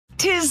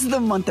'Tis the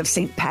month of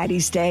St.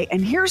 Paddy's Day,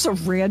 and here's a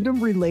random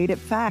related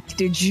fact.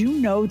 Did you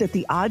know that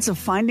the odds of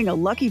finding a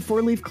lucky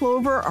four-leaf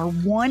clover are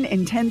 1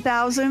 in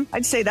 10,000?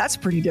 I'd say that's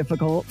pretty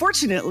difficult.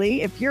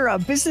 Fortunately, if you're a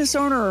business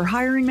owner or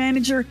hiring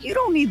manager, you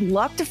don't need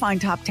luck to find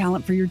top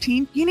talent for your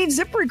team. You need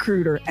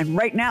ZipRecruiter, and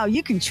right now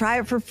you can try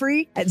it for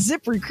free at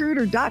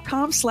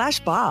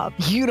ZipRecruiter.com/Bob.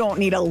 You don't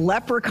need a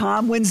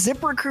leprechaun when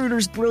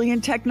ZipRecruiter's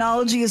brilliant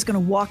technology is going to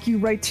walk you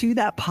right to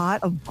that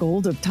pot of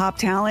gold of top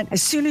talent.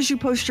 As soon as you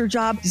post your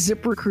job,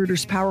 ZipRecruiter's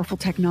powerful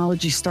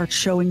technology starts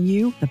showing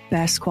you the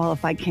best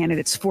qualified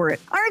candidates for it.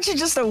 Aren't you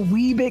just a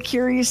wee bit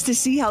curious to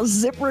see how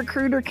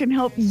ZipRecruiter can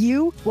help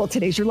you? Well,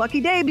 today's your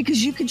lucky day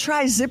because you can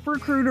try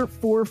ZipRecruiter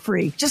for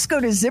free. Just go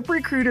to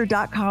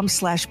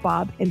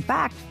ZipRecruiter.com/Bob. In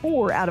fact,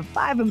 4 out of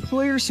 5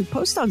 employers who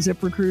post on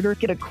ZipRecruiter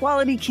get a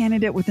quality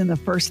candidate within the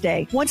first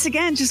day. Once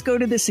again, just go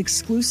to this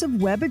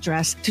exclusive web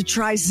address to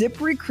try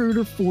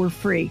ZipRecruiter for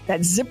free.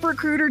 That's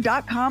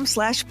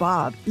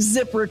ZipRecruiter.com/Bob.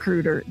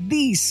 ZipRecruiter,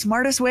 the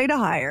smartest way to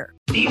hire.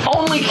 The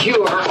only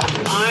cure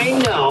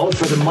I know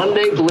for the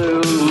Monday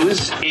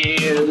blues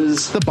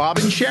is The Bob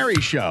and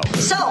Sherry Show.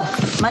 So,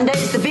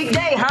 Monday's the big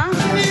day, huh?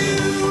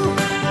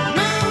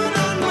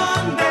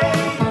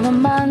 On a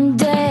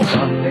Monday.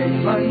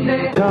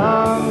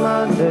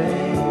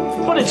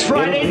 But it's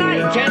Friday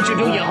night. Can't you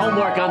do your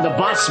homework on the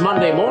bus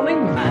Monday morning?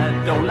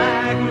 I don't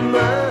like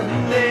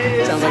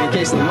Mondays. Sounds like a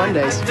case of the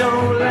Mondays. I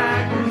don't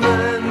like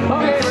Mondays.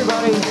 Okay,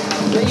 everybody,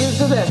 get used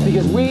to this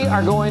because we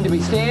are going to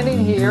be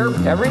standing here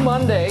every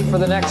Monday for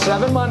the next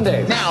 7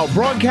 Mondays. Now,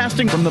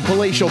 broadcasting from the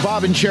palatial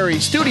Bob and Sherry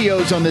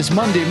studios on this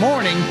Monday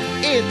morning,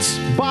 it's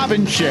Bob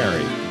and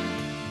Sherry.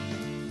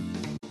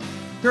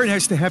 Very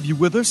nice to have you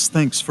with us.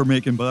 Thanks for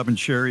making Bob and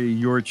Sherry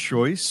your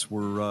choice.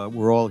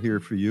 We're all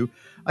here for you.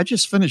 I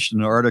just finished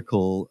an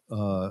article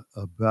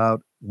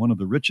about one of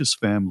the richest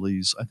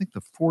families, I think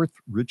the 4th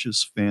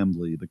richest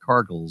family, the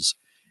Cargills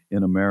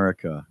in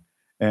America.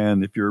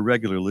 And if you're a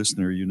regular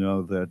listener, you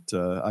know that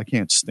I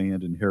can't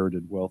stand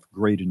inherited wealth,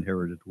 great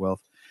inherited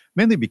wealth,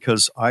 mainly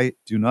because I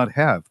do not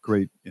have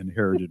great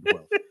inherited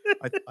wealth.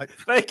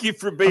 Thank you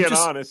for being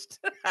honest.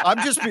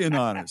 I'm just being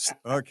honest,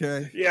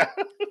 okay? Yeah.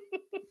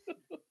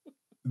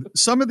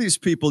 Some of these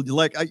people,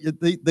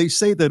 they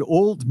say that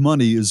old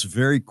money is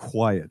very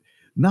quiet.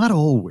 Not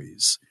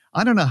always.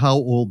 I don't know how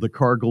old the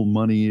Cargill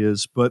money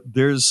is, but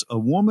there's a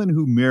woman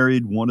who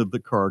married one of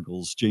the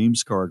Cargills,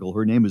 James Cargill.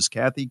 Her name is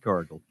Kathy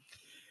Cargill.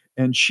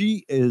 And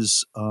she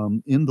is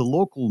in the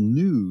local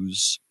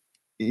news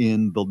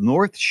in the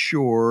North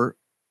Shore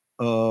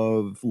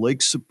of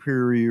Lake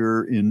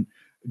Superior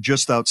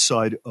just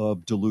outside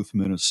of Duluth,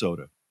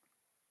 Minnesota.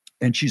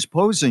 And she's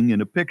posing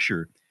in a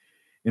picture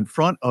in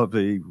front of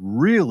a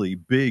really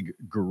big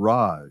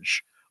garage,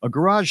 a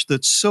garage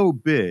that's so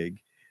big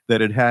that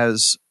it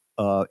has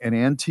an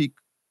antique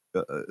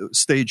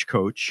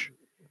stagecoach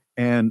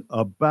and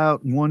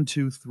about 1,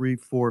 2, 3,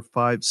 4,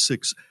 5,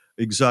 6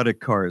 exotic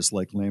cars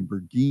like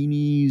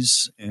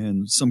Lamborghinis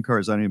and some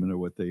cars, I don't even know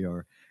what they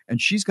are.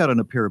 And she's got on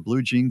a pair of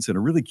blue jeans and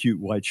a really cute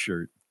white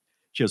shirt.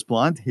 She has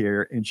blonde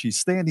hair, and she's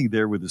standing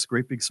there with this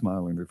great big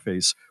smile on her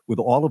face with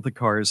all of the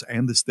cars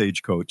and the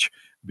stagecoach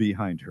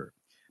behind her.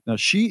 Now,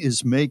 she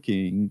is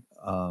making,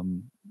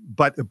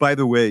 by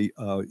the way,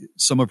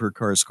 some of her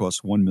cars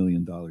cost $1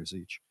 million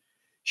each.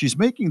 She's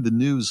making the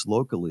news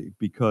locally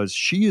because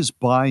she is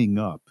buying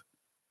up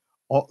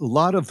a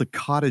lot of the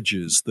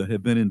cottages that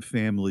have been in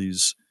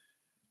families'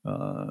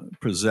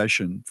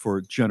 possession for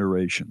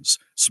generations.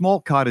 Small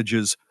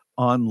cottages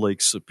on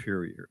Lake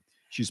Superior.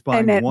 She's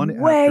buying and one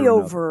way after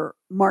over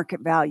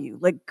market value,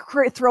 like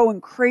throwing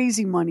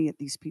crazy money at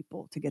these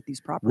people to get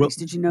these properties. Well,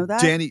 Did you know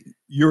that? Danny,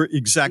 you're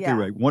exactly Yeah.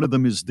 right. One of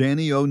them is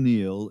Danny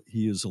O'Neill.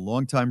 He is a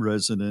longtime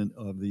resident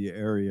of the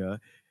area.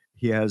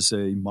 He has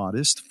a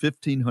modest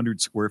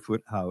 1,500 square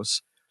foot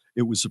house.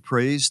 It was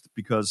appraised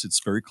because it's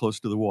very close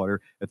to the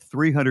water at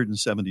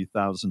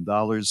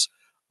 $370,000.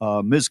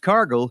 Ms.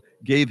 Cargill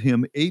gave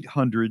him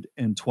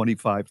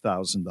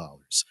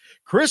 $825,000.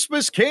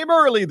 Christmas came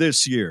early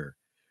this year,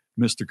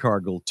 Mr.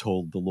 Cargill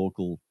told the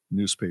local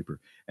newspaper.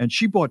 And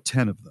she bought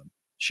 10 of them.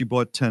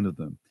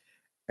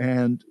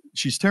 And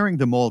she's tearing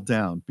them all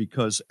down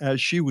because, as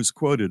she was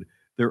quoted,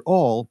 they're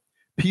all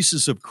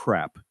pieces of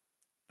crap.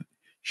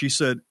 She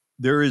said,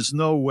 "There is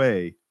no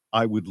way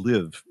I would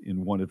live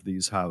in one of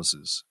these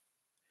houses."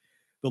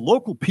 The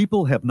local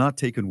people have not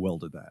taken well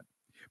to that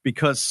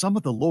because some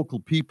of the local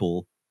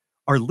people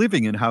are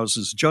living in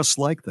houses just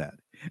like that.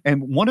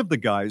 And one of the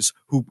guys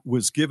who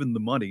was given the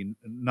money,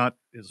 not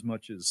as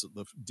much as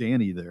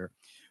Danny there,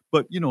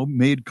 but,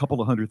 made a couple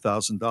of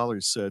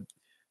 $100,000, said,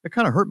 "It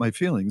kind of hurt my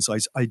feelings.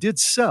 I did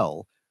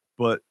sell,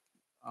 but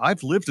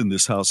I've lived in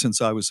this house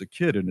since I was a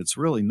kid, and it's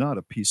really not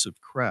a piece of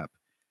crap."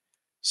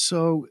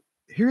 So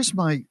here's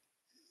my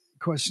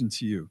question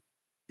to you.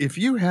 If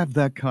you have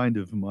that kind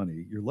of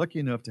money, you're lucky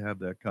enough to have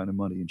that kind of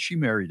money, and she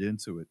married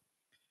into it,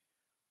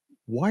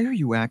 why are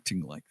you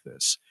acting like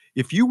this?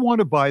 If you want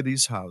to buy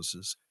these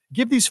houses,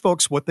 give these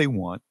folks what they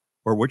want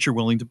or what you're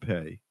willing to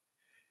pay.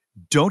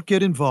 Don't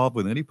get involved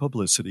with any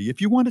publicity. If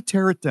you want to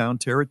tear it down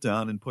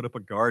and put up a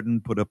garden,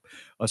 put up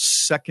a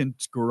second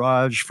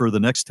garage for the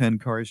next 10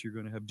 cars you're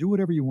going to have. Do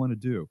whatever you want to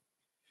do.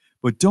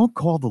 But don't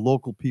call the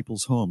local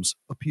people's homes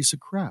a piece of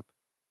crap.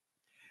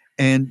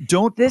 And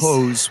don't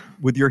pose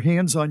with your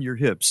hands on your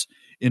hips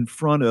in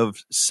front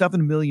of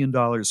 $7 million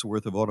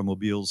worth of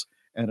automobiles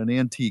and an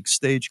antique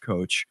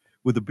stagecoach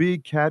with a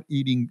big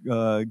cat-eating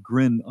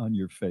grin on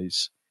your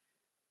face.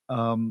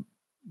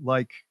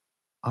 Like,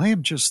 I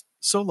am just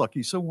so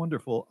lucky, so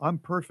wonderful. I'm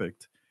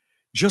perfect.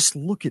 Just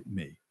look at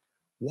me.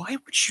 Why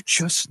would you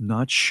just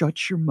not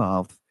shut your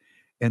mouth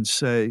and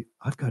say,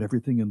 I've got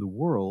everything in the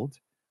world.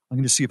 I'm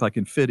going to see if I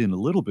can fit in a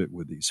little bit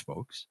with these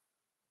folks.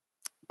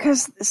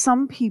 Because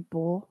some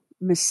people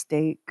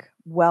mistake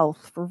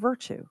wealth for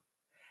virtue.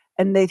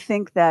 And they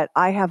think that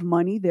I have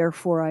money,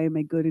 therefore I am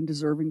a good and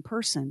deserving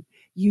person.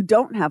 You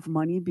don't have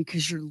money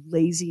because you're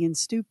lazy and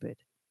stupid.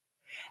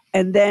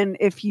 And then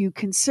if you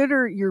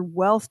consider your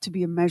wealth to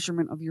be a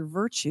measurement of your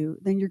virtue,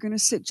 then you're going to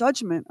sit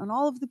judgment on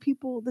all of the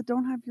people that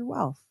don't have your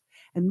wealth.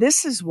 And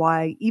this is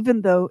why,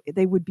 even though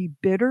they would be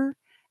bitter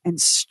and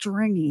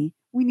stringy,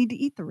 we need to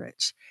eat the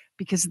rich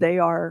because they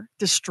are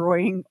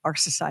destroying our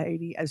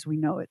society as we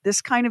know it.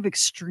 This kind of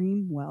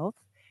extreme wealth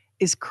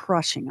is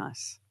crushing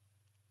us.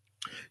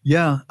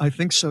 Yeah, I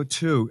think so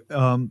too.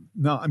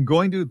 Now, I'm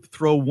going to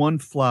throw one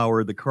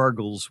flower the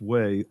Cargill's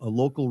way. A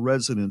local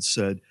resident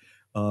said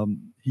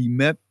he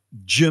met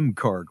Jim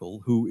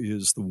Cargill, who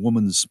is the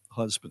woman's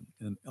husband,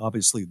 and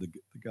obviously the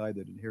guy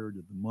that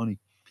inherited the money.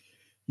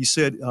 He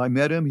said, I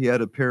met him. He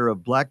had a pair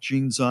of black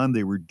jeans on.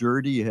 They were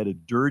dirty. He had a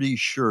dirty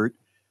shirt.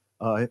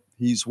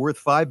 He's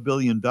worth $5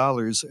 billion,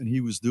 and he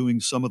was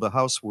doing some of the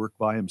housework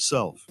by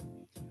himself.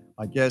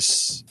 I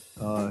guess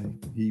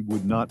he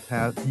would not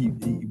he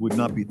would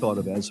not be thought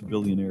of as a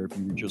billionaire if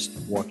you were just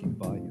walking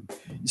by him.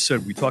 He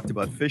said, we talked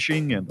about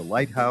fishing and the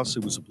lighthouse.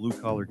 It was a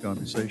blue-collar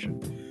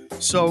conversation.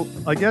 So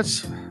I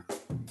guess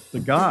the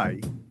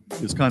guy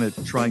is kind of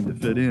trying to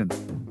fit in.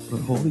 But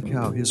holy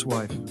cow, his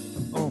wife,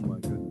 oh my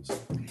goodness.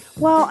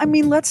 Well, I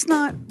mean, let's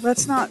not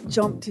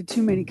jump to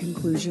too many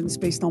conclusions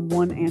based on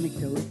one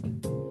anecdote.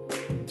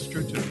 It's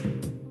true, too.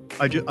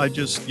 I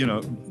just,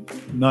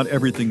 not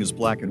everything is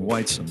black and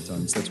white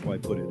sometimes. That's why I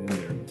put it in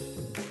there.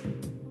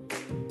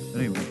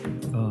 Anyway,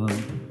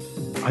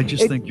 I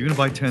just think you're going to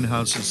buy 10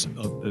 houses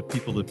that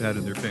people have had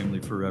in their family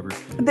forever.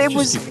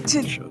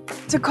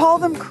 To call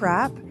them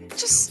crap,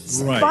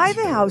 just right. Buy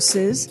the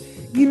houses.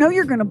 You know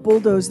you're going to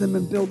bulldoze them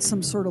and build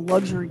some sort of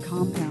luxury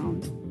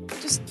compound.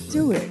 Just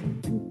do it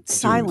in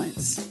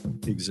silence.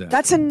 Exactly.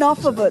 That's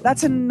enough of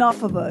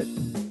a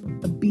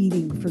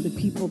beating for the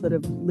people that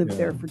have lived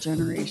there for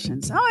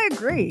generations. Oh, I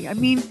agree. I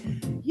mean,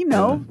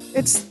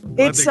 it's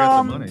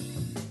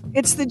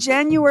the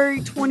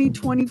January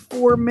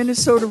 2024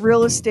 Minnesota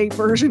real estate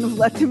version of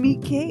Let Them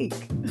Eat Cake.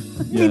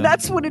 I mean,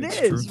 that's what it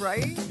is, true.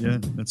 Right? Yeah,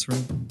 that's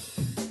right.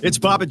 It's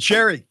Bob and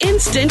Sherry.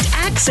 Instant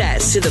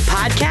access to the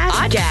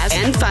podcast,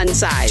 and fun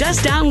side.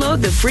 Just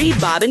download the free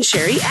Bob and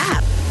Sherry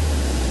app.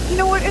 You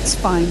know what? It's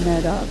fine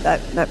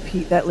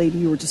that lady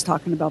you were just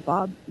talking about,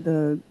 Bob,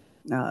 the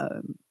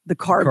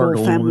Cargill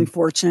family woman.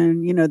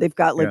 Fortune, they've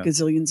got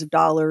gazillions of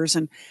dollars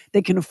and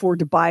they can afford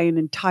to buy an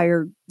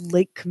entire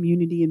lake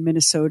community in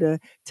Minnesota,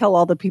 tell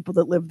all the people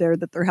that live there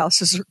that their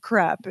houses are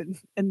crap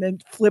and then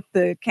flip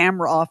the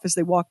camera off as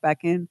they walk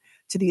back in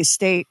to the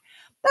estate.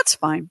 That's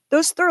fine.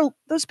 Those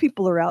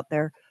people are out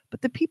there.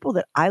 But the people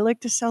that I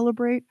like to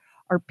celebrate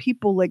are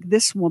people like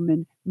this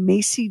woman,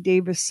 Macy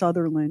Davis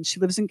Sutherland. She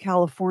lives in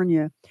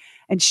California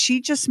and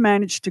she just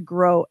managed to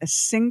grow a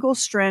single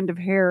strand of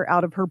hair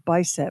out of her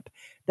bicep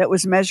that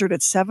was measured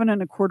at 7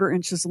 1/4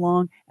 inches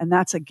long. And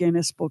that's a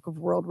Guinness Book of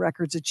World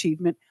Records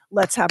achievement.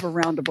 Let's have a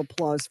round of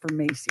applause for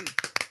Macy.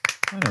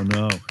 I don't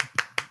know.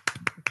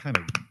 Kind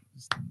of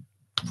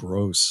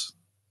gross.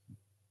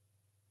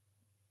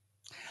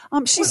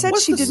 She said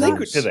what's she the did secret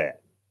not. to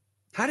that?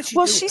 How did she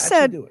well, do she it?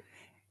 said, she do it?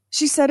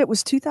 She said it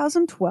was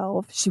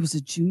 2012. She was a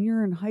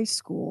junior in high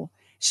school.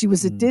 She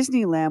was at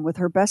Disneyland with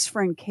her best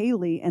friend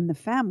Kaylee and the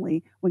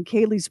family when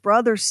Kaylee's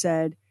brother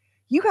said,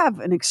 you have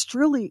an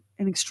extremely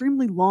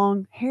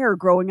long hair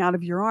growing out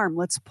of your arm.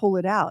 Let's pull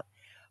it out.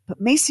 But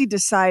Macy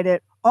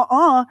decided,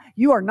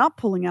 you are not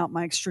pulling out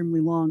my extremely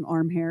long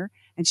arm hair.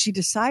 And she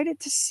decided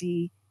to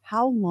see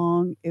how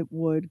long it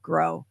would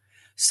grow.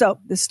 So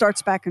this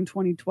starts back in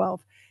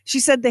 2012. She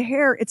said the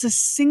hair, it's a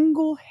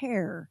single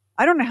hair.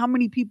 I don't know how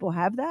many people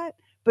have that,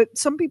 but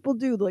some people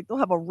do. Like they'll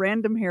have a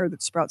random hair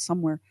that sprouts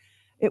somewhere.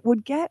 It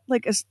would get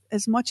like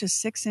as much as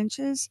 6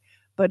 inches,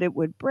 but it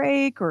would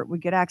break or it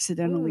would get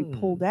accidentally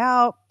pulled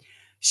out.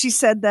 She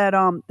said that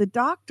the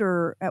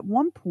doctor at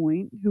one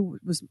point, who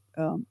was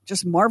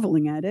just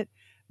marveling at it,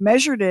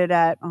 measured it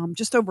at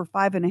just over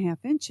 5.5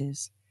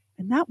 inches.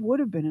 And that would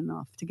have been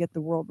enough to get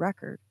the world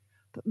record.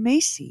 But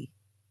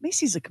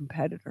Macy's a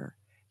competitor.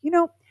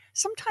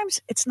 Sometimes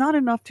it's not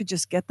enough to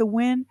just get the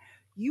win.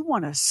 You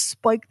want to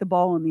spike the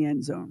ball in the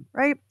end zone,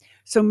 right?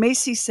 So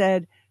Macy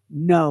said,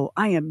 no,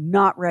 I am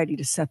not ready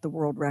to set the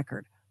world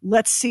record.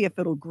 Let's see if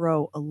it'll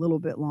grow a little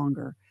bit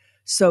longer.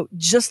 So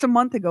just a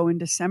month ago in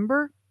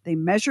December, they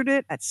measured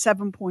it at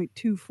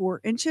 7.24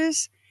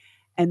 inches.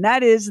 And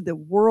that is the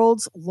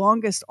world's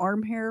longest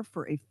arm hair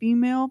for a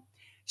female.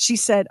 She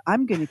said,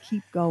 I'm going to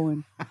keep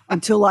going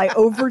until I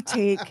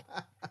overtake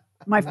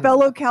my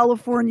fellow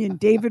Californian,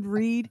 David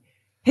Reed.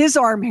 His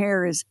arm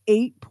hair is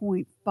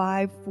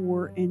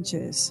 8.54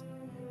 inches.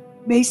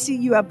 Macy,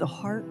 you have the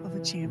heart of a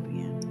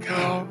champion.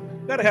 God,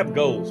 you got to have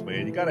goals,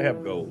 man. You got to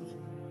have goals.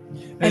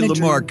 Hey,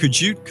 Lamar, could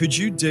you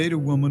date a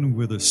woman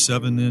with a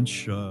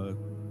 7-inch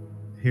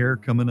hair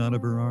coming out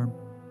of her arm?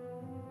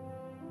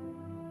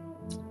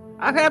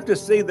 I'd have to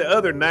see the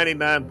other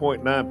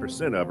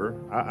 99.9% of her.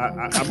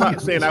 I'm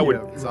not saying I would.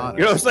 You know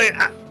what I'm saying?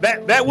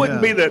 That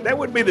wouldn't be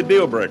the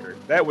deal breaker.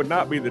 That would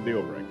not be the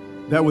deal breaker.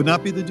 That would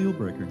not be the deal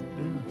breaker.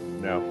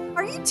 No.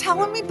 Are you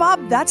telling me,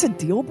 Bob, that's a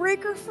deal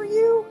breaker for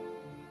you?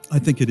 I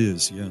think it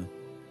is. Yeah.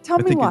 Tell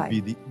me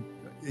why.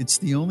 It's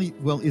the only.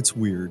 Well, it's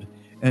weird,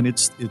 and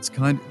it's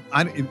kind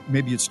of.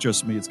 Maybe it's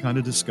just me. It's kind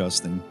of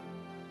disgusting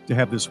to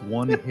have this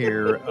one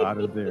hair out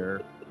of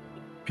there.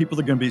 People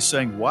are going to be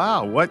saying,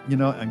 wow, what, and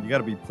you got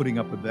to be putting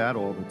up with that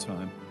all the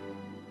time.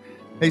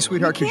 Hey,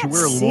 sweetheart, could you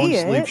wear a long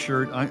sleeve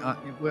shirt?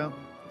 Well.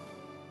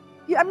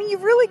 Yeah, I mean, you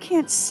really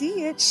can't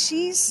see it.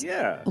 She's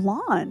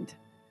blonde.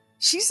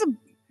 She's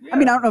I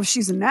mean, I don't know if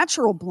she's a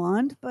natural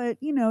blonde, but,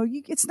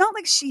 it's not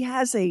like she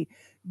has a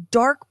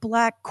dark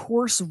black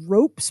coarse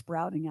rope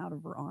sprouting out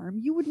of her arm.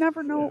 You would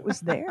never know it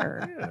was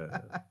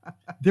there.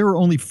 There are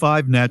only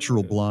 5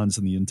 natural blondes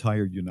in the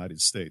entire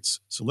United States.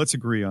 So let's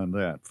agree on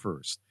that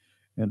first.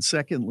 And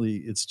secondly,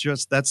 it's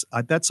just that's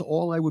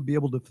all I would be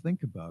able to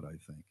think about, I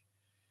think.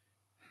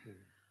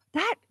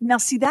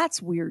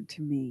 That's weird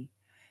to me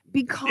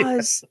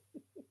because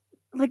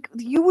like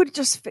you would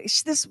just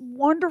face this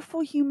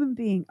wonderful human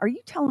being. Are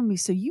you telling me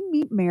so you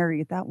meet Mary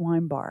at that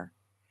wine bar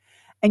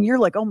and you're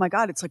like, oh my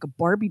God, it's like a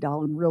Barbie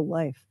doll in real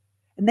life.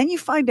 And then you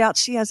find out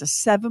she has a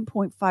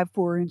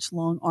 7.54 inch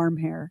long arm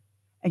hair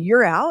and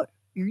you're out?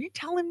 Are you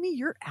telling me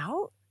you're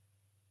out?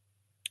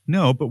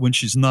 No, but when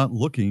she's not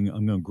looking,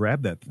 I'm going to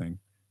grab that thing.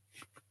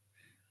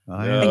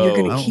 And you're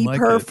going to keep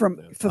her from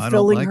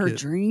fulfilling her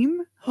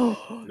dream?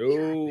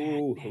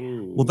 No.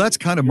 Well, that's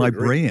kind of my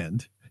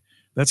brand.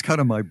 That's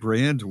kind of my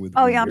brand with.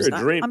 Oh yeah, I'm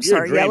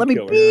sorry. Yeah, let me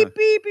beep.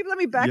 Let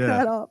me back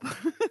that up.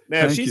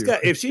 Now,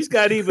 if she's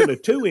got even a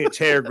 2-inch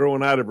hair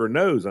growing out of her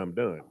nose, I'm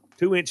done.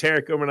 2-inch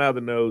hair coming out of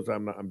the nose,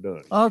 I'm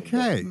done.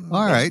 Okay,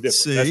 all right.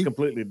 See, that's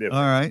completely different.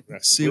 All right,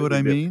 see what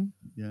I mean?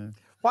 Yeah.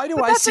 Why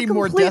do I seem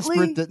more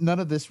desperate that none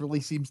of this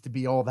really seems to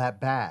be all that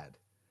bad?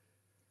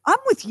 I'm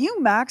with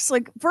you, Max.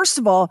 Like, first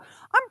of all,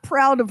 I'm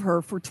proud of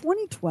her for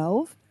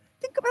 2012.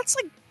 Think about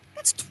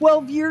that's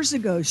 12 years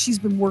ago she's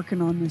been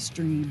working on this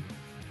dream.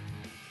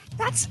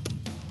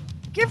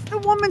 Give the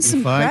woman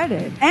some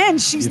credit. And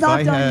she's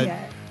not done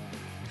yet.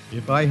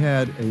 If I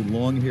had a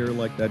long hair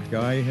like that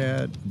guy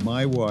had,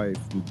 my wife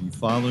would be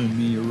following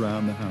me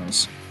around the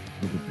house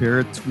with a pair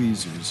of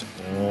tweezers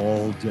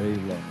all day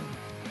long.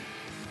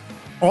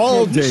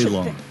 All day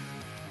long.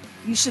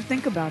 You should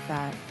think about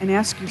that and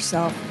ask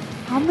yourself,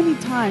 how many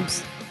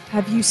times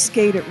have you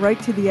skated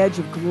right to the edge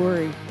of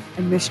glory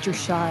and missed your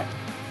shot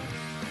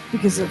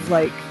because of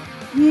by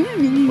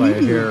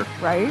a hair,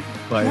 right?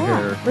 By a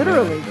hair,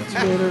 literally,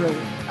 yeah, literally.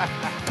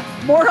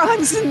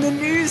 Morons in the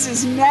News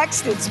is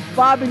next. It's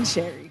Bob and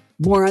Sherry.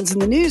 Morons in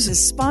the News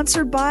is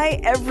sponsored by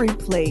Every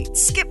Plate.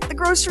 Skip the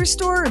grocery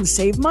store and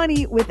save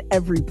money with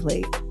Every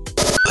Plate.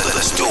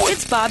 Let's do it.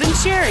 It's Bob and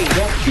Sherry.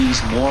 Get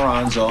these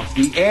morons off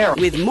the air.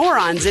 With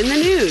Morons in the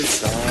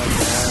News.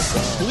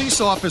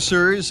 Police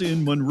officers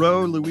in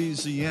Monroe,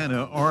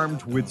 Louisiana,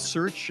 armed with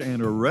search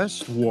and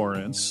arrest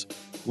warrants,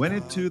 went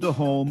into the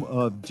home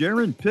of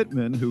Darren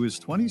Pittman, who is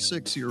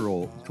 26 years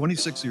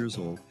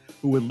old,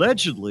 who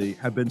allegedly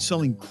had been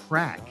selling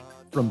crack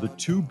from the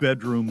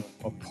 2-bedroom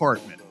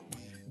apartment.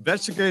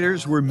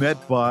 Investigators were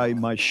met by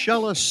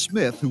Michelle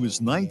Smith, who is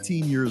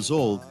 19 years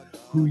old,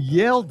 who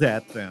yelled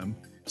at them,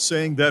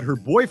 saying that her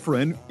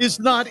boyfriend is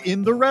not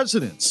in the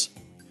residence.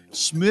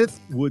 Smith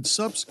would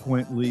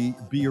subsequently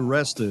be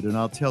arrested, and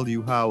I'll tell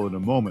you how in a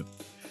moment.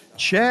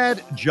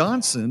 Chad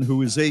Johnson,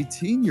 who is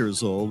 18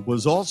 years old,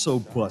 was also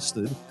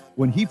busted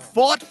when he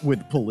fought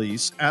with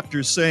police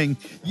after saying,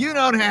 "You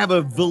don't have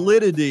a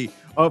validity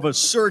of a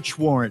search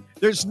warrant.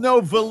 There's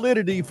no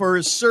validity for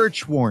a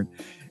search warrant."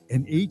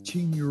 An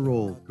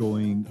 18-year-old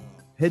going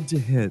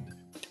head-to-head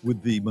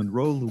with the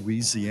Monroe,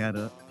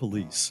 Louisiana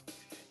police.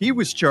 He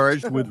was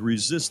charged with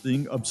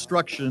resisting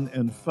obstruction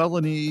and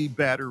felony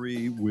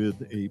battery with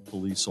a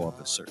police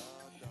officer.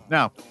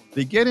 Now,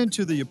 they get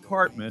into the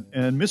apartment,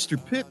 and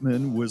Mr.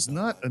 Pittman was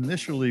not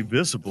initially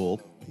visible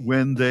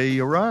when they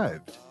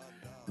arrived.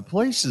 The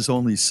place is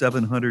only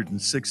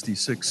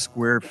 766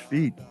 square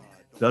feet.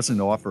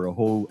 Doesn't offer a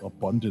whole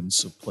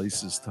abundance of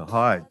places to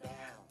hide.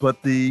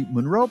 But the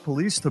Monroe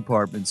Police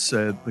Department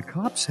said the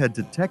cops had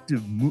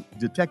detected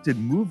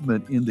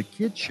movement in the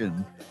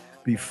kitchen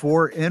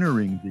before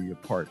entering the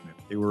apartment.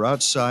 They were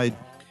outside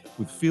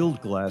with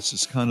field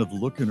glasses kind of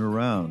looking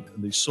around,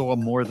 and they saw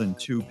more than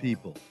 2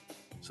 people.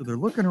 So they're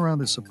looking around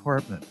this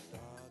apartment.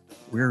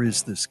 Where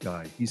is this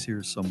guy? He's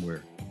here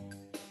somewhere.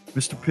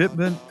 Mr.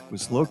 Pittman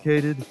was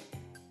located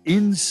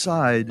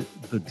inside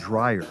the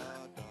dryer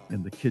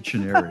in the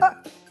kitchen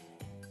area.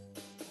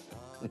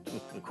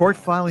 Court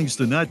filings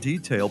do not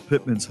detail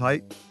Pittman's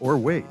height or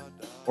weight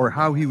or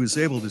how he was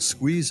able to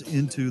squeeze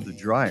into the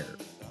dryer.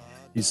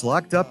 He's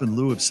locked up in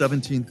lieu of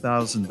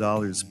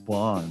 $17,000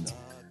 bond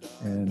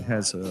and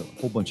has a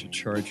whole bunch of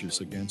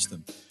charges against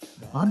him.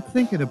 I'm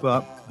thinking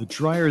about the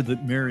dryer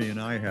that Mary and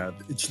I have.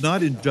 It's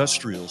not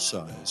industrial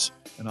size,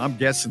 and I'm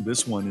guessing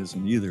this one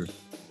isn't either.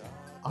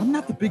 I'm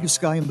not the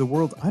biggest guy in the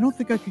world. I don't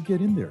think I could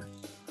get in there.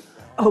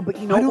 Oh, but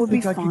you know what would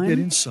be fun? I don't think I could get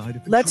inside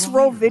of it. Let's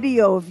roll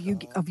video of you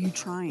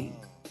trying.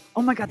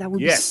 Oh my God, that would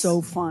be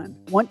so fun.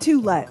 1,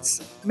 2,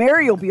 let's.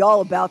 Mary will be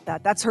all about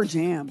that. That's her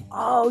jam.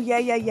 Oh,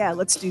 yeah.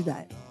 Let's do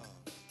that.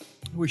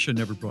 I wish I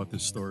never brought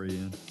this story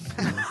in.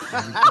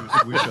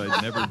 I wish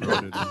I'd never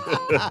brought it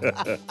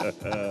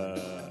in.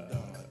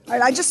 All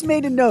right, I just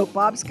made a note.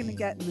 Bob's going to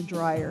get in the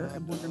dryer,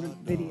 and we're going to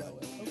video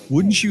it. Okay.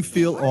 Wouldn't you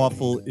feel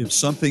awful if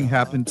something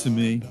happened to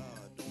me,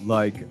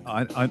 like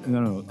I don't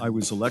know, I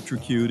was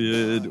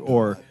electrocuted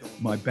or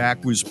my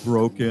back was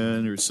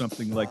broken or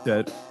something like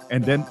that,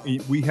 and then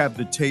we have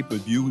the tape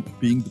of you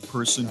being the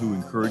person who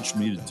encouraged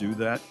me to do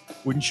that?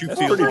 Wouldn't you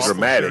feel pretty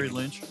dramatic? Jerry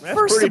Lynch? That's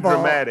pretty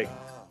dramatic.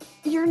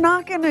 You're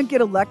not going to get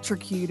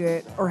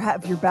electrocuted or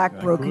have your back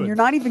broken. You're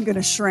not even going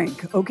to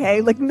shrink,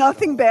 okay? Like,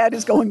 nothing bad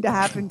is going to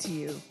happen to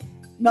you.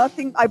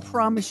 Nothing, I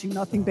promise you,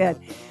 nothing bad.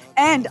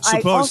 And I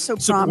also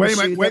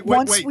promise you that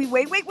once we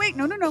wait.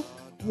 No.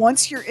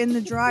 Once you're in the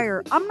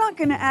dryer, I'm not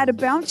going to add a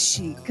bounce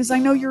sheet because I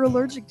know you're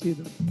allergic to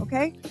them,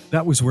 okay?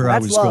 That was where I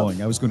was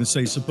going. I was going to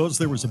say, suppose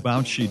there was a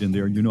bounce sheet in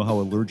there and you know how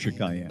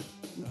allergic I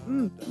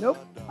am. Nope.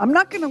 I'm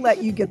not going to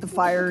let you get the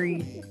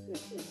fiery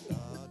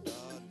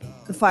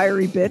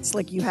bits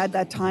like you had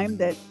that time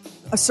that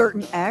a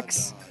certain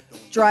ex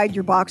dried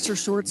your boxer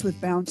shorts with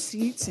bounce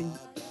sheets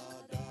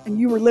and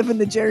you were living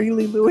the Jerry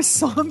Lee Lewis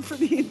song for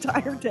the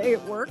entire day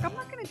at work. I'm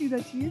not going to do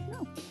that to you.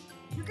 No.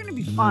 You're going to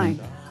be fine.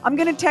 I'm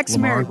going to text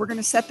Lamar. Mary. We're going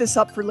to set this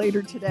up for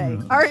later today.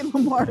 All right,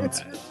 Lamar,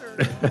 it's your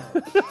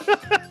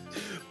turn.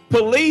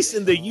 Police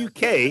in the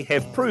UK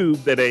have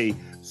proved that a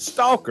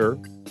stalker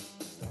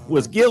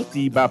was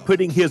guilty by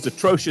putting his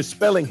atrocious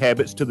spelling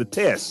habits to the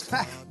test.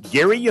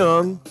 Gary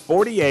Young,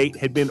 48,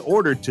 had been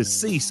ordered to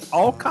cease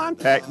all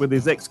contact with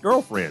his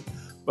ex-girlfriend.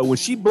 But when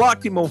she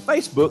blocked him on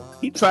Facebook,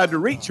 he tried to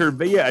reach her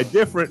via a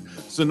different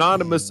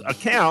synonymous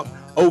account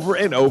over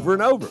and over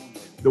and over.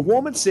 The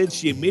woman said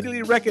she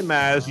immediately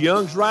recognized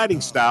Young's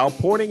writing style,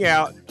 pointing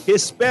out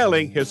his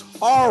spelling is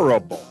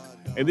horrible.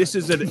 And this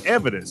is an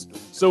evidence.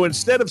 So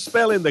instead of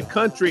spelling the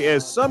country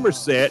as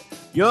Somerset,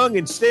 Young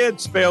instead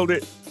spelled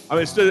it,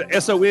 instead of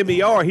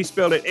S-O-M-E-R, he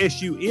spelled it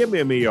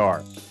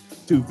S-U-M-M-E-R.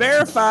 To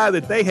verify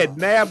that they had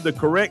nabbed the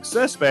correct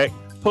suspect,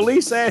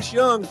 police asked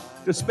Young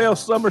to spell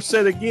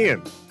Somerset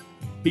again.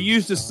 He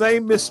used the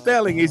same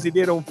misspelling as he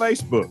did on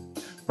Facebook.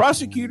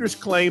 Prosecutors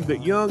claimed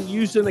that Young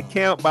used an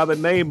account by the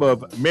name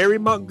of Mary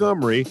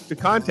Montgomery to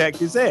contact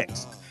his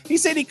ex. He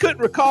said he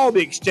couldn't recall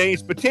the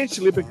exchange,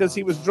 potentially because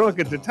he was drunk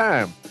at the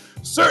time.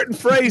 Certain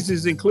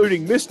phrases,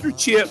 including Mr.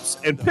 Chips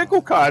and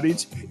Pickle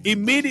Cottage,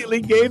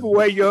 immediately gave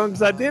away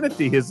Young's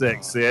identity, his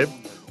ex said.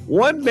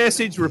 One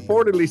message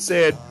reportedly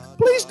said,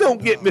 "Please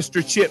don't get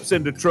Mr. Chips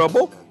into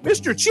trouble.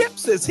 Mr. Chip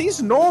says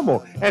he's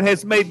normal and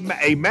has made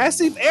a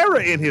massive error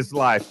in his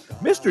life.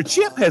 Mr.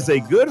 Chip has a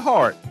good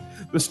heart."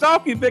 The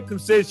stalking victim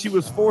said she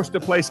was forced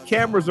to place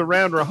cameras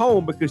around her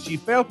home because she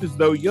felt as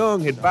though Young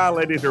had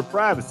violated her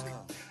privacy.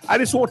 "I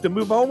just want to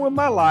move on with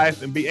my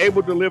life and be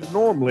able to live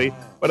normally,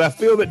 but I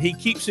feel that he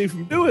keeps me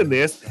from doing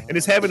this and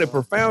it's having a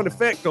profound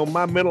effect on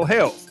my mental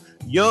health."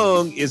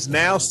 Young is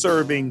now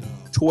serving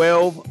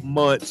 12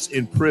 months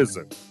in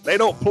prison. They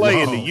don't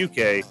play in the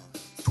UK.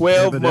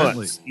 12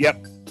 months.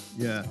 Yep.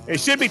 Yeah. He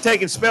should be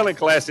taking spelling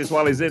classes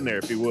while he's in there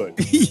if he would.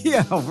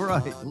 Yeah,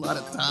 right. A lot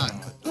of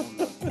time.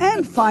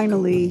 And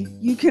finally,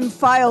 you can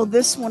file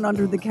this one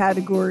under the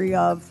category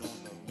of,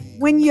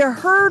 when you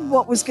heard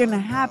what was going to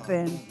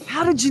happen,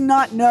 how did you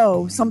not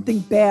know something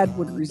bad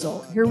would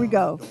result? Here we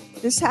go.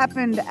 This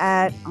happened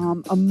at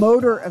a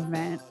motor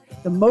event,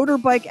 the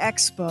Motorbike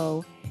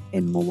Expo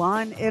in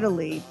Milan,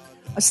 Italy.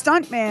 A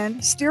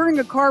stuntman steering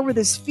a car with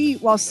his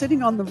feet while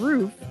sitting on the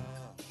roof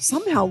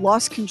somehow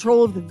lost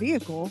control of the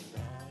vehicle.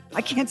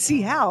 I can't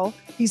see how.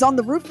 He's on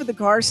the roof of the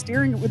car,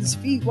 steering it with his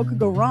feet. What could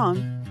go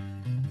wrong?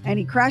 And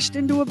he crashed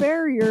into a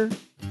barrier,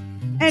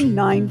 and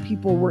 9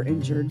 people were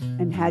injured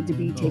and had to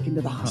be taken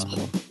to the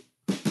hospital.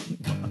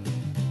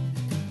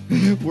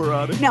 We're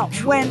out of now,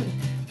 control.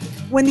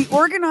 when the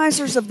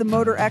organizers of the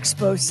Motor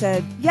Expo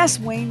said, "Yes,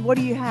 Wayne, what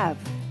do you have?"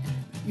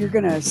 "You're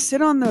going to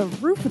sit on the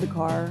roof of the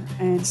car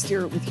and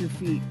steer it with your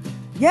feet."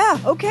 "Yeah,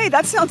 okay,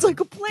 that sounds like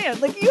a plan."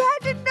 Like, you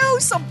had to know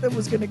something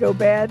was going to go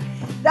bad.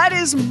 That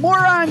is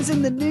Morons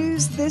in the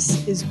News.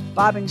 This is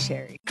Bob and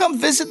Sherry. Come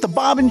visit the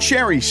Bob and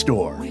Sherry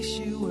store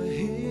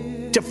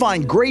to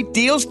find great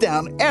deals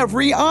down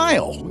every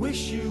aisle.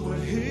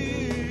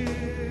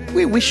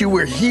 We wish you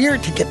were here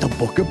to get the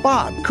Book of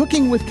Bob,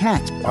 Cooking with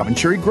Cats, Bob and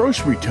Cherry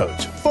grocery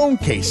totes, phone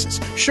cases,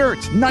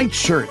 shirts, night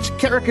shirts,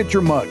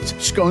 caricature mugs,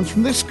 scones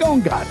from the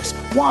Scone Goddess,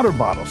 water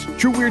bottles,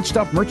 True Weird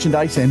Stuff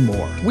merchandise, and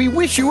more. We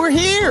wish you were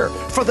here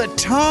for the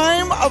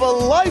time of a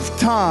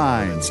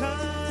lifetime.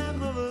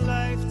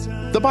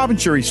 The Bob and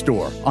Cherry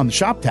Store on the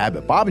shop tab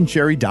at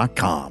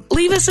bobandcherry.com.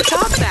 Leave us a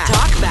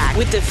talkback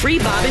with the free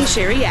Bob and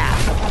Cherry app.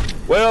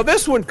 Well,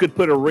 this one could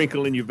put a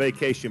wrinkle in your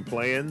vacation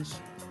plans.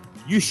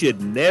 You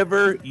should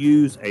never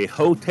use a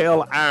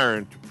hotel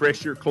iron to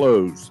press your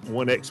clothes,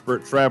 one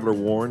expert traveler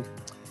warned.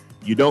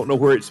 You don't know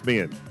where it's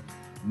been.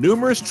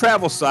 Numerous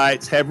travel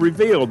sites have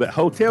revealed that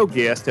hotel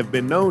guests have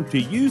been known to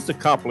use the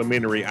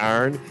complimentary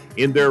iron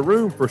in their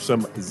room for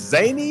some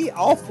zany,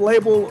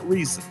 off-label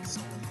reasons.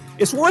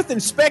 It's worth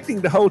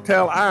inspecting the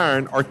hotel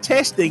iron or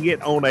testing it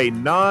on a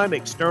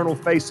non-external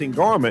facing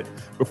garment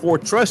before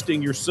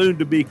trusting your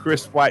soon-to-be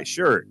crisp white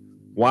shirt.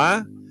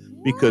 Why?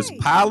 Because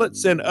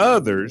pilots and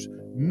others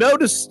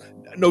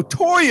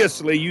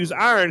notoriously use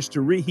irons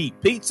to reheat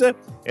pizza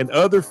and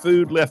other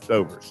food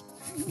leftovers.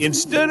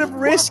 Instead of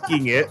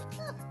risking it,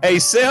 a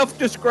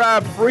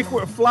self-described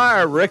frequent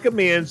flyer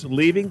recommends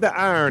leaving the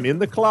iron in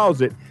the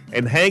closet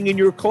and hanging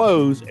your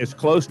clothes as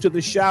close to the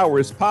shower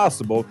as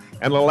possible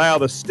and allow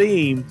the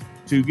steam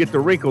to get the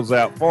wrinkles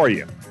out for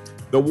you.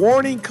 The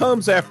warning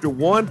comes after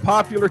one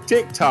popular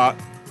TikTok,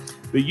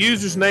 the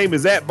user's name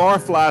is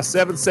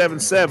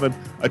 @barfly777,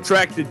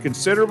 attracted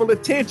considerable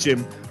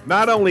attention,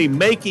 not only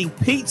making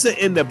pizza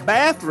in the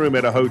bathroom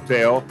at a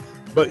hotel,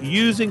 but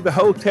using the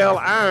hotel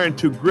iron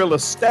to grill a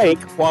steak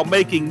while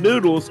making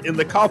noodles in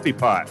the coffee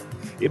pot.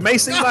 It may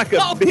seem like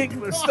a big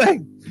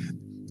mistake.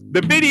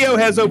 The video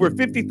has over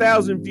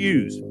 50,000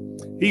 views.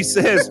 He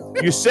says,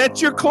 you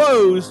set your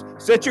clothes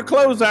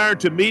iron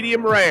to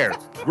medium rare.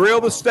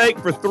 Grill the steak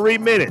for 3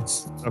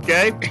 minutes,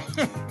 okay?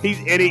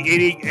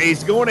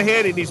 He's going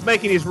ahead and he's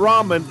making his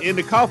ramen in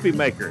the coffee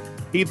maker.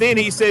 He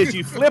says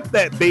you flip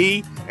that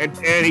bee and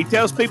he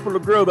tells people to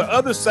grill the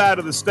other side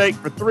of the steak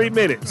for 3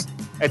 minutes.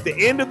 At the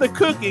end of the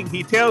cooking,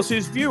 he tells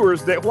his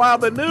viewers that while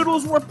the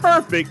noodles were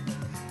perfect,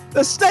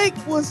 the steak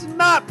was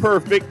not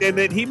perfect and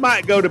that he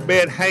might go to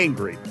bed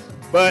hangry.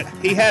 But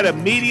he had a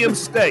medium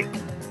steak.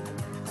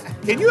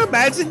 Can you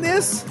imagine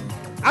this?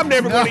 I'm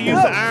never going to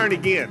use the iron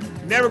again.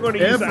 Never going to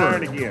use the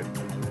iron again.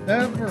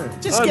 Ever.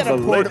 Just get a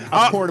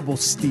portable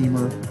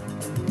steamer.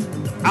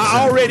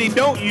 I already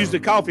don't use the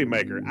coffee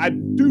maker. I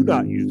do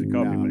not use the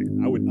coffee maker.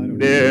 I would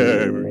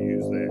never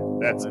use that.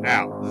 That's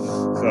out.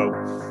 So,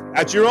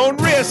 at your own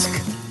risk,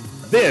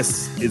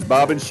 this is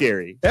Bob and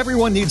Sherry.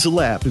 Everyone Needs a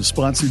Laugh is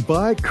sponsored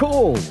by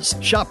Kohl's.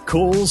 Shop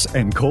Kohl's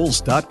and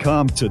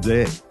Kohl's.com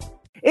today.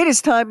 It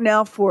is time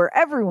now for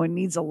Everyone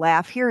Needs a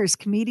Laugh. Here is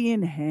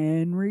comedian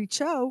Henry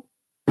Cho.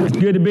 It's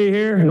good to be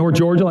here in North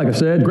Georgia, like I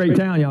said. Great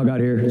town y'all got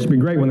here. It's be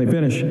great when they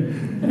finish.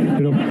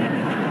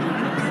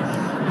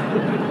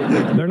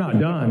 They're not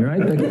done,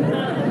 right?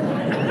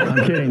 I'm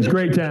kidding. It's a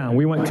great town.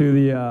 We went to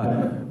the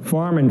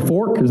Farm and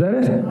Fork. Is that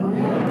it?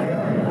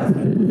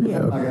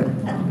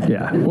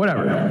 Yeah,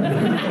 whatever.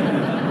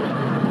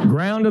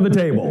 Ground to the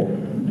table.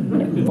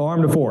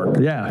 Farm to Fork.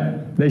 Yeah,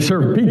 they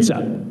serve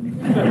pizza.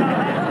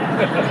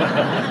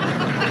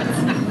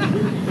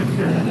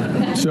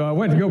 So I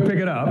went to go pick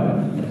it up,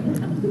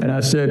 and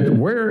I said,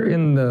 where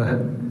in the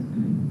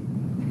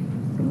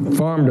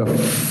Farm to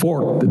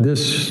Fork did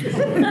this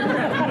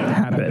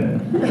happen?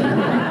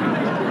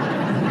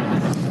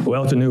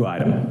 Well, it's a new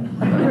item,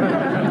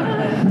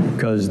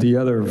 because the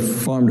other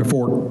Farm to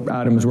Fork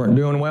items weren't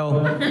doing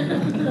well.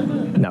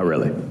 Not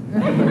really.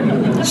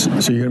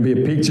 So you're going to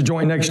be a pizza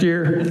joint next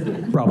year?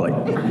 Probably.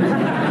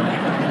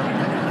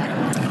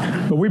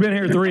 But we've been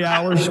here 3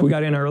 hours. We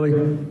got in early,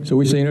 so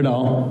we've seen it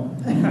all.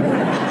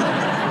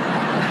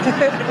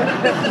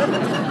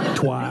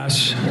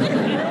 Twice.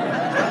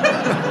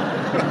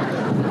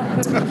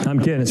 I'm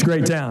kidding. It's a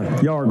great town.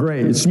 Y'all are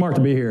great. It's smart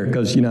to be here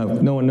because,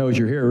 no one knows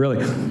you're here, really.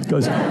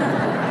 Because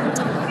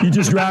you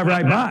just drive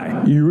right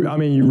by. You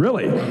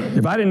really.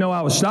 If I didn't know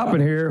I was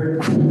stopping here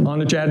on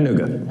to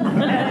Chattanooga.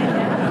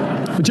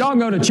 But y'all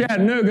go to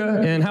Chattanooga,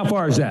 and how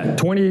far is that?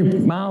 20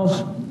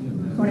 miles?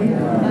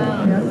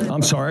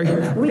 I'm sorry.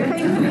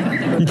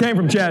 You came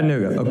from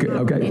Chattanooga.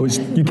 Okay.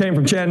 You came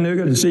from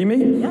Chattanooga to see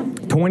me? Yeah.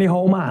 20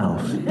 whole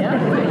miles.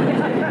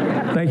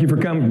 Yeah. Thank you for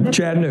coming from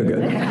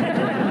Chattanooga.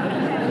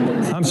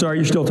 I'm sorry,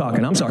 you're still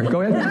talking. I'm sorry.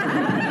 Go ahead.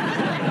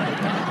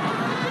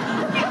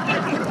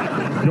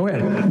 Go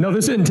ahead. No,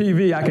 this isn't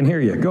TV. I can hear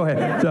you. Go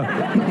ahead. So,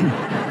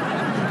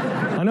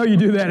 I know you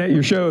do that at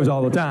your shows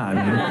all the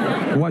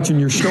time. Watching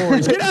your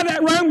stories. Get out of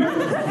that room!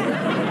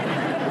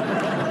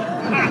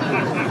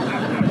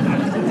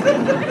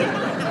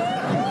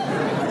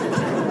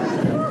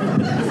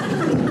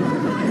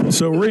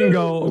 So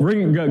Ringgold,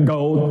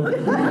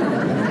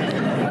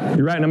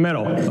 you're right in the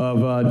middle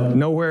of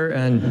nowhere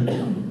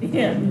and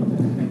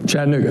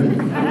Chattanooga.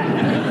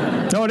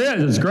 No, it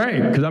is. It's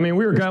great. Because, we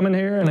were coming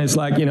here, and it's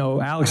like,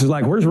 Alex is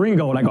like, where's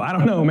Ringgold? I go, I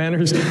don't know, man.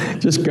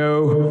 Just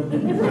go.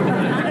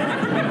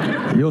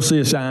 You'll see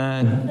a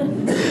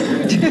sign.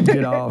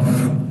 Get off.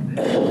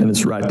 And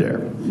it's right there.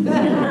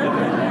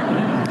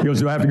 He goes,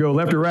 do I have to go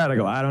left or right? I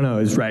go, I don't know.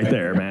 It's right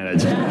there, man.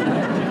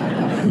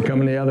 You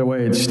coming the other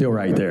way, it's still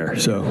right there.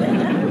 So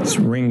it's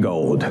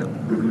Ringgold.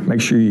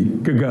 Make sure you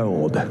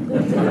gold,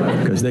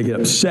 because they get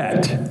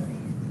upset.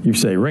 You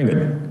say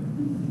Ringgold.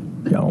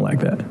 Y'all don't like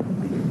that.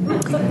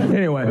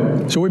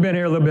 Anyway, so we've been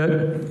here a little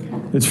bit.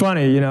 It's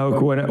funny,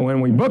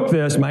 when we booked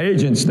this, my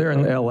agents, they're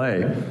in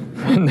L.A.,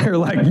 and they're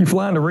like, you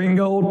flying to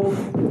Ringgold?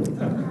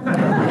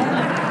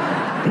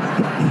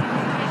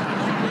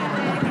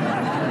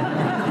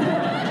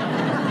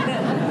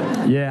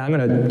 Yeah, I'm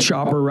going to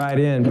chop her right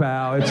in,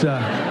 pal. It's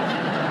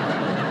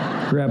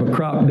grab a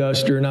crop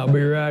duster, and I'll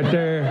be right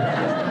there.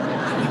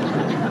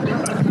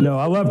 No,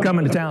 I love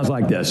coming to towns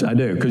like this. I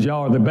do, because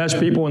y'all are the best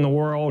people in the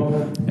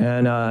world,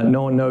 and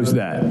no one knows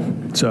that.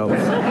 So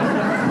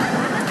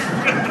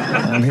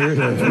I'm here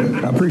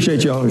to. I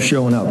appreciate y'all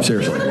showing up.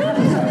 Seriously,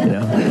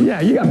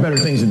 yeah, you got better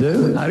things to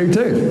do. I do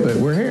too, but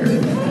we're here.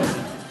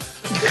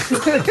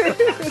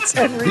 It's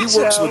Henry He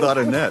works Show. without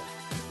a net.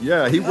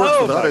 Yeah, he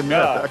works without a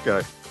net. That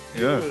guy.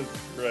 Yeah. He was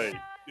great.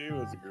 He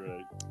was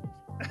great.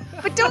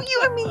 But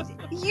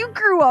you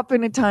grew up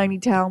in a tiny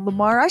town,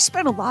 Lamar. I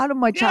spent a lot of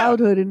my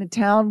childhood in a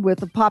town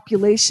with a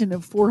population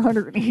of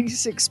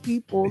 486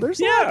 people.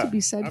 There's a lot to be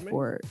said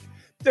for it.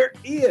 There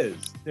is.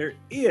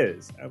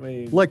 I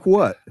mean, Like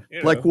what?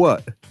 Like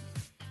what?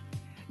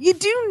 You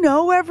do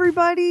know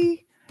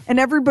everybody, and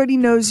everybody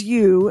knows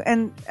you,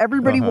 and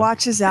everybody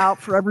watches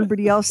out for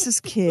everybody else's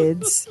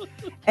kids,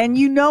 and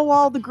you know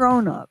all the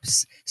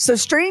grown-ups. So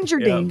stranger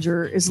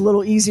danger is a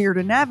little easier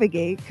to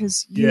navigate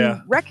because you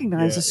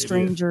recognize a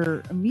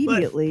stranger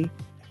immediately. But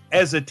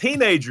as a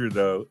teenager,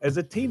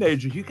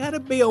 you got to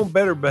be on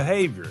better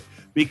behavior,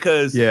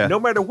 because no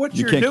matter what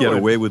you're doing, you can't get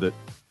away with it.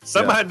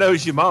 Somebody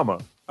knows your mama.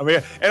 I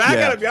mean, and I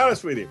got to be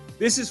honest with you.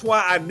 This is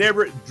why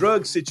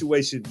drug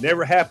situation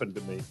never happened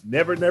to me.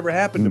 Never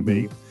happened to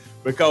me.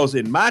 Because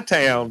in my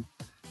town,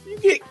 you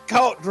get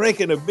caught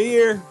drinking a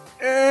beer,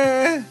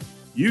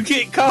 you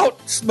get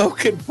caught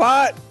smoking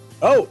pot,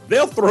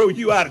 they'll throw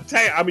you out of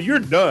town. I mean, you're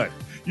done.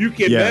 You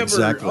can never.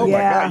 Exactly. Oh my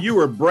God, you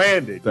were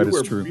branded. That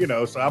is true.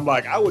 So I'm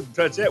like, I wouldn't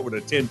touch that with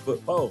a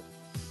 10-foot pole.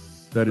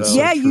 That is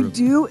so true. You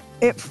do.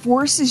 It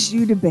forces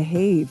you to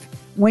behave.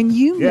 When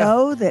you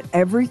know that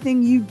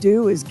everything you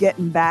do is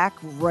getting back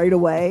right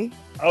away.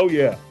 Oh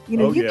yeah.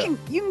 You can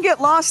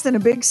get lost in a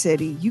big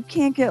city. You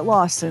can't get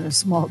lost in a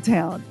small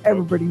town.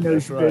 Everybody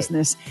knows your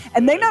business.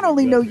 And they not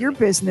only know your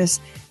business,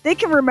 they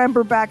can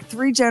remember back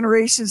 3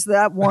 generations of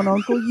that one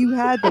uncle you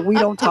had that we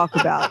don't talk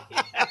about.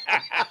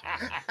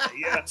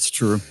 It's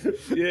true.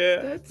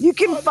 Yeah. You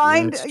can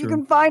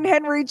find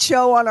Henry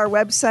Cho on our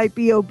website,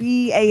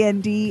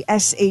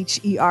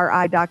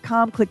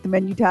 BOBANDSHERI.com. Click the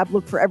menu tab,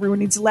 look for Everyone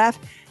Needs a Laugh.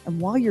 And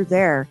while you're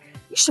there,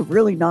 you should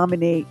really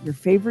nominate your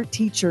favorite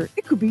teacher.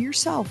 It could be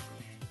yourself,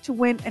 to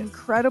win an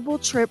incredible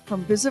trip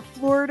from Visit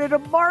Florida to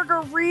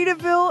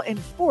Margaritaville in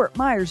Fort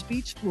Myers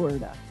Beach,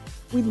 Florida.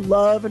 We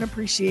love and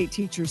appreciate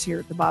teachers here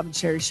at the Bob and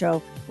Sherry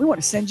Show. We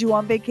want to send you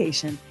on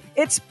vacation.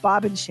 It's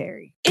Bob and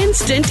Sherry.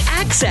 Instant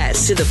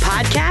access to the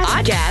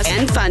podcast,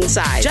 and fun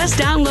side. Just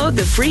download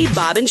the free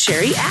Bob and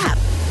Sherry app.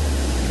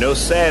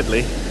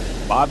 Sadly,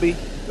 Bobby,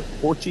 the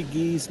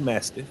Portuguese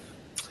Mastiff,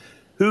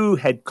 who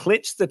had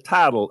clinched the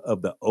title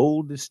of the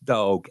oldest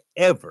dog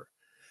ever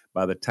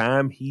by the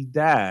time he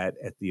died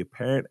at the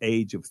apparent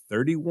age of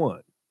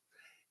 31,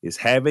 is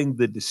having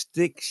the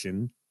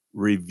distinction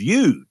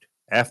reviewed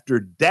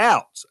after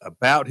doubts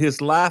about his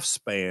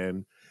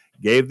lifespan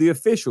gave the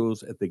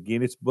officials at the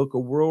Guinness Book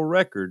of World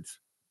Records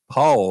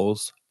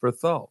pause for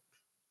thought.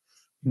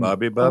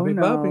 Bobby.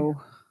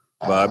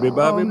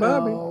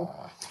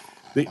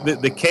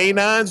 The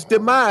canine's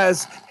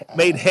demise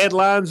made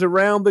headlines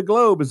around the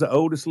globe as the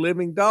oldest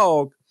living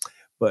dog.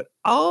 But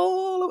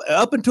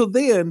up until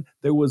then,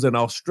 there was an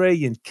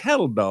Australian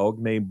cattle dog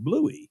named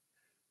Bluey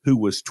who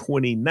was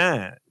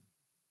 29.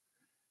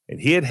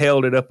 And he had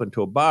held it up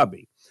until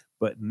Bobby.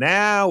 But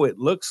now it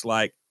looks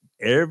like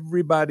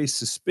everybody's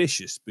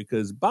suspicious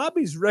because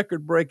Bobby's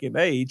record-breaking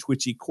age,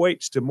 which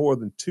equates to more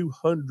than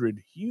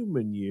 200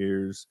 human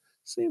years,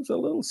 seems a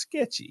little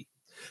sketchy.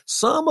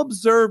 Some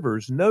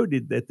observers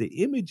noted that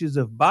the images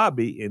of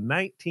Bobby in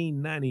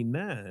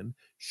 1999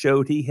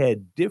 showed he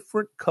had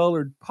different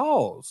colored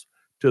paws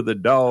to the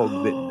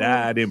dog that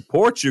died in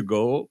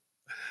Portugal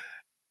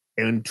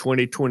in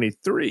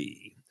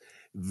 2023.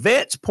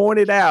 Vets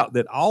pointed out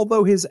that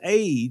although his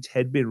age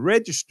had been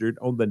registered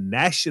on the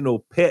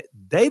National Pet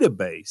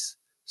Database,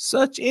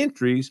 such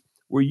entries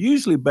were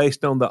usually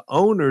based on the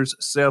owner's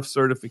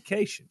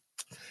self-certification.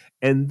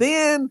 And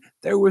then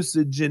there was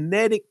the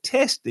genetic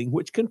testing,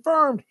 which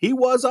confirmed he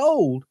was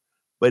old,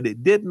 but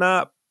it did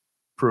not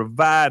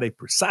provide a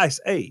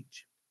precise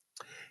age.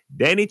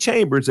 Danny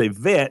Chambers, a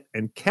vet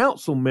and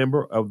council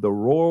member of the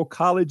Royal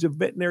College of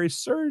Veterinary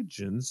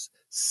Surgeons,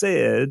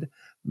 said,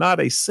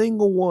 "Not a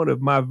single one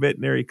of my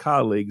veterinary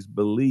colleagues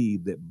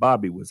believed that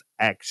Bobby was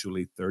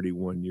actually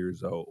 31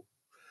 years old."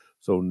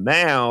 So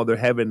now they're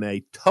having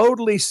a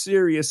totally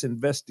serious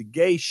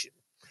investigation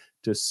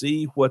to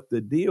see what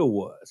the deal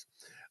was.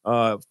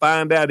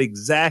 find out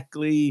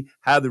exactly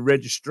how the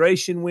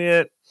registration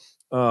went,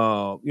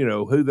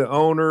 who the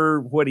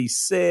owner, what he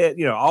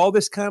said, all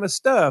this kind of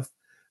stuff.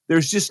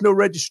 There's just no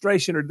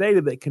registration or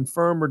data that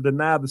confirm or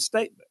deny the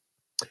statement.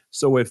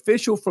 So an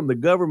official from the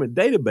government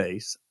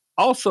database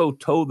also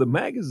told the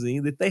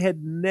magazine that they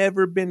had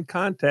never been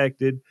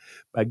contacted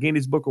by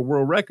Guinness Book of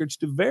World Records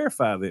to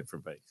verify the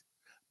information.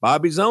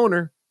 Bobby's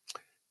owner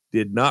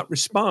did not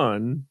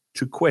respond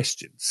to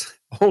questions.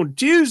 On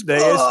Tuesday,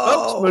 a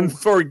spokesman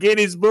for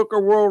Guinness Book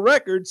of World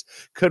Records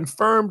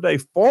confirmed a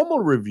formal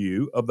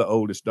review of the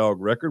oldest dog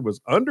record was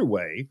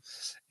underway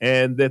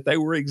and that they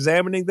were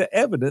examining the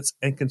evidence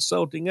and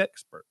consulting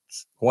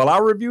experts. While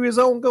our review is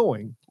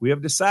ongoing, we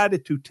have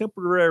decided to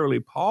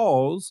temporarily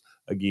pause,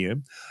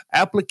 again,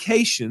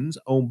 applications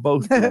on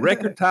both the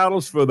record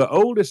titles for the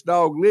oldest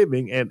dog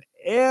living and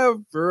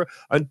ever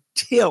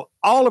until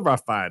all of our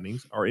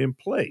findings are in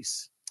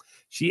place.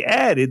 She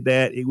added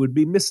that it would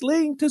be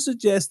misleading to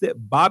suggest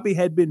that Bobby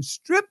had been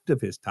stripped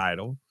of his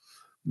title.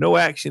 No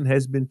action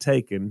has been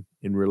taken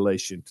in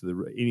relation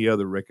to any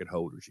other record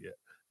holders yet.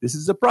 This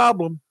is a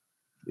problem.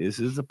 This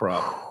is a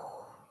problem.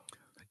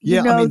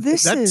 Yeah,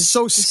 this that's is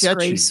so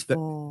sketchy.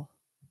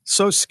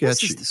 So sketchy.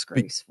 This is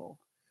disgraceful.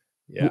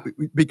 Yeah,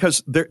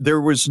 because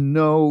there was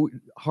no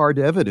hard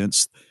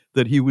evidence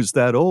that he was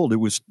that old.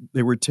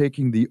 They were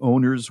taking the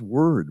owner's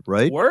word,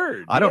 right?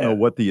 I don't know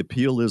what the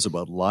appeal is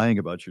about lying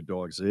about your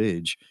dog's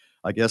age.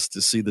 I guess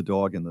to see the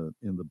dog in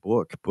the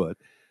book, but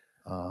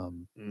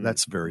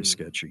that's very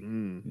sketchy.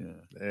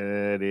 Yeah,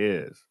 it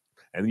is.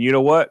 And you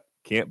know what?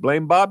 Can't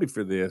blame Bobby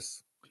for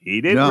this.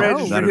 He didn't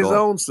register his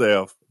own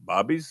self.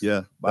 Bobby's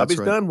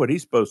done what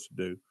he's supposed to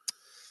do.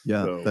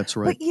 Yeah, that's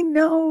right.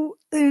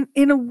 But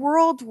in a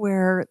world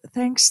where,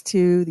 thanks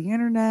to the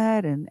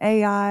internet and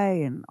AI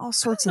and all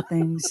sorts of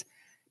things,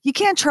 you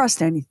can't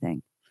trust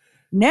anything.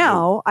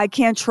 Now I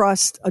can't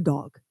trust a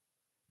dog,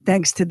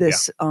 thanks to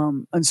this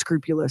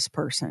unscrupulous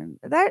person.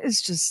 That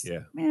is just,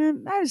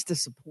 man, that is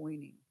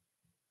disappointing.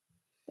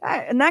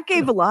 And that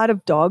gave a lot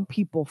of dog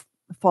people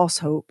false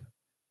hope.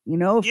 If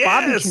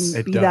Bobby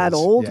can be that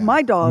old,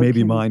 my dog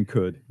maybe mine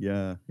could.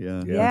 Yeah,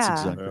 that's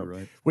exactly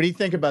right. What do you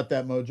think about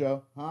that,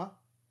 Mojo? Huh?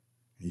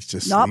 He's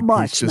just not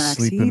much, Max.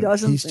 Sleeping. He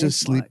doesn't. He's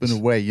just sleeping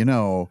away.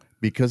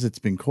 Because it's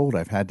been cold,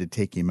 I've had to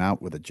take him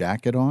out with a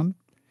jacket on.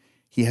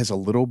 He has a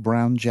little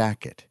brown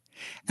jacket,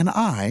 and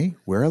I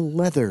wear a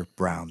leather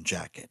brown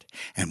jacket.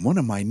 And one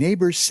of my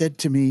neighbors said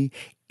to me,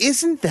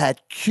 "Isn't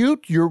that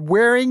cute? You're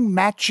wearing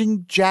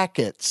matching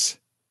jackets."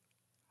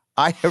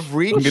 I have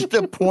reached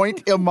a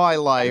point in my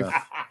life.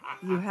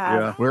 You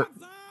have. Where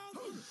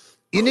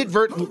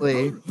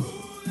inadvertently,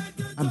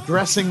 I'm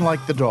dressing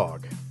like the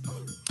dog.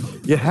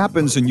 It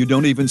happens, and you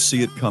don't even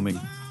see it coming.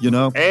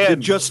 And it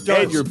just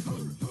does.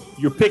 And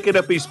you're picking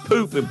up his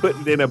poop and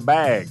putting it in a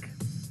bag.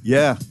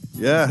 Yeah,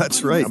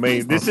 that's right. I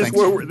mean, this is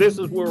where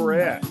we're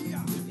at.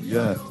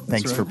 Yeah,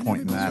 thanks for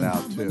pointing that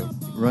out too.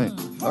 Right,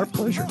 our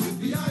pleasure.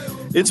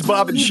 It's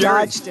Bob and You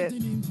Sherry. dodged it.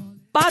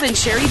 Bob and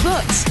Sherry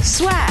books,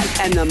 swag,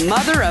 and the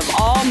mother of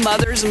all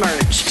mothers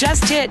merch.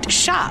 Just hit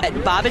shop at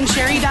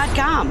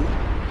bobandcherry.com.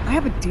 I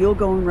have a deal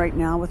going right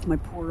now with my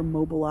poor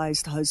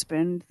immobilized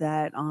husband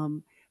that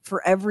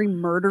for every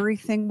murdery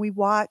thing we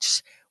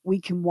watch,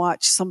 we can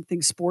watch something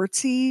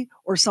sportsy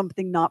or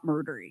something not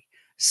murdery.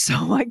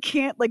 So I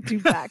can't do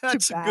back to back.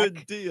 That's a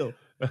good deal.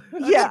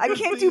 I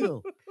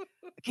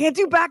can't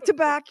do back to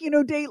back,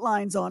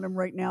 datelines on him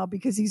right now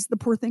because the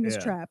poor thing is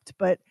trapped.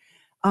 But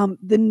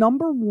the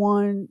number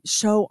one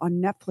show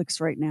on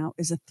Netflix right now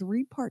is a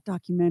 3-part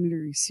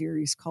documentary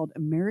series called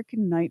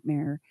American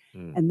Nightmare.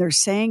 And they're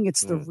saying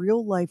it's the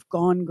real life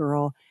Gone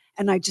Girl.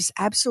 And I just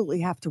absolutely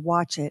have to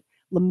watch it.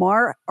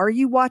 Lamar, are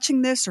you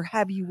watching this or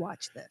have you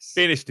watched this?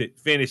 Finished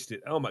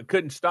it. Oh my,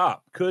 could not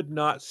stop.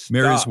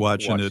 Mary's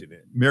watching it.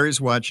 Mary's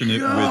watching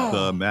it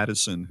with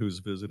Madison, who's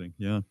visiting.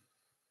 Yeah.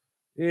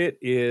 It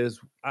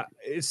is.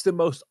 It's the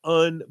most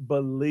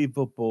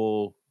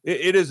unbelievable.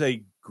 It is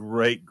a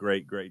great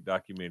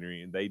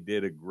documentary, and they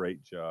did a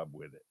great job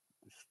with it.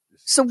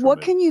 So what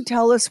can you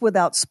tell us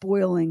without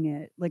spoiling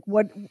it?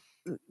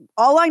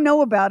 All I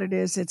know about it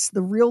is it's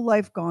the real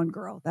life Gone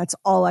Girl. That's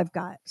all I've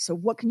got. So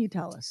what can you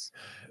tell us?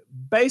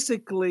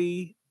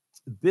 Basically,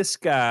 this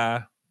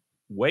guy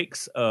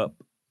wakes up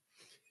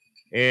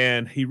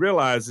and he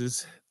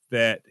realizes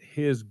that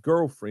his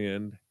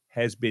girlfriend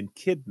has been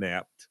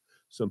kidnapped.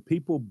 Some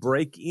people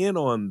break in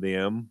on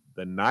them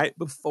the night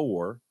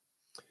before,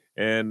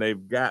 and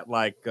they've got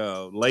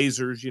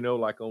lasers,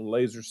 like on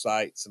laser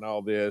sights and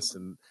all this,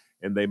 and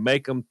they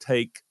make them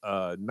take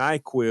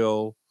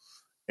NyQuil,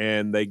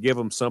 and they give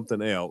them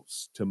something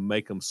else to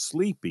make them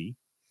sleepy.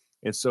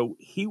 And so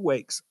he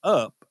wakes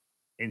up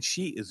and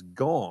she is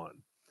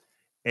gone,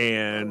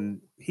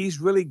 and he's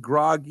really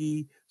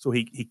groggy. So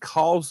he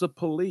calls the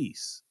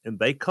police, and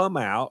they come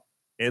out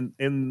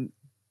and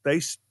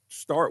they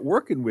start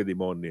working with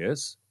him on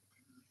this,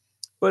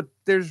 but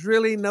there's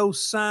really no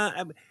sign.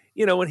 I mean,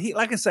 and he,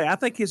 like I say, I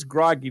think his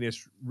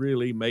grogginess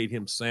really made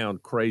him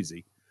sound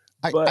crazy.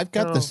 I've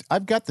got this.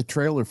 I've got the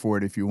trailer for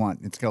it if you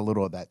want. It's got a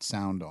little of that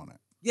sound on it.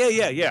 Yeah.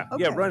 Okay.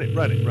 Yeah, run it.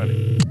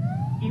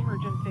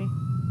 Emergency.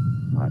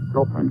 My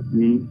girlfriend and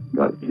me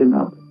got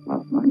kidnapped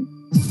last night.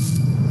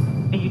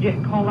 And you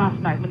didn't call last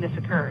night when this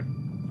occurred?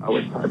 I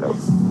was tied up.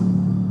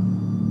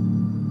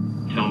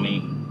 Tell me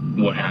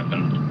what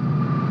happened.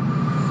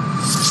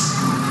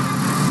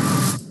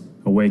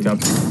 I wake up.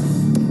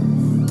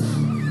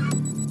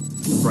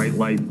 Bright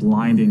light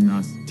blinding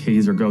us.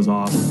 Taser goes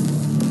off.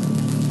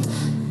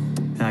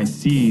 And I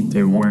see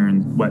they're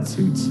wearing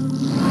wetsuits.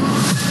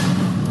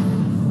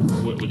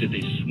 What did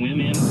they swim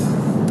in?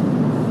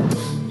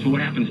 So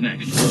what happens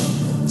next?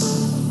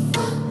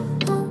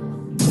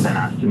 Then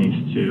Asta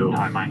needs to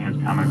tie my hands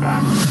behind my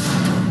back.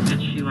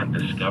 Did she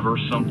discover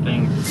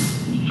something?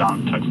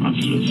 John text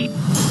messages.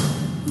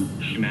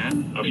 Is she mad?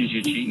 Accuse you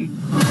of cheating?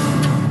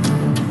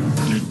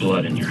 There's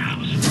blood in your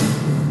house.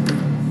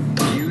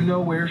 Do you know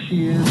where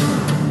she is?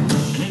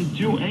 I didn't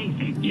do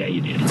anything. Yeah,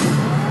 you did.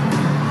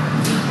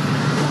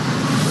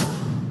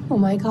 Oh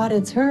my God,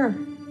 it's her.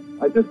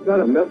 I just got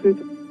a message.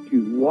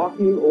 She's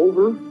walking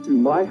over to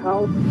my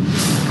house.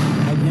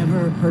 I've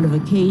never heard of a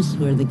case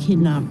where the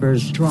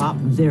kidnappers drop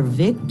their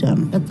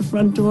victim at the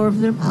front door of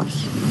their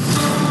house.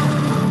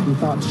 We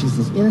thought she's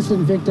this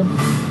innocent victim.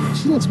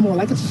 She looks more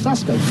like a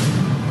suspect.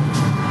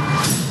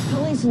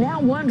 Police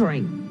now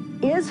wondering,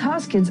 is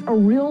Huskins a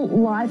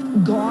real-life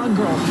Gone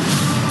Girl?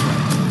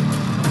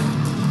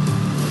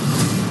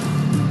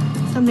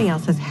 Something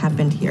else has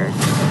happened here.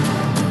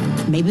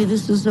 Maybe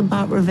this is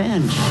about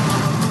revenge.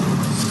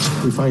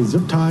 We find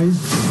zip ties,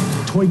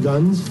 toy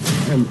guns,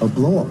 and a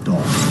blow-up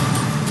doll.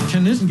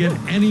 Can this get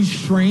any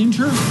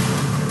stranger?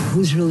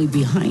 Who's really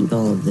behind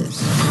all of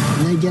this?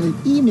 And they get an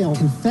email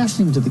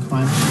confessing to the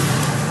crime.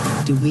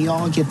 Did we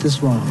all get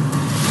this wrong?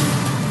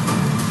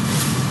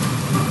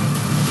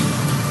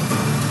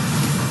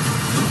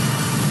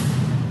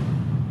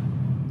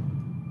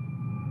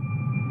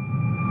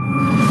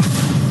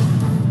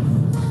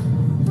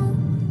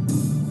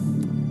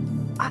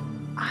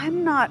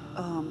 I'm not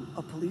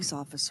a police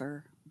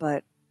officer,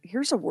 but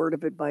here's a word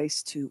of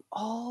advice to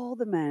all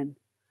the men.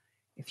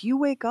 If you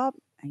wake up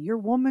and your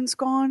woman's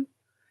gone,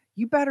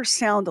 you better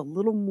sound a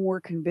little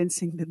more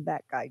convincing than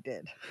that guy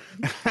did.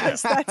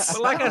 That's But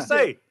like I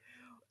say,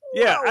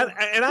 yeah,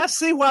 and I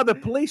see why the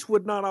police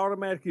would not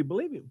automatically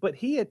believe it. But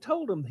he had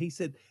told them, he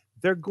said,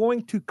 they're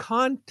going to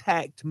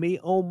contact me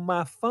on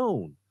my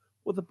phone.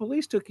 Well, the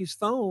police took his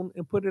phone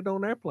and put it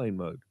on airplane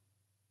mode.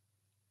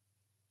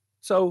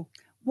 So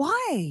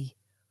why?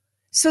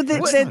 So they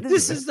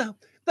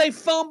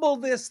fumble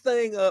this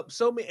thing up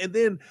so many, and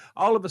then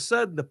all of a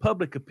sudden the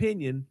public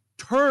opinion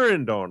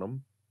turned on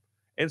them.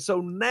 And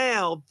so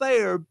now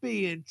they're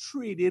being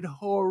treated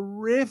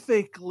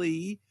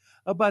horrifically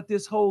about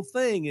this whole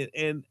thing.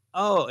 And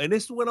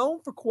this went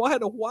on for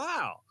quite a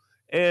while.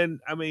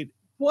 And I mean,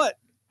 what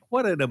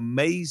an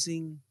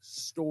amazing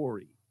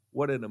story.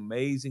 What an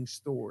amazing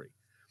story.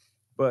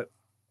 But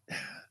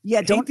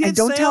yeah, don't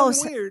tell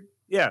us weird.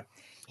 Yeah.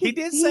 He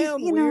did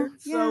sound weird.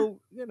 Yeah.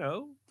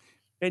 So,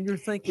 and you're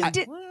thinking,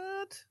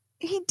 what?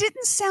 He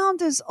didn't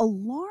sound as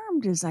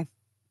alarmed as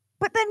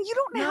but then you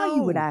don't know how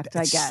you would act,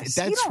 I guess.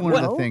 That's one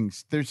of the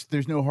things.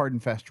 There's no hard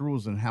and fast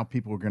rules on how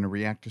people are going to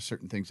react to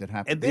certain things that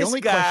happen. And the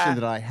only question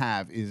that I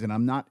have is, and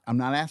I'm not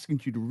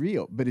asking you to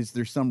reel, but is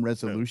there some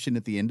resolution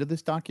at the end of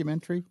this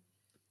documentary?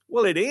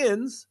 Well, it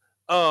ends.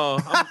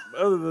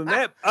 Other than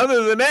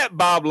that,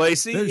 Bob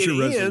Lacey, there's your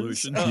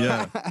resolution.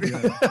 Yeah.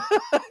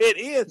 It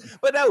is.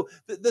 But no,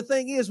 the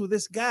thing is with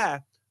this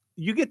guy,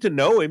 you get to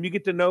know him, you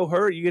get to know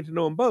her, you get to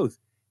know them both.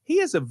 He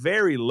is a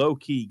very low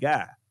key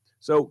guy.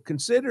 So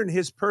considering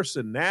his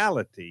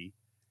personality,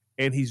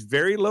 and he's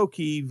very low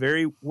key,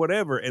 very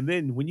whatever, and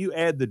then when you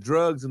add the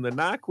drugs and the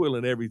NyQuil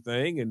and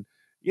everything, and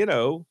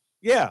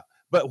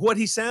but what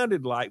he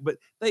sounded like, but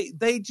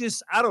they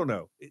just, I don't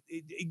know.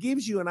 It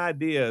gives you an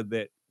idea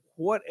that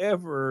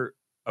whatever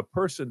a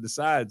person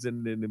decides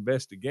in an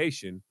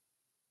investigation,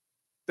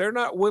 they're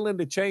not willing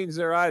to change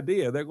their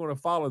idea. They're going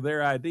to follow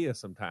their idea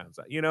sometimes.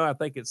 I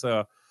think it's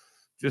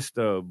just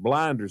a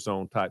blinders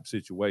on type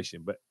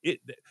situation, but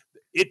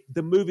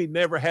the movie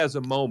never has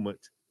a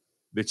moment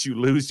that you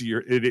lose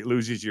it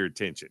loses your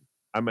attention.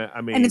 I mean,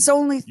 and it's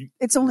only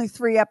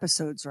 3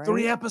 episodes, right?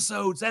 3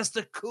 episodes. That's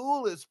the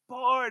coolest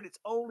part. It's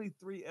only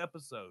 3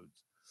 episodes.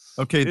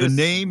 Okay, the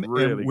name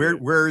really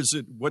and where is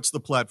it? What's the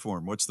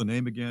platform? What's the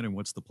name again? And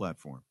what's the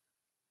platform?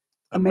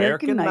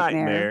 American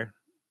Nightmare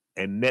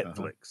and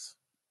Netflix.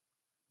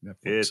 Netflix.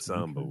 It's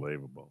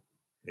unbelievable.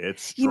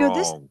 It's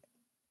strong.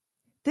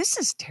 This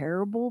is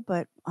terrible,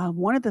 but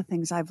one of the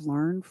things I've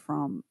learned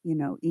from,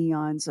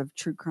 eons of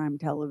true crime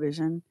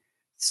television,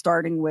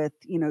 starting with,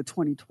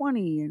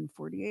 2020 and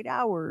 48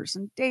 Hours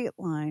and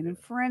Dateline and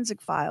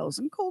Forensic Files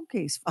and Cold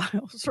Case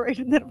Files, right?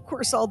 And then, of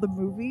course, all the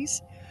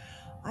movies.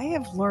 I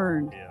have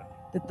learned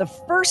that the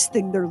first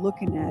thing they're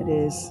looking at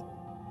is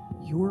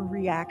your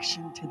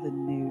reaction to the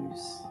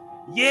news.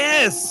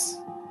 Yes!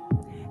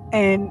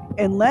 And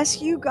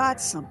unless you got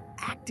some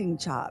acting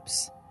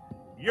chops,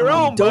 you're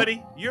on,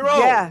 buddy. You're on.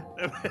 Yeah.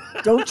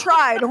 Don't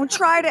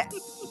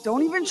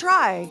even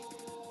try.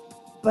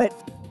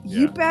 But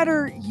You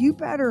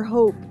better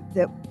hope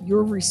that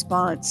your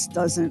response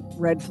doesn't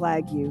red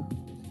flag you.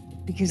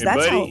 Because And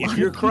that's buddy, how if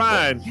you're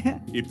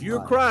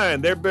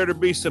crying, there better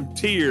be some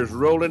tears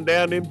rolling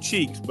down them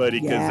cheeks, buddy,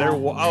 because they're No,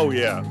 Well,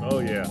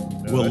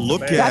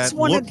 look at the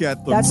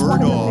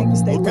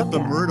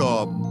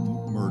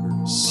Murdaugh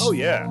murders. Oh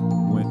yeah,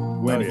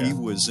 when he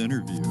was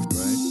interviewed,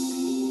 right?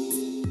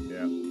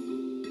 Yeah,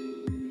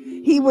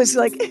 he was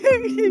like,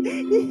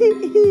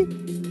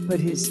 but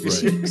his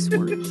cheeks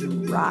were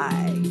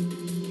dry.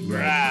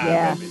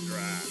 Yeah.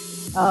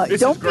 This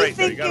don't is great.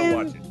 Be You gotta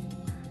watch thinking. it.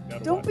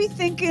 Don't be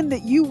thinking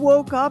that you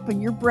woke up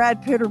and you're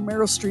Brad Pitt or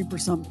Meryl Streep or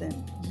something.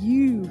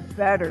 You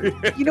better.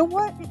 You know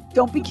what?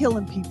 Don't be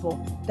killing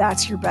people.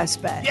 That's your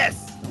best bet.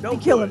 Yes. Don't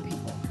be killing people.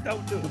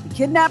 Don't do it. Don't be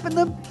kidnapping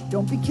them.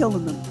 Don't be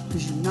killing them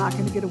because you're not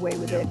going to get away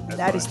with it.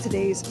 That is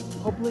today's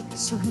public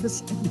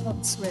service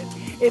announcement.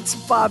 It's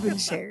Bob and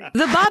Sherry.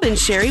 The Bob and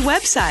Sherry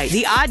website,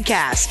 the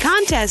Oddcast,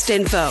 contest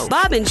info,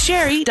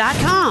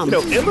 bobandsherry.com. You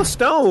know, Emma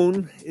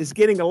Stone is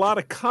getting a lot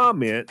of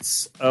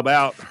comments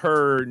about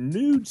her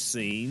nude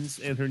scenes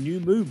in her new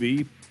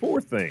movie,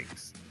 Poor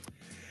Things.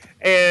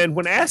 And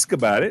when asked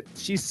about it,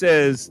 she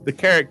says the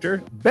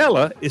character,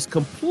 Bella, is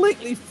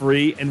completely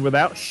free and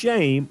without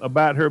shame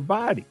about her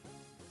body.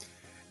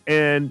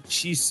 And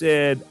she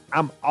said,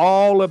 I'm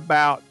all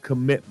about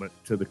commitment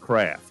to the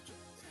craft.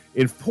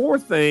 In Poor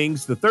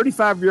Things, the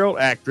 35-year-old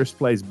actress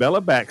plays Bella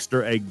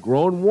Baxter, a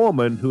grown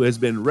woman who has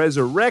been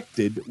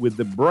resurrected with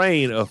the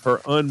brain of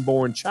her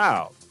unborn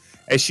child.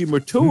 As she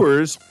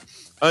matures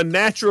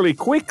unnaturally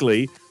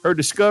quickly, her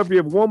discovery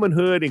of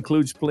womanhood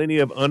includes plenty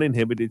of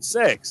uninhibited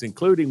sex,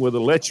 including with a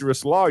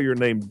lecherous lawyer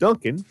named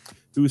Duncan,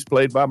 who's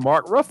played by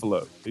Mark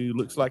Ruffalo, who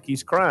looks like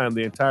he's crying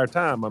the entire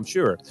time, I'm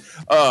sure.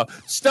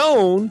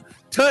 Stone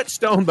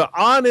touched on the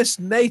honest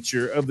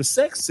nature of the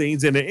sex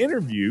scenes in an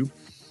interview.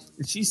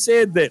 And she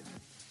said that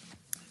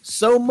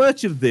so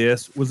much of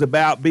this was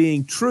about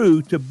being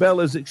true to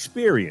Bella's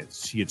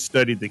experience. She had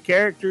studied the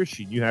character.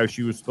 She knew how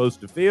she was supposed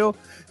to feel.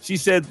 She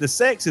said the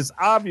sex is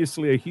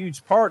obviously a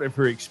huge part of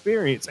her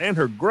experience and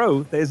her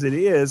growth, as it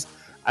is,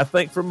 I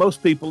think, for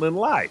most people in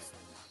life.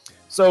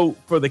 So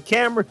for the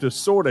camera to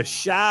sort of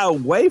shy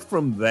away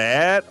from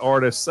that or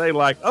to say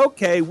like,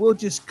 okay, we'll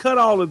just cut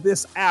all of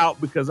this out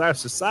because our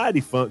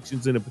society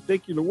functions in a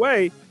particular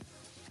way,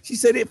 she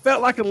said it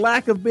felt like a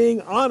lack of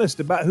being honest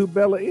about who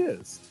Bella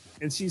is.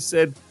 And she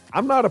said,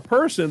 I'm not a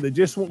person that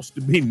just wants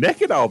to be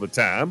naked all the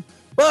time,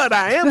 but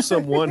I am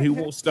someone who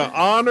wants to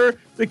honor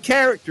the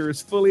character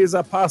as fully as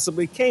I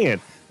possibly can.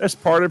 That's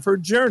part of her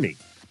journey.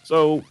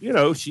 So, you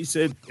know, she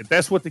said, if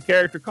that's what the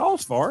character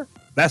calls for,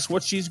 that's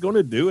what she's going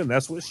to do, and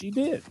that's what she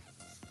did.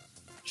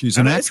 She's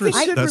an actress.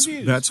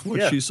 That's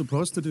what she's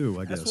supposed to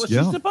do, I guess. That's what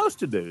she's supposed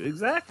to do,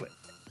 exactly.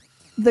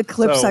 The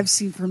clips I've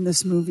seen from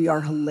this movie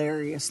are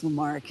hilarious,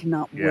 Lamar. I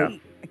cannot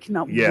wait. I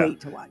cannot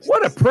wait to watch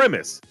What a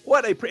premise.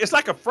 It's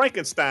like a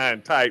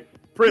Frankenstein type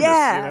premise.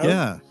 Yeah. You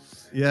know?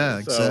 Yeah,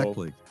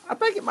 exactly. I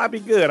think it might be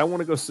good. I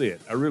want to go see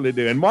it. I really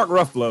do. And Mark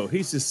Ruffalo,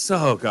 he's just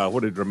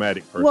what a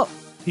dramatic person. Well,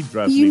 he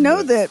drives you me know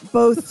nuts. that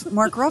both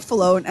Mark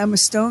Ruffalo and Emma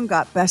Stone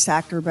got Best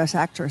Actor, Best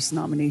Actress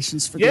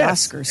nominations for the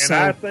Oscars. So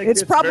I think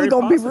it's probably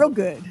going to be real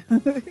good.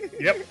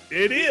 Yep,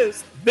 it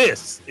is.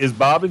 This is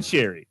Bob and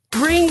Sherry.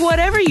 Bring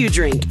whatever you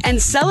drink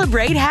and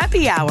celebrate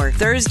Happy Hour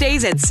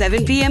Thursdays at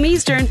 7 p.m.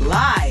 Eastern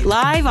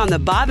live on the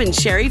Bob and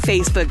Sherry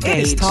Facebook page.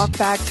 It is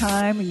talkback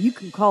time, and you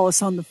can call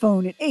us on the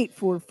phone at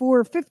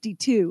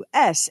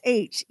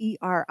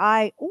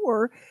 844-52-SHERI,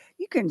 or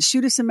you can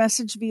shoot us a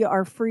message via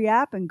our free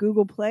app in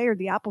Google Play or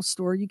the Apple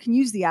Store. You can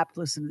use the app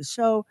to listen to the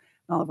show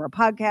and all of our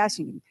podcasts.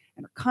 You can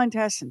enter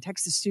contests and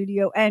text the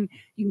studio, and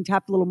you can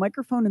tap the little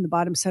microphone in the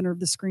bottom center of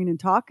the screen and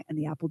talk, and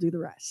the app will do the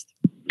rest.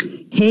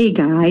 Hey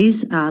guys,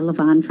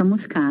 Levon from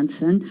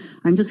Wisconsin.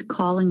 I'm just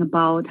calling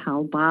about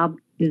how Bob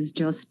is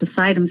just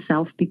beside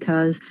himself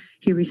because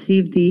he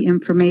received the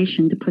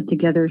information to put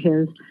together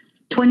his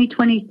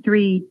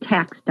 2023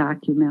 tax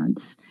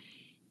documents.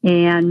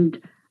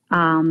 And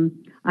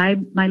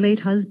my late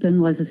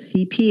husband was a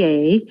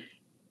CPA,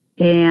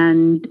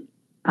 and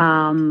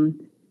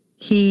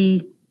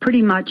he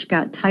pretty much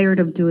got tired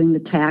of doing the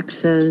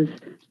taxes.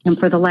 And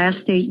for the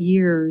last 8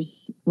 years,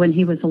 when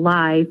he was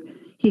alive,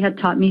 he had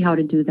taught me how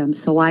to do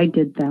them, so I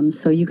did them.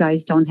 So you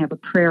guys don't have a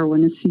prayer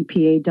when a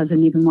CPA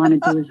doesn't even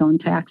want to do his own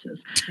taxes.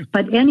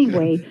 But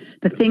anyway,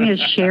 the thing is,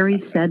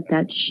 Sherry said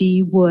that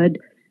she would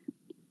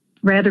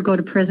rather go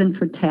to prison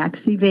for tax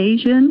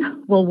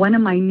evasion. Well, one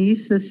of my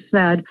nieces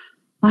said,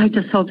 I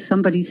just hope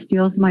somebody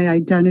steals my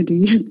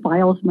identity and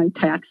files my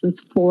taxes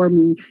for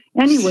me.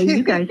 Anyway,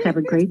 you guys have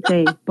a great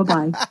day.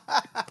 Bye-bye.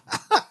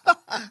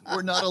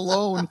 We're not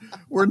alone.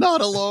 We're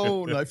not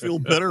alone. I feel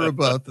better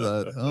about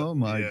that. Oh,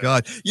 my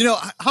God. You know,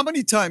 how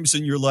many times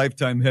in your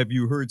lifetime have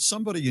you heard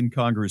somebody in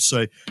Congress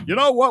say, you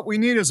know, what we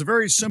need is a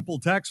very simple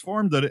tax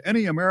form that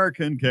any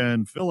American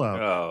can fill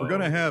out. We're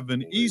going to have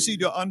an easy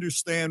to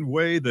understand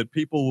way that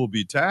people will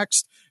be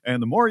taxed.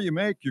 And the more you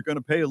make, you're going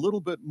to pay a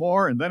little bit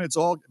more. And then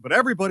but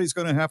everybody's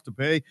going to have to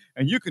pay.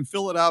 And you can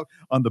fill it out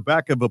on the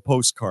back of a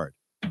postcard.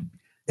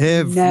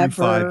 Every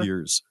 5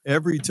 years,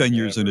 every 10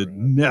 years, and it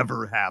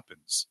never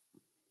happens.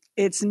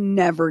 It's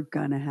never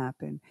going to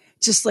happen.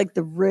 Just like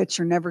the rich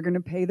are never going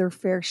to pay their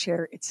fair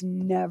share. It's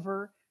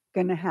never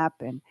going to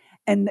happen.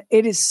 And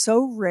it is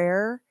so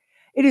rare.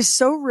 It is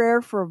so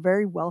rare for a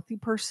very wealthy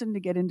person to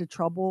get into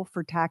trouble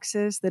for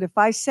taxes that if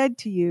I said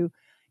to you,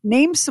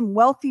 name some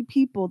wealthy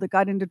people that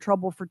got into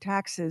trouble for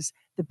taxes,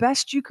 the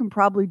best you can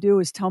probably do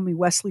is tell me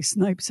Wesley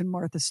Snipes and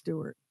Martha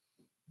Stewart.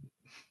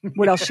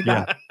 What else you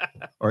got?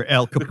 Or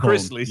Al Capone. The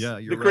Chrisleys. Yeah,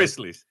 you're the right.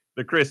 Chrisleys.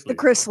 The Chrisleys. The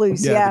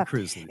Chrisleys, yeah. The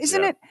Chrisleys.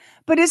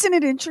 Isn't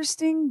it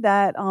interesting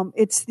that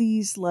it's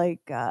these like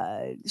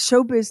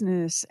show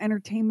business,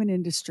 entertainment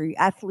industry,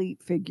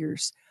 athlete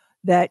figures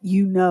that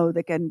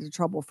that get into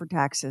trouble for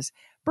taxes.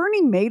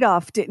 Bernie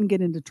Madoff didn't get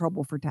into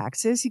trouble for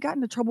taxes. He got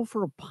into trouble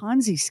for a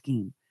Ponzi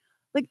scheme.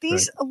 Like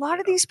a lot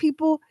of these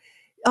people.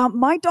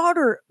 My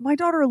daughter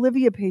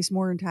Olivia pays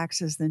more in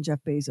taxes than Jeff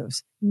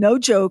Bezos. No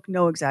joke,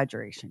 no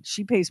exaggeration.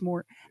 She pays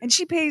more, and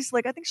she pays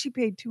I think she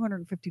paid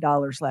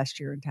 $250 last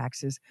year in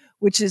taxes,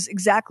 which is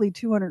exactly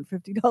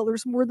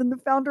 $250 more than the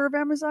founder of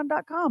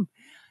Amazon.com.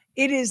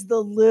 It is the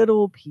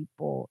little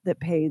people that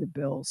pay the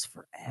bills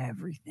for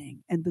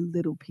everything, and the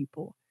little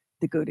people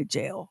that go to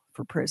jail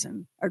for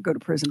prison or go to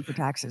prison for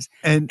taxes.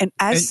 And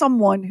as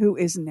someone who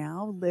is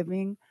now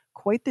living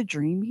quite the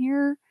dream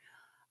here.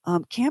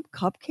 Camp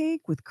Cupcake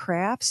with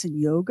crafts and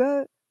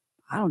yoga.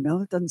 I don't know.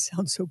 It doesn't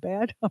sound so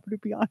bad. I'm going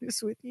to be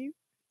honest with you.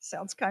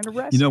 Sounds kind of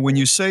restful. When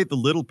you say the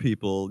little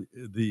people,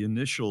 the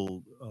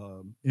initial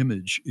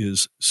image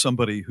is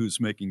somebody who's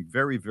making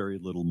very, very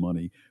little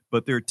money,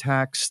 but they're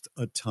taxed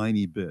a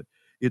tiny bit.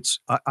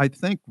 I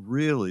think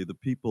really the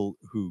people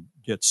who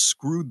get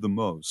screwed the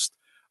most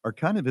are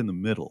kind of in the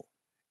middle.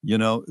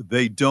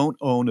 They don't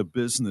own a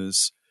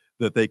business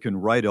that they can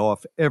write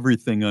off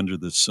everything under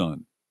the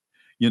sun.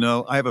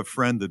 I have a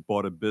friend that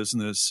bought a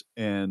business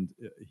and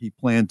he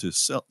planned to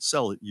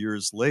sell it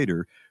years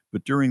later.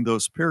 But during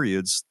those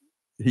periods,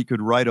 he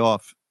could write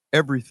off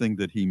everything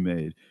that he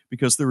made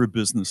because there were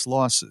business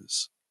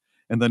losses.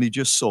 And then he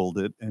just sold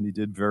it and he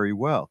did very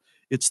well.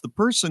 It's the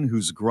person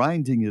who's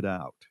grinding it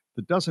out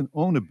that doesn't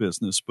own a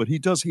business, but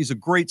he's a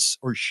great,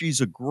 or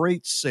she's a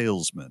great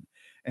salesman.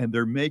 And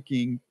they're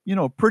making,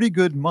 pretty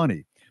good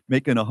money.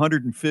 Making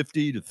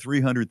 $150,000 to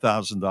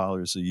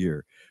 $300,000 a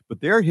year,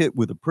 but they're hit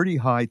with a pretty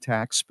high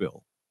tax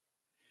bill,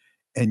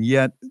 and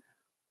yet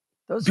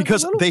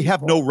because they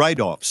have no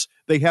write-offs,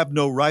 But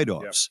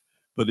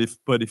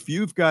if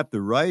you've got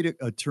the right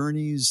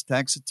attorneys,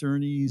 tax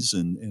attorneys,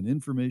 and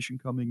information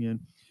coming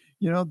in,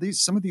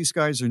 some of these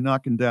guys are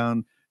knocking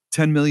down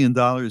 $10 million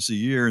a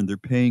year, and they're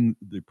paying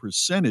the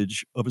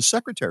percentage of a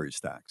secretary's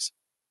tax.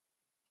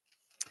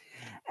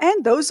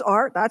 And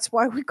that's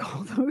why we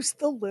call those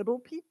the little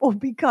people,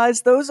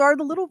 because those are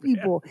the little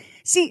people. Yeah.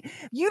 See,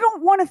 you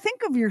don't want to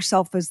think of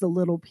yourself as the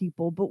little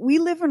people, but we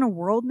live in a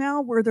world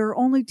now where there are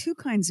only two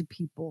kinds of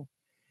people: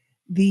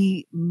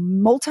 the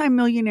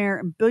multimillionaire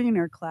and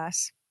billionaire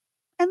class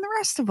and the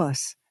rest of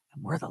us.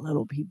 And we're the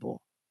little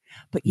people.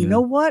 But you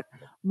know what?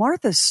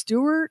 Martha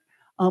Stewart,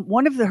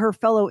 one of her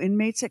fellow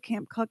inmates at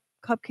Camp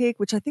Cupcake,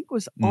 which I think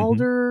was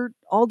Alder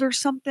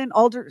something.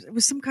 It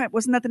was some kind,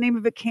 wasn't that the name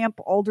of it? Camp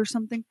Alder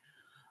something.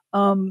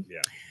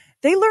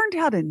 They learned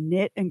how to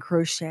knit and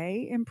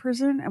crochet in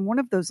prison, and one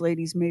of those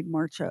ladies made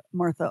Martha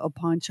a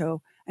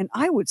poncho, and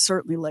I would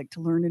certainly like to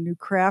learn a new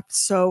craft.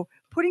 So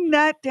putting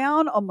that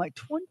down on my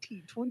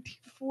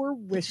 2024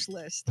 wish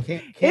list.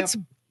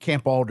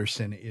 Camp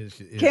Alderson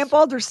is Camp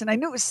Alderson. I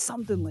knew it was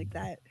something like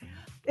that.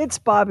 It's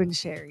Bob and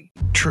Sherry.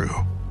 True.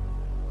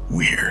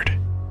 Weird.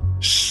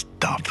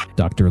 Stuff.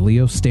 Dr.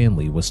 Leo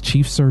Stanley was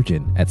chief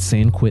surgeon at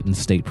San Quentin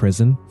State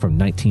Prison from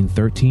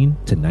 1913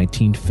 to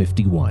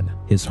 1951.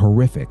 His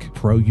horrific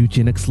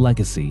pro-eugenics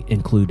legacy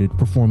included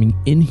performing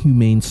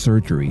inhumane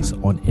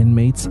surgeries on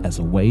inmates as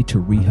a way to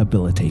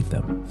rehabilitate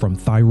them. From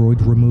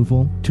thyroid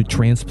removal to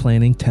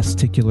transplanting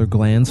testicular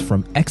glands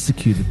from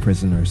executed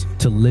prisoners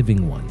to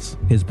living ones,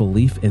 his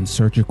belief in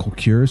surgical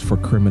cures for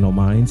criminal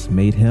minds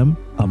made him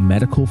a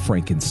medical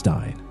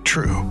Frankenstein.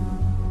 True.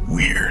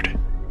 Weird.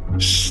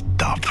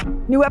 Stuff.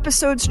 New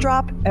episodes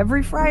drop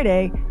every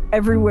Friday,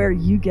 everywhere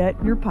you get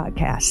your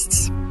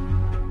podcasts.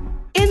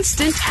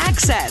 Instant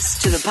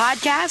access to the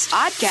podcast,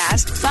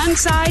 fun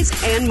size,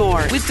 and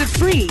more with the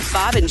free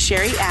Bob and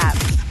Sherry app.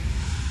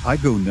 I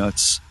go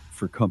nuts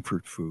for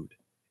comfort food.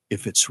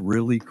 If it's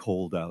really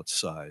cold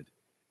outside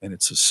and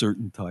it's a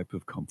certain type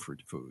of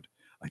comfort food,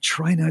 I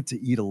try not to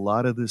eat a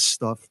lot of this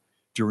stuff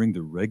during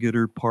the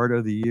regular part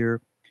of the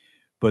year,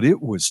 but it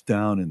was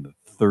down in the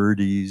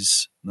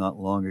 30s not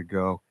long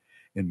ago.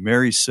 And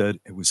Mary said,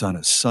 it was on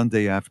a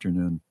Sunday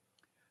afternoon,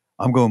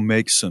 I'm going to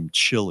make some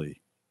chili.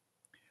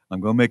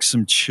 I'm going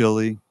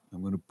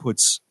to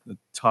put a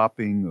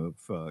topping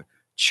of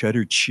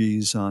cheddar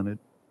cheese on it.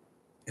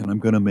 And I'm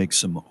going to make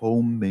some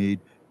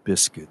homemade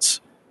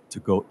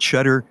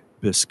cheddar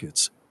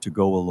biscuits to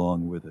go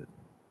along with it.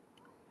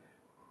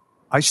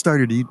 I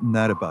started eating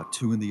that about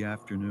 2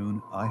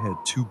 p.m. I had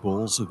 2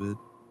 bowls of it.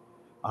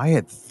 I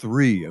had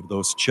 3 of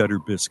those cheddar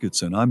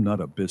biscuits, and I'm not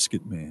a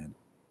biscuit man.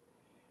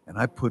 and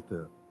I put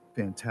the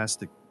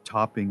fantastic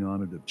topping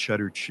on it of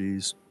cheddar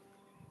cheese.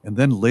 And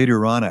then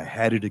later on, I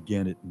had it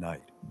again at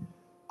night.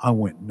 I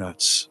went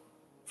nuts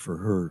for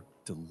her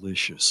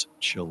delicious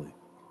chili.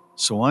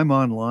 So I'm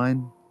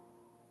online,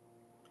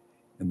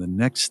 and the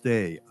next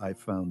day I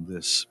found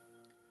this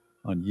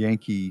on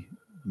Yankee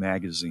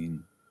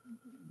Magazine,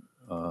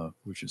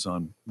 which is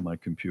on my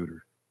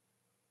computer.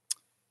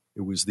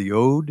 It was the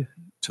ode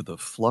to the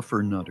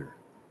fluffer nutter,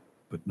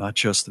 but not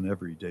just an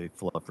everyday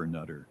fluffer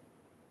nutter,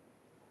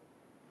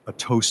 a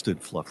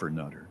toasted fluffer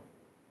nutter.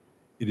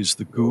 It is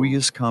the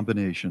gooeyest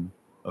combination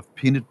of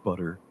peanut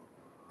butter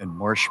and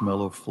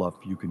marshmallow fluff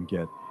you can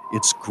get.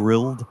 It's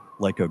grilled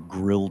like a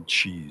grilled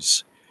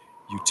cheese.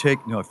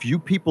 Now, if you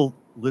people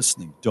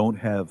listening don't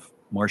have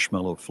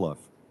marshmallow fluff,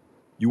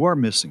 you are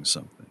missing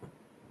something.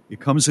 It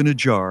comes in a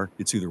jar.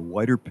 It's either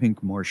white or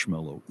pink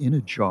marshmallow in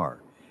a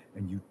jar,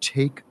 and you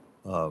take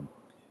a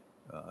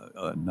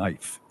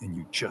knife and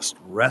you just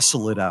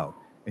wrestle it out,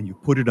 and you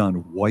put it on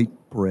white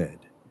bread,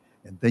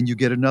 and then you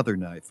get another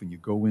knife and you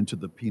go into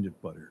the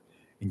peanut butter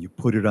and you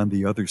put it on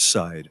the other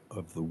side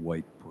of the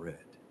white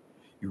bread.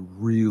 You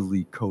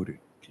really coat it.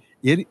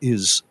 It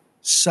is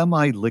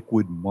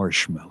semi-liquid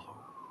marshmallow,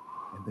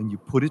 and then you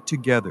put it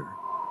together.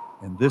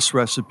 And this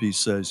recipe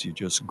says you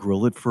just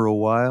grill it for a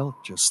while,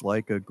 just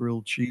like a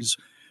grilled cheese,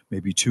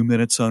 maybe 2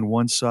 minutes on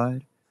one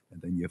side,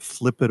 and then you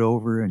flip it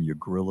over and you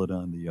grill it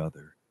on the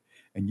other.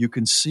 And you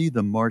can see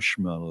the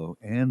marshmallow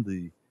and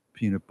the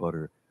peanut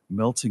butter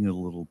melting a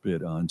little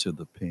bit onto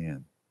the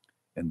pan.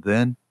 And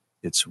then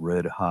it's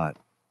red hot,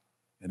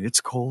 and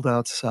it's cold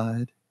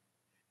outside,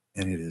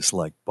 and it is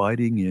like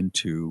biting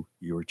into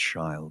your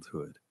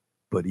childhood,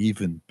 but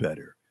even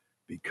better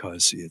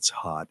because it's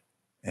hot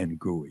and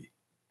gooey.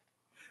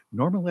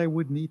 Normally I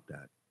wouldn't eat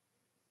that,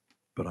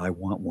 but I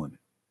want one.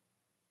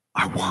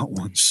 I want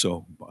one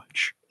so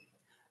much.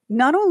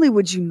 Not only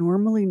would you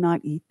normally not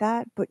eat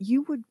that, but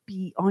you would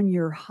be on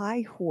your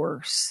high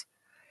horse,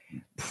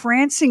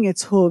 prancing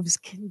its hooves,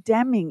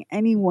 condemning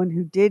anyone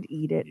who did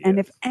eat it. Yes. And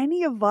if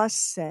any of us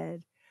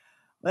said,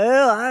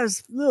 well, I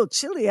was a little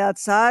chilly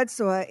outside,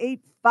 so I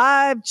ate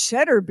 5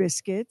 cheddar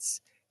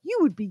biscuits, you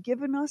would be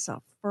giving us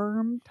a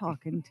firm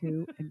talking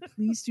to. And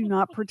please do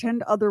not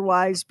pretend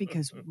otherwise,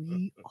 because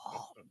we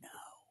all know.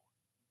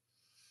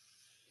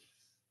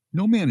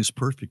 No man is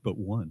perfect but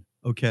one,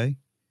 okay?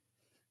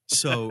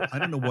 So I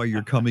don't know why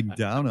you're coming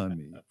down on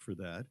me for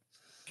that.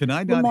 Can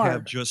I not Lamar.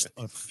 have just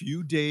a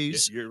few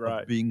days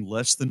of being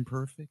less than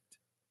perfect?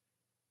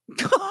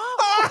 Just a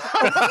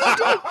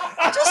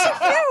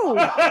few.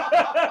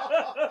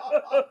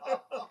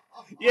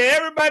 Yeah,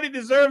 everybody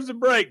deserves a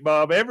break,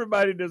 Bob.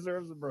 Everybody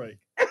deserves a break.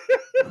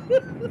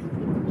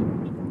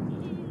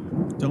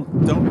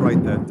 Don't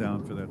write that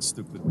down for that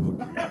stupid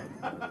book.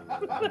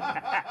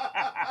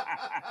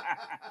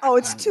 Oh,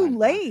 it's too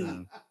late.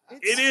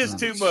 It is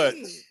too much.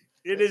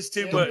 It is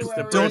too much.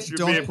 The pressure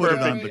being put it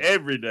on perfect the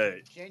every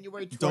day.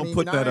 January 29th. Don't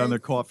put that on a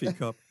coffee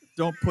cup.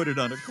 Don't put it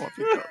on a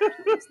coffee cup.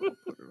 Please don't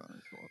put it on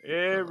a coffee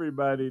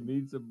Everybody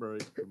needs a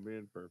break from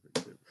being perfect.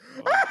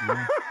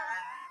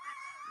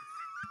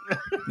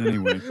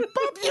 Anyway.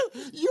 Bob,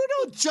 you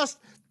don't just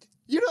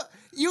you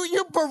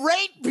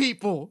berate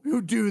people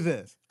who do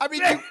this. I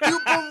mean, you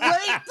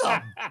berate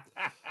them.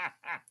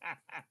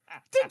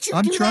 Didn't you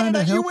I'm do trying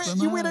that? to help them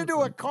You went out. into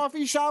a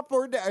coffee shop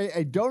or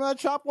a donut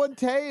shop one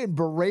day and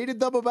berated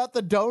them about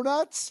the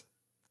donuts?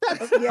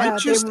 I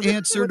just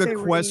answered a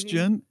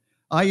question.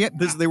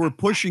 They were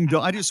pushing.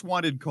 I just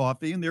wanted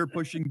coffee, and they were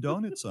pushing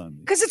donuts on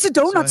me. Because it's a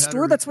donut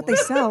store. That's what they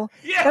sell.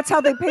 That's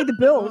how they pay the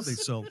bills.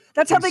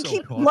 That's how they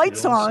keep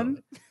lights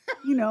on.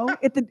 You know,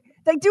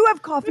 they do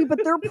have coffee,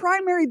 but their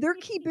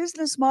key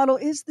business model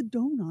is the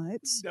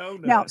donuts.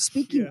 Now,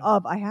 speaking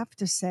of, I have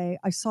to say,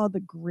 I saw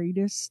the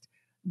greatest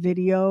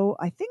video.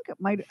 I think it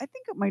might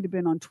have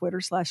been on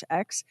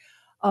Twitter/X.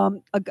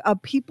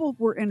 People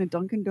were in a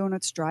Dunkin'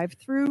 Donuts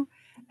drive-through,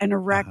 and a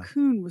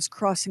raccoon was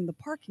crossing the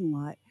parking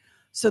lot.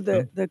 So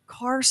the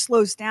car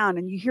slows down,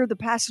 and you hear the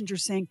passenger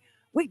saying,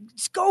 "Wait,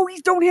 just go!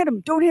 Don't hit him!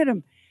 Don't hit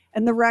him!"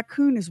 And the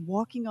raccoon is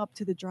walking up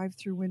to the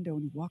drive-through window,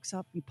 and he walks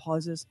up, and he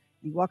pauses,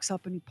 and he walks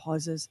up, and he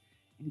pauses,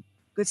 and he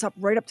gets up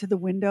right up to the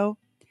window,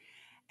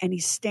 and he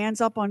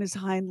stands up on his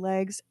hind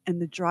legs, and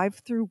the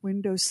drive-through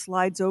window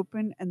slides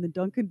open, and the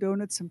Dunkin'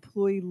 Donuts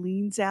employee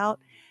leans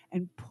out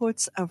and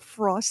puts a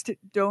frosted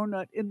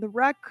donut in the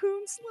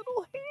raccoon's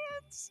little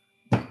hands.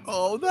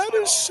 Oh, that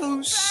is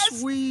so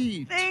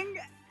sweet. Thing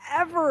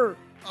ever.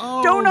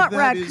 Oh, Donut that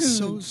raccoon. Is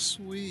so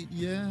sweet.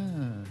 Yeah.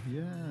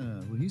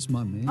 Well, he's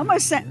my man. I'm gonna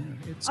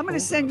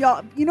send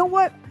y'all. You know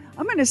what?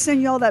 I'm gonna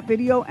send y'all that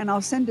video, and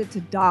I'll send it to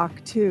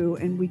Doc too,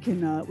 and we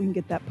can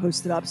get that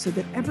posted up so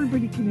that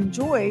everybody can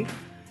enjoy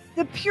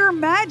the pure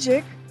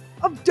magic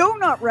of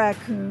Donut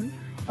Raccoon.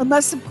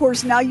 Unless, of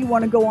course, now you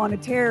want to go on a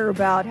tear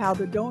about how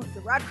the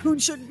raccoon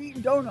shouldn't be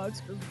eating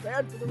donuts because it's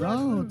bad for the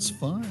raccoon. No, it's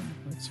fine.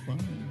 It's fine.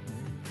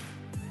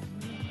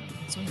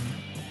 It's all right.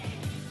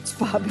 It's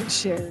Bob and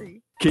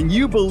Sherry. Can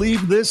You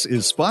Believe This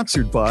is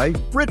sponsored by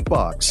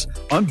BritBox.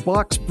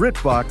 Unbox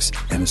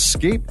BritBox and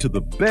escape to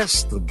the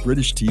best of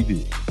British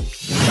TV.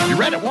 You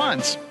read it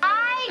once.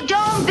 I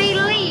don't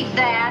believe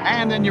that.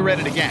 And then you read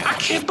it again. I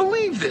can't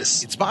believe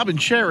this. It's Bob and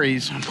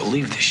Sherry's. I don't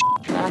believe this.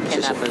 I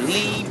cannot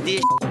believe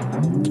this.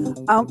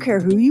 I don't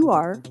care who you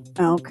are.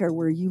 I don't care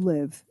where you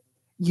live.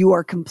 You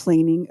are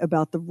complaining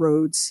about the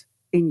roads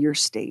in your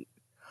state.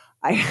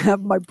 I have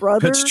my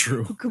brother. That's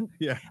true.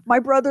 My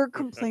brother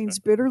complains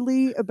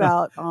bitterly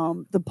about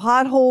the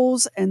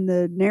potholes and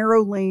the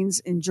narrow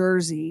lanes in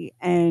Jersey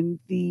and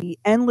the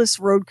endless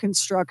road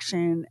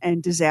construction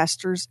and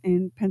disasters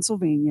in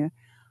Pennsylvania.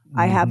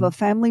 I have a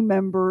family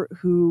member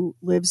who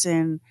lives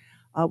in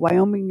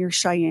Wyoming near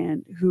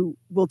Cheyenne who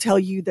will tell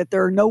you that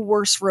there are no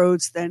worse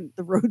roads than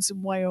the roads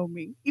in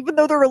Wyoming, even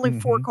though there are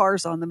only 4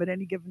 cars on them at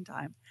any given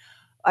time.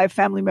 I have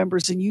family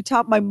members in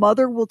Utah. My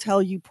mother will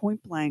tell you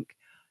point blank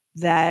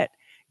that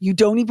you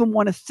don't even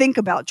want to think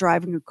about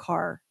driving a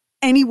car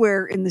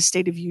anywhere in the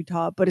state of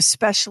Utah, but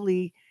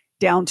especially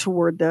down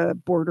toward the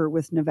border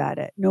with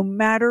Nevada, no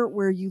matter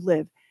where you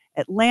live.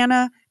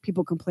 Atlanta,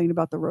 people complain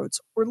about the roads.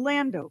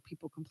 Orlando,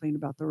 people complain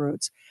about the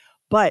roads.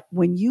 But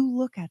when you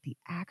look at the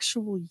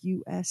actual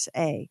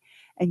USA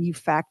and you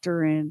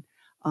factor in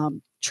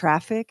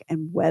traffic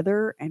and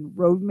weather and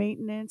road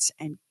maintenance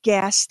and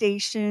gas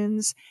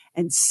stations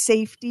and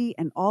safety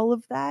and all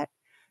of that,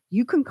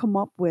 you can come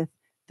up with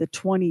the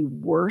 20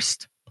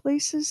 worst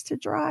places to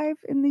drive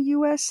in the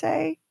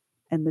USA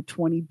and the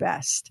 20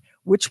 best.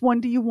 Which one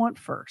do you want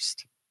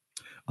first?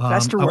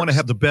 Best or worst? I want to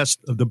have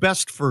the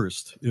best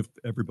first, if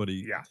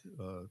everybody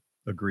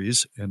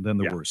agrees, and then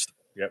the worst.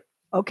 Yep.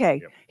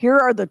 Okay. Here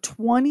are the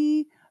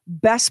 20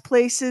 best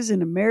places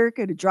in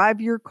America to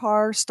drive your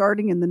car,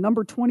 starting in the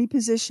number 20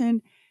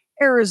 position: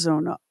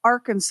 Arizona,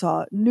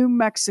 Arkansas, New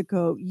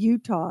Mexico,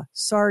 Utah.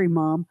 Sorry,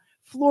 Mom.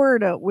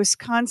 Florida,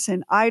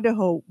 Wisconsin,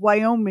 Idaho,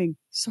 Wyoming.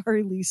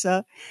 Sorry,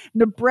 Lisa.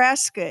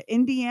 Nebraska,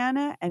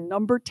 Indiana, and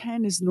number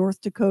 10 is North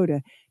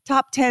Dakota.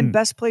 Top 10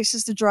 best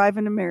places to drive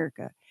in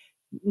America.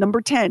 Number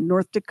 10,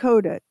 North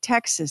Dakota,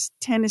 Texas,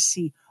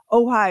 Tennessee,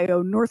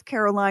 Ohio, North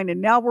Carolina.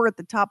 Now we're at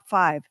the top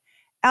 5.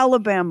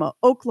 Alabama,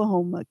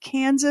 Oklahoma,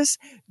 Kansas,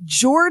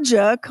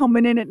 Georgia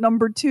coming in at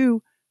number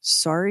 2.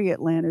 Sorry,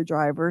 Atlanta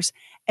drivers.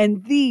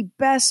 And the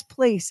best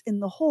place in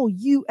the whole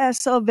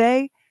US of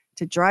A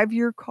to drive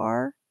your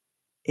car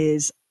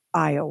is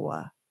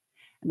Iowa.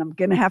 And I'm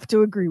going to have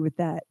to agree with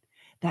that.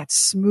 That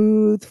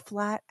smooth,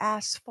 flat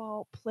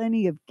asphalt,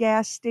 plenty of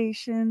gas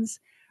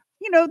stations.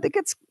 You know, that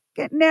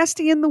get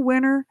nasty in the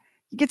winter.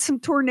 You get some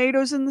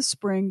tornadoes in the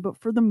spring, but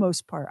for the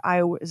most part,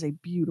 Iowa is a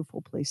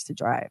beautiful place to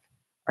drive.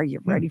 Are you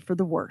ready for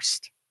the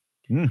worst?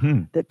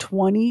 The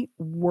 20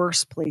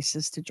 worst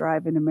places to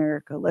drive in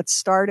America. Let's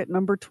start at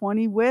number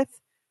 20 with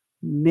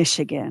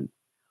Michigan,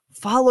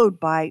 followed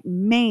by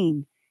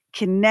Maine,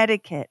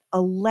 Connecticut,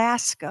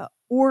 Alaska,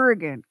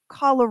 Oregon,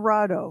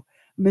 Colorado,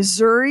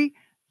 Missouri.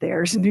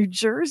 There's New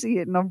Jersey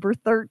at number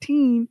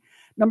 13.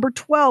 Number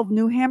 12,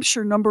 New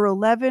Hampshire. Number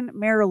 11,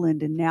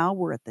 Maryland. And now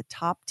we're at the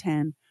top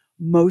 10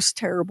 most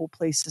terrible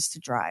places to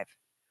drive.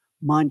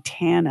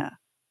 Montana,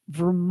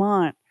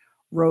 Vermont,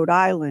 Rhode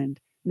Island,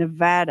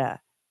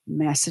 Nevada,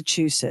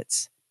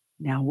 Massachusetts.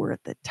 Now we're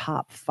at the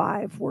top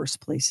 5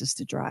 worst places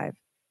to drive.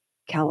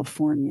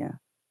 California,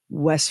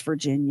 West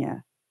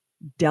Virginia,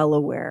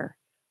 Delaware,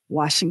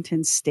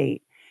 Washington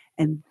State,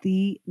 and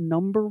the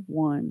number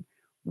 1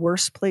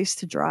 worst place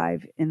to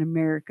drive in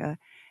America.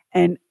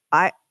 And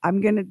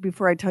I'm going to,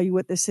 before I tell you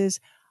what this is,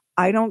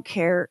 I don't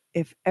care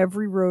if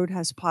every road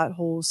has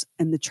potholes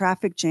and the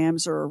traffic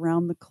jams are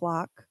around the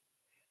clock.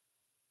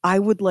 I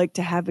would like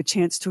to have a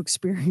chance to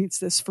experience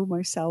this for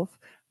myself,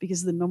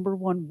 because the number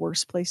 1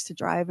 worst place to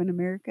drive in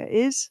America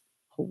is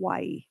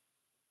Hawaii.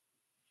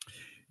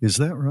 Is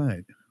that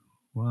right?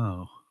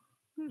 Wow.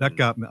 That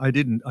got me. I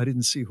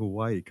didn't see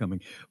Hawaii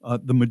coming.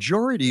 The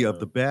majority of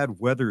the bad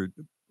weather,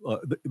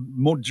 the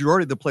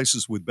majority of the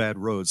places with bad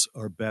roads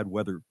are bad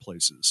weather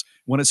places.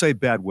 When I say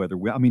bad weather,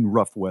 I mean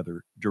rough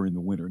weather during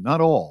the winter.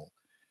 Not all,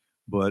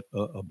 but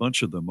a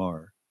bunch of them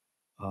are.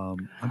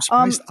 I'm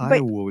surprised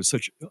Iowa was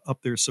such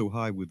up there so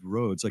high with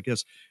roads. I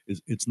guess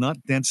it's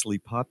not densely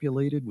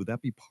populated. Would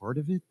that be part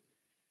of it?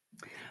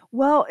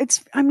 Well,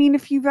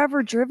 if you've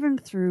ever driven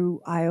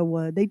through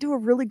Iowa, they do a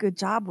really good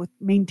job with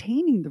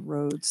maintaining the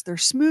roads. They're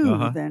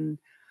smooth and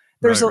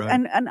there's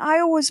and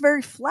Iowa's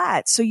very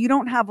flat, so you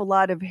don't have a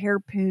lot of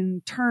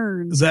hairpin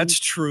turns. That's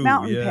true.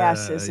 Mountain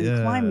passes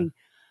and climbing.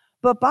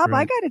 But Bob,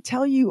 I got to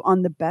tell you,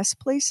 on the best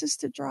places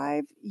to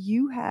drive,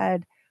 you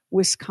had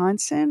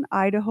Wisconsin,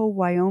 Idaho,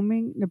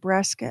 Wyoming,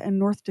 Nebraska, and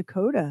North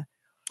Dakota.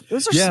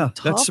 Those are some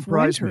tough that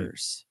surprised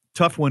winters. Me.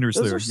 Tough winters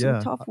Those there.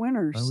 Are some tough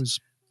winters.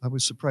 I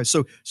was surprised.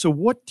 So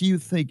what do you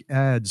think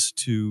adds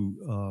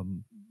to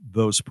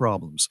those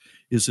problems?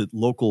 Is it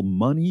local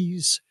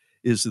monies?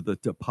 Is it the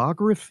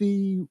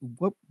topography?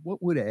 What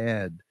would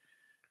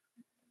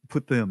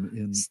put them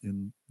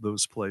in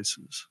those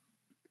places?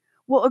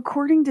 Well,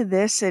 according to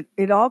this,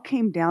 it all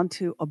came down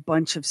to a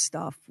bunch of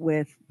stuff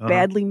with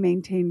badly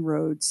maintained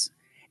roads.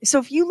 So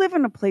if you live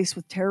in a place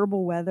with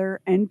terrible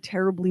weather and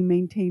terribly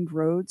maintained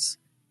roads,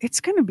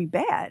 it's going to be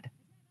bad,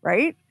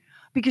 right?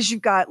 Because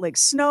you've got like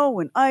snow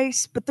and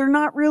ice, but they're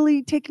not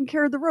really taking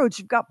care of the roads.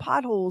 You've got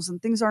potholes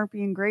and things aren't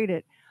being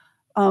graded.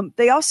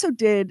 They also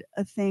did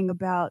a thing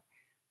about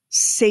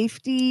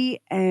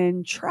safety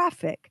and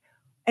traffic.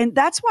 And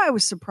that's why I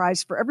was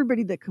surprised for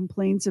everybody that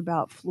complains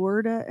about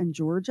Florida and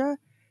Georgia.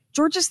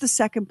 Georgia's the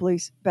second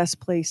best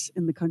place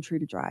in the country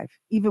to drive,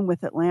 even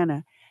with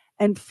Atlanta.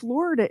 And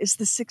Florida is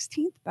the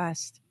 16th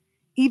best,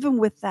 even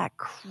with that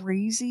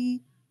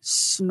crazy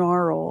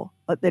snarl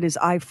that is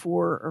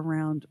I-4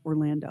 around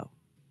Orlando.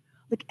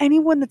 Like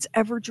anyone that's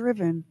ever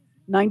driven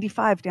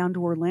 95 down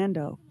to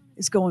Orlando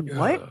is going,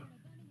 what?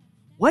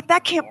 What?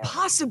 That can't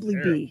possibly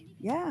be.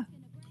 Yeah.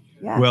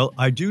 Yeah. Well,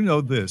 I do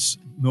know this.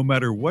 No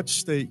matter what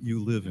state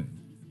you live in,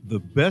 the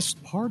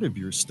best part of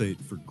your state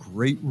for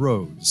great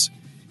roads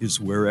is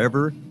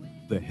wherever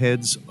the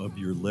heads of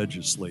your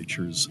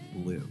legislatures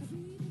live.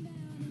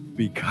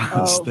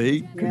 Because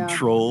they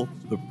control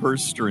the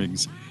purse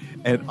strings.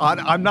 And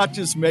I'm not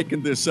just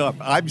making this up.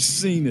 I've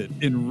seen it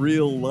in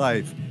real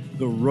life.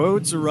 The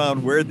roads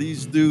around where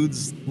these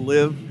dudes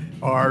live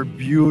are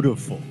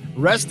beautiful.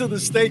 Rest of the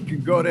state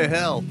can go to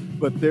hell,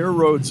 but their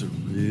roads are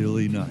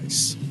really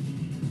nice.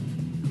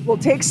 Well,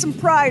 take some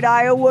pride,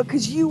 Iowa,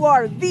 because you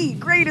are the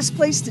greatest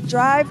place to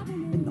drive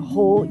in the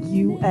whole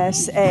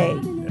USA.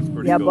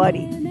 Yeah, cool.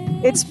 Buddy.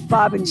 It's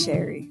Bob and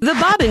Sherry. The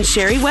Bob and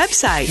Sherry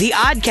website, the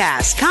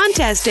Oddcast,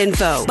 contest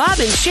info,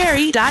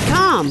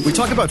 bobandsherry.com. We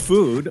talk about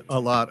food a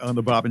lot on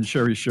the Bob and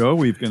Sherry show.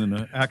 We've got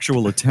an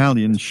actual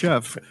Italian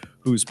chef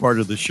who's part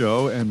of the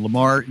show, and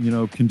Lamar,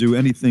 can do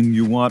anything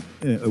you want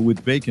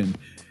with bacon.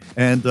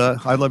 And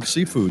I love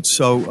seafood.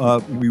 So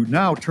we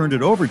now turned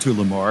it over to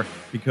Lamar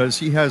because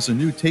he has a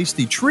new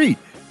tasty treat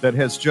that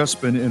has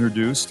just been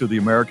introduced to the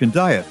American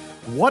diet.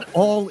 What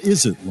all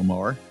is it,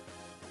 Lamar?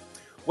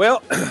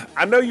 Well,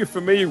 I know you're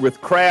familiar with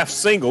Kraft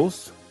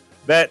Singles,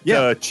 that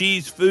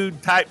cheese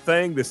food type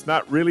thing that's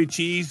not really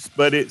cheese,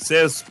 but it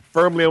says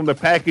firmly on the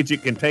package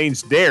it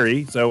contains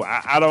dairy. So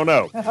I don't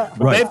know.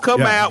 But they've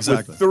come out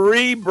with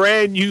 3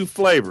 brand new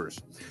flavors.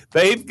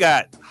 They've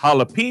got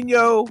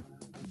jalapeno,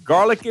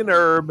 garlic and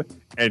herb,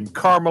 and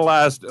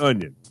caramelized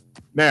onion.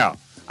 Now,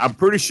 I'm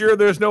pretty sure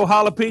there's no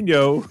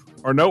jalapeno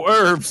or no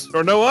herbs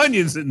or no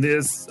onions in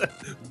this,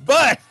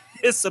 but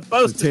it's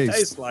supposed to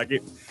taste like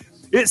it.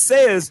 It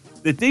says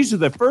that these are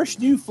the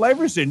first new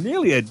flavors in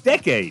nearly a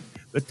decade.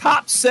 The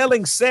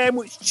top-selling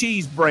sandwich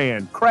cheese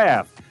brand,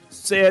 Kraft,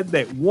 said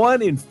that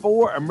 1 in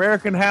 4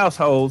 American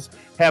households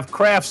have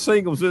Kraft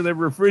Singles in their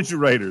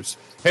refrigerators.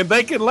 And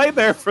they can lay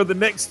there for the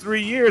next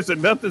 3 years and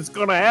nothing's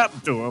going to happen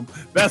to them.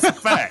 That's a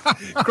fact.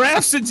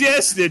 Kraft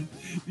suggested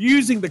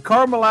using the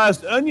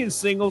caramelized onion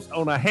singles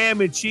on a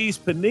ham and cheese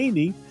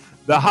panini,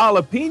 the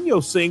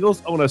jalapeno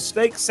singles on a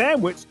steak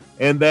sandwich,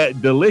 and that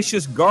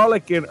delicious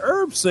garlic and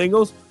herb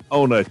singles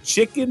on a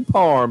chicken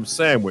parm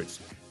sandwich.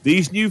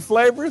 These new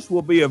flavors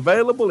will be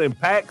available in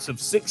packs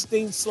of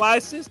 16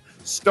 slices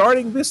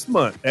starting this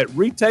month at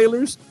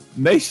retailers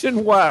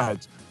nationwide.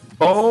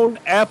 Bon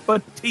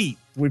appetit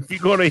if you're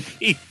going to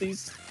eat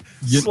these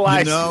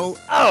slices.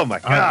 Oh my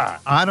God.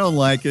 I don't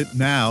like it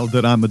now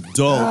that I'm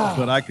adult,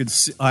 but I can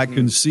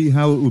see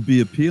how it would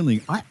be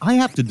appealing. I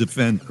have to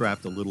defend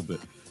Kraft a little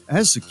bit.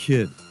 As a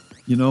kid,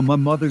 my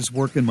mother's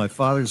working, my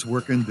father's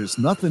working. There's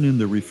nothing in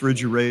the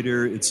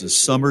refrigerator. It's a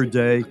summer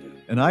day,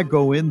 and I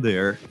go in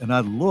there and I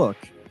look,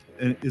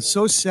 and it's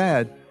so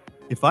sad.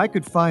 If I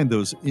could find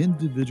those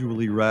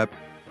individually wrapped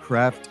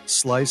Kraft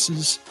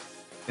slices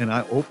and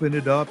I open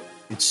it up,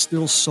 it's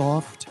still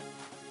soft.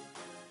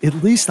 At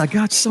least I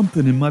got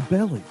something in my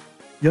belly,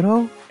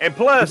 And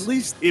plus, at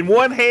least in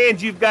one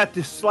hand, you've got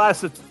the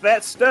slice of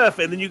that stuff,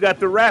 and then you got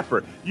the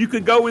wrapper. You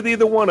could go with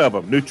either one of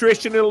them.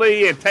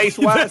 Nutritionally and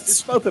taste-wise,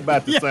 it's both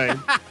about the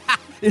same.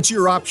 It's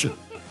your option.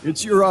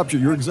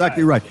 You're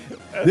exactly right.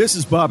 This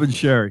is Bob and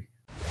Sherry.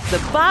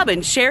 The Bob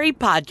and Sherry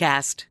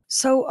Podcast.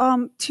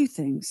 So, 2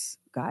 things,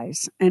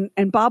 guys.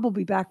 And Bob will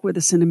be back with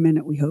us in a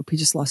minute, we hope. He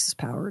just lost his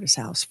power at his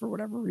house for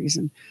whatever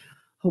reason.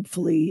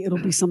 Hopefully, it'll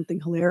be something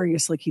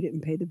hilarious like he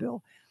didn't pay the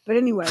bill. But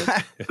anyway.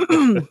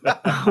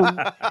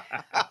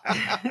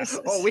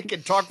 We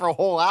can talk for a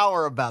whole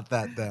hour about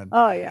that then.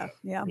 Oh, yeah.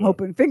 Yeah, I'm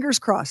hoping. Fingers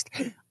crossed.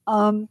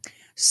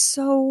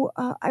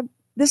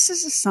 This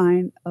is a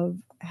sign of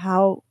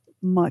how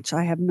much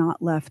I have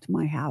not left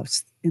my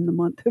house in the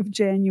month of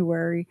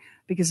January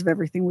because of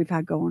everything we've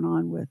had going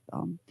on with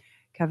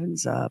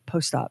Kevin's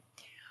post-op.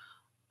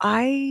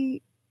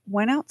 I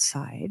went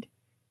outside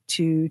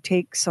to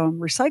take some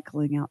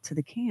recycling out to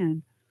the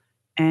can.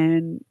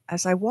 And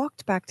as I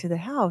walked back to the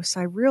house,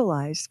 I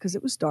realized, because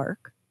it was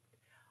dark,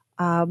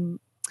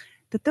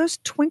 that those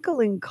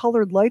twinkling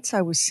colored lights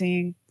I was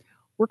seeing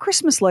were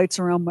Christmas lights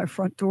around my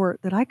front door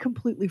that I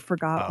completely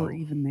forgot were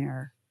even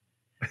there.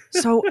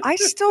 So I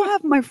still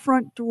have my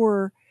front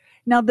door.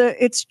 Now,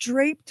 it's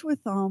draped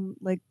with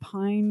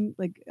pine,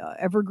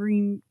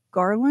 evergreen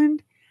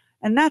garland.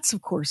 And that's,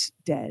 of course,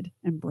 dead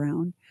and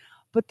brown.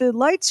 But the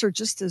lights are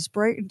just as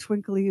bright and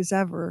twinkly as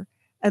ever.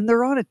 and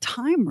they're on a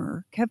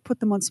timer. Kev put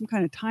them on some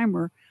kind of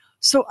timer.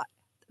 So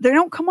they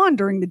don't come on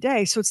during the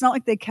day. So it's not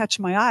like they catch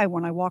my eye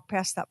when I walk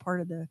past that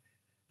part of the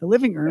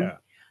living room. Yeah.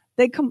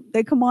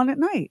 They come on at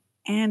night,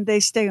 and they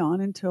stay on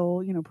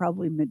until,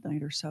 probably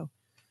midnight or so.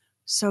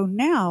 So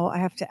now I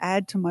have to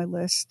add to my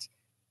list,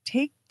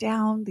 take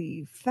down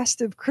the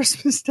festive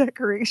Christmas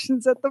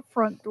decorations at the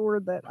front door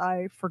that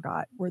I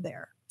forgot were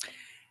there.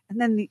 And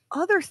then the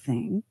other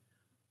thing,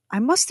 I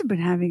must have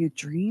been having a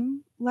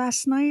dream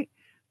last night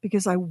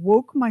because I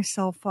woke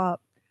myself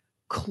up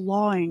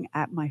clawing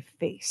at my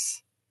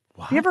face.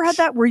 What? Have you ever had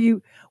that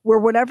where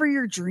whatever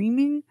you're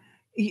dreaming,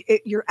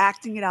 you're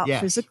acting it out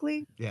Yes.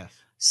 physically? Yes.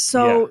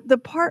 So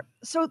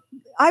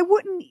I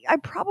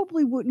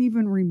probably wouldn't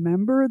even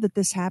remember that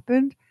this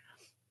happened.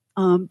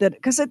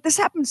 Because this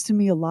happens to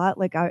me a lot.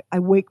 Like I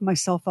wake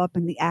myself up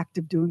in the act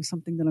of doing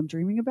something that I'm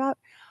dreaming about.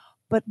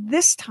 But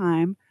this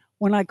time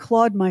when I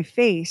clawed my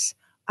face,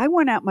 I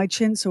went at my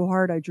chin so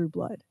hard I drew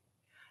blood.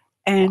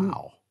 And,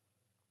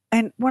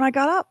 and when I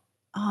got up,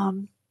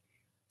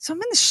 so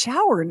I'm in the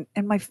shower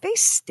and my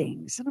face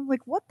stings. And I'm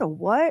like, what the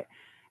what?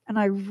 And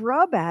I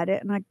rub at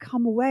it and I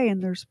come away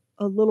and there's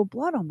a little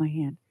blood on my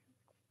hand.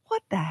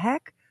 What the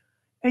heck?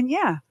 And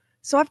yeah,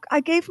 so I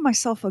gave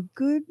myself a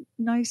good,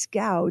 nice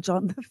gouge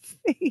on the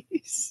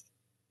face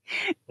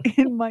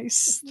in my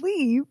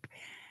sleep.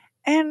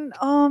 And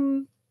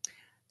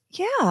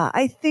yeah,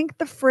 I think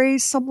the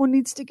phrase "someone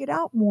needs to get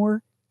out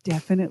more"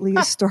 definitely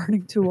is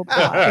starting to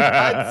apply.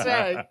 That's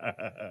right.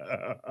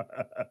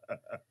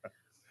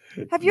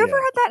 Have you ever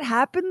had that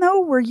happen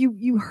though, where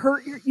you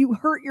hurt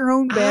your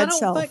own bad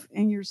self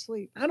in your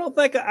sleep? I don't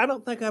think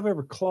I've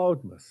ever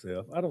clawed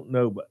myself. I don't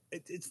know, but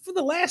it's for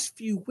the last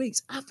few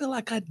weeks. I feel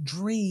like I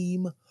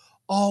dream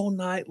all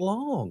night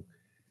long,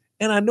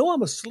 and I know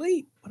I'm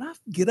asleep. When I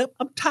get up,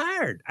 I'm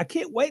tired. I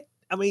can't wait.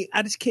 I mean,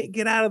 I just can't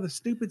get out of the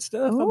stupid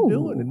stuff I'm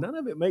doing, and none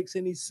of it makes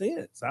any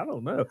sense. I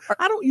don't know.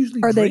 I don't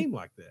usually dream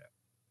like that.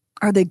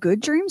 Are they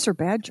good dreams or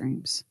bad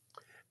dreams?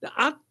 Now,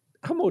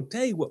 I'm going to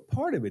tell you what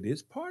part of it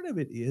is. Part of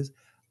it is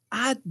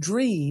I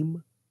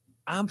dream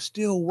I'm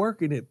still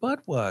working at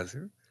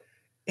Budweiser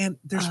and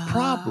there's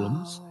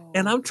problems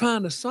and I'm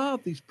trying to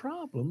solve these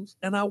problems.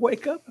 And I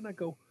wake up and I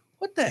go,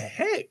 what the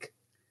heck?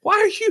 Why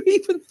are you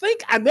even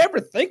I never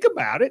think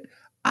about it.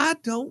 I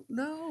don't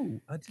know.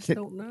 I just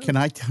don't know. Can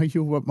I tell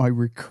you what my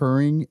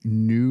recurring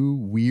new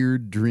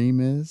weird dream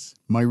is?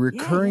 My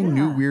recurring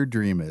new weird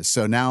dream is.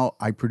 So now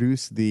I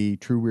produce the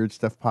True Weird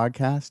Stuff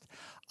podcast.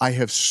 I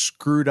have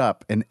screwed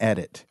up an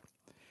edit.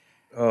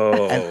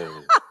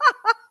 Oh.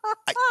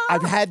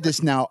 I've had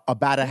this now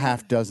about a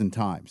half dozen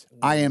times.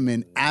 I am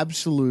in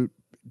absolute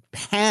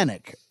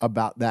panic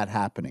about that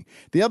happening.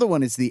 The other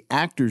one is the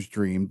actor's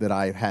dream that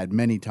I've had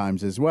many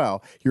times as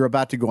well. You're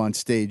about to go on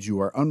stage.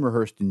 You are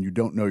unrehearsed and you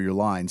don't know your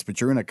lines,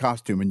 but you're in a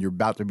costume and you're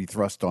about to be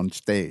thrust on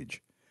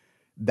stage.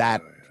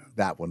 That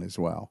one as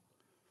well.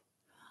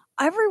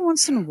 Every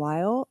once in a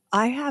while,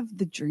 I have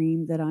the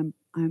dream that I'm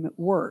at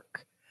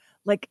work,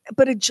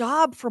 but a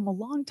job from a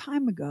long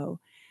time ago.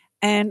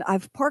 And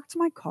I've parked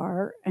my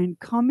car and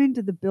come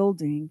into the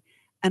building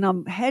and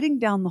I'm heading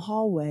down the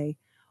hallway.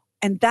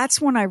 And that's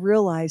when I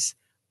realize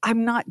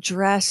I'm not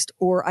dressed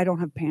or I don't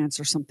have pants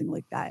or something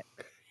like that.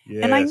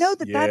 Yes, and I know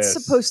that that's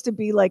supposed to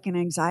be like an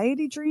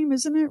anxiety dream,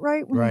 isn't it?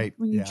 Right.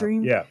 When you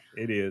dream. Yeah,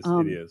 it is.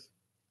 It is.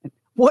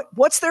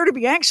 What's there to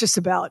be anxious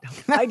about?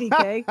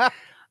 IDK.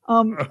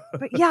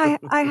 But yeah,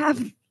 I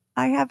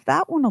have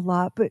that one a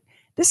lot, but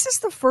this is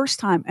the first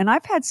time. And I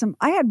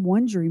had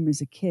one dream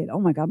as a kid. Oh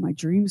my God, my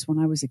dreams when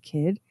I was a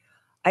kid.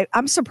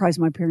 I'm surprised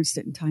my parents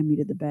didn't tie me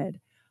to the bed.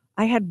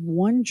 I had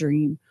one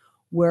dream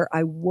where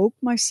I woke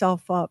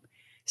myself up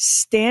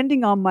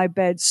standing on my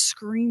bed,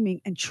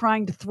 screaming and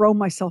trying to throw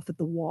myself at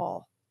the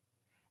wall.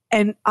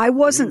 And I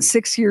wasn't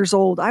 6 years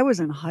old. I was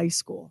in high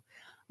school.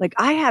 Like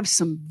I have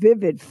some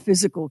vivid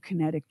physical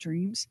kinetic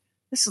dreams.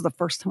 This is the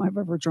first time I've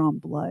ever drawn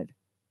blood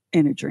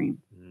in a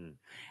dream. Mm.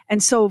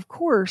 And so of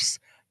course,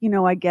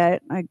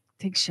 I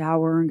take a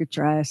shower and get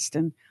dressed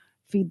and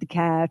feed the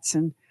cats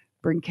and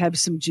bring Kev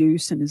some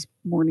juice and his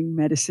morning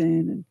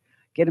medicine and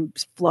get him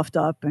fluffed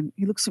up. And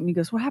he looks at me and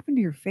goes, what happened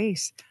to your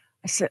face?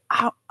 I said,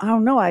 I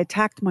don't know. I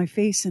attacked my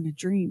face in a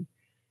dream.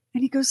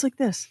 And he goes like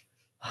this.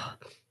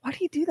 Why do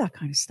you do that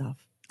kind of stuff?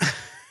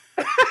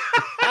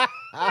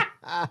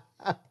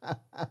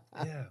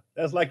 Yeah,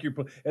 that's like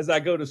as I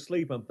go to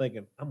sleep, I'm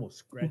thinking, I'm going to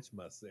scratch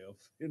myself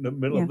in the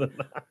middle of the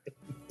night.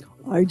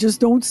 I just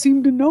don't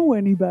seem to know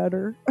any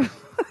better.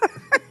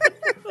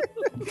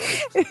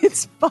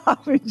 It's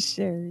Bob and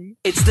Sherry.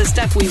 It's the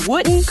stuff we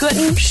wouldn't,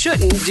 couldn't,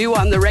 shouldn't do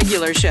on the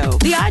regular show.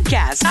 The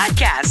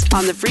Oddcast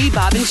on the free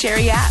Bob and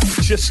Sherry app.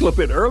 Just a little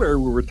bit earlier,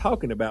 we were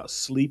talking about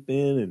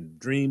sleeping and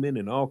dreaming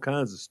and all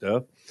kinds of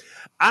stuff.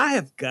 I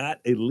have got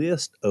a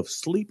list of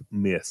sleep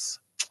myths.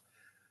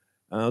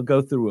 I'll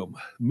go through them.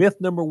 Myth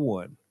number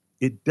 1,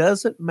 it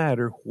doesn't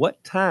matter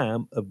what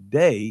time of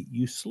day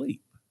you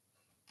sleep.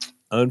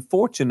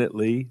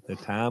 Unfortunately, the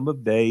time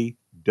of day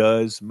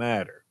does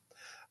matter.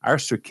 Our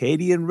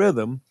circadian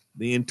rhythm,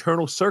 the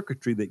internal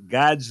circuitry that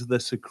guides the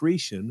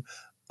secretion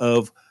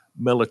of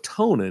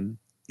melatonin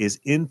is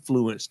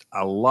influenced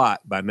a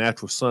lot by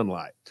natural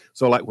sunlight.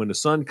 So like when the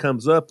sun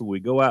comes up and we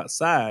go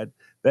outside,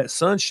 that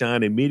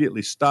sunshine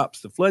immediately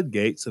stops the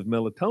floodgates of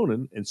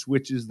melatonin and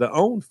switches the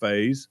on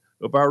phase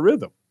of our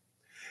rhythm.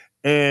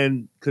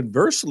 And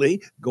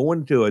conversely,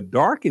 going to a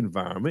dark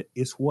environment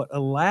is what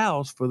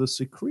allows for the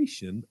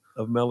secretion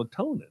of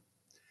melatonin.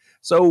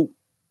 So,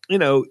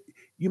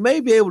 you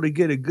may be able to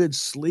get a good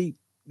sleep,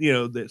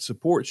 that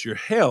supports your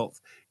health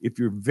if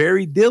you're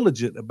very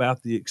diligent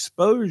about the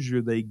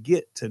exposure they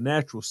get to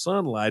natural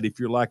sunlight. If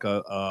you're like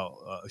a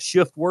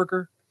shift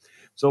worker,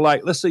 so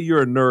like let's say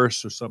you're a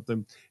nurse or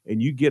something,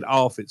 and you get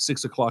off at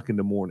 6 o'clock in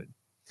the morning.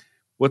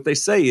 What they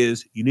say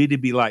is you need to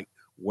be like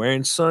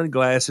wearing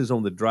sunglasses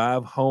on the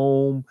drive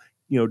home.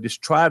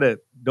 Just try to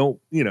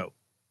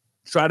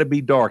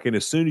be dark. And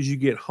as soon as you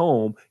get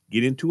home,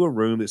 get into a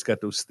room that's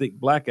got those thick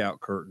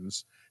blackout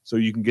curtains so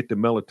you can get the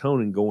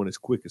melatonin going as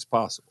quick as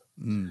possible.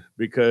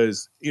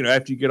 Because,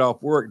 after you get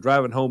off work,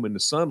 driving home in the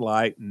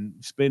sunlight and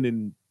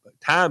spending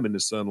time in the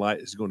sunlight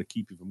is going to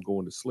keep you from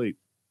going to sleep.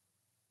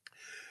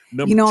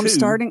 Number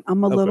two,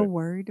 I'm a little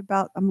worried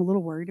about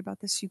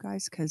this, you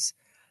guys, because,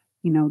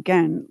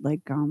 again,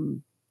 like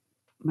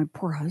my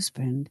poor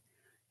husband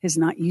is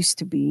not used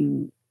to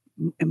being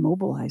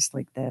immobilized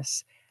like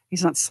this.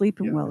 He's not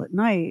sleeping well at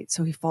night,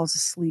 so he falls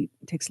asleep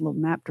and takes a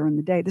little nap during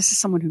the day. This is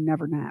someone who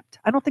never napped.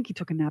 I don't think he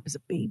took a nap as a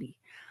baby.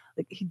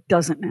 Like, he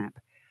doesn't nap.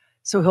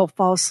 So he'll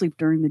fall asleep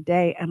during the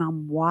day, and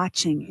I'm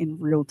watching in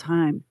real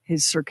time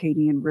his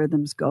circadian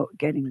rhythms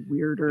getting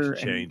weirder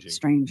and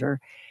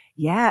stranger.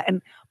 Yeah,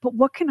 but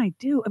what can I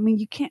do? I mean,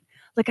 you can't,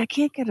 I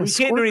can't get a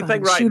squirt gun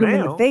and shoot him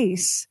in the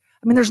face.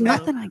 I mean, there's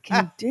nothing I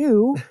can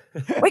do.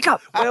 Wake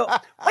up.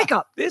 Well, wake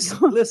up. This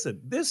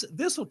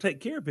will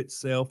take care of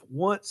itself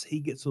once he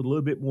gets a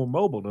little bit more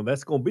mobile. Now,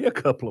 that's going to be a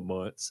couple of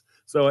months,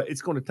 so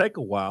it's going to take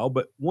a while.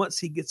 But once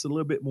he gets a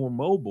little bit more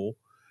mobile,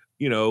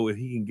 if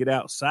he can get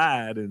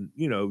outside and,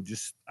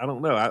 I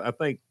don't know. I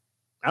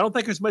don't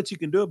think there's much you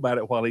can do about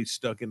it while he's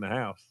stuck in the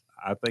house.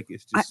 I think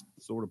it's just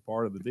sort of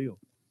part of the deal.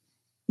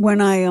 When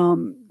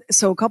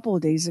so a couple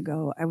of days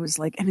ago, I was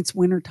like, and it's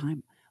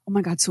wintertime. Oh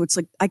my God. So it's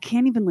like, I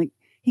can't even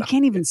he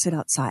can't even sit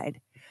outside.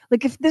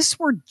 Like, if this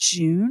were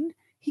June,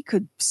 he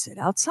could sit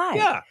outside.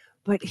 Yeah.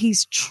 But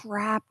he's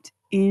trapped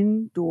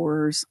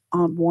indoors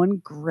on one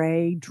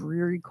gray,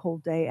 dreary,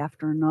 cold day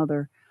after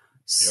another.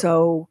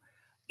 So,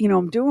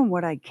 I'm doing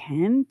what I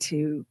can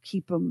to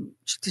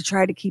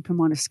try to keep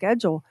him on a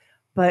schedule.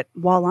 But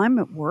while I'm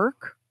at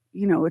work,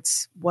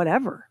 it's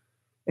whatever.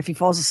 If he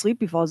falls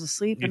asleep, he falls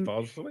asleep.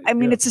 I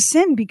mean, it's a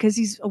sin because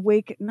he's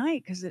awake at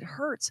night because it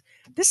hurts.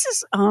 This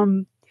is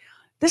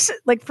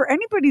like, for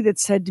anybody that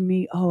said to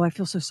me, "Oh, I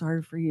feel so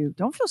sorry for you."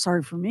 Don't feel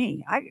sorry for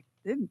me. I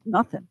did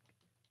nothing.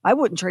 I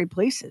wouldn't trade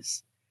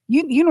places.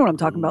 You know what I'm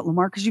talking about,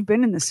 Lamar, because you've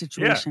been in this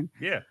situation.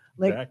 Yeah,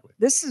 like,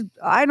 exactly.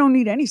 I don't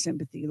need any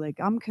sympathy. Like,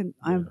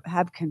 I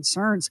have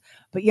concerns,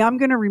 but I'm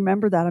going to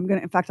remember that. I'm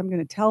going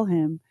to tell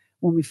him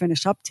when we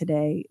finish up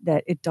today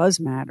that it does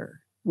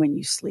matter when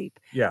you sleep.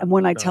 Yeah. And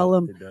when I tell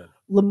him,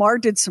 Lamar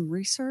did some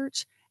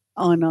research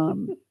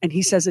on, and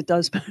he says it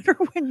does matter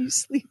when you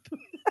sleep.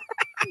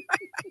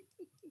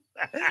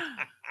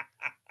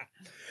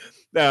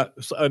 Now,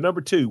 number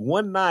two,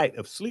 one night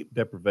of sleep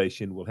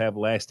deprivation will have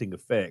lasting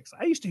effects.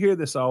 I used to hear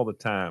this all the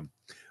time,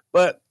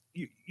 but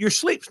your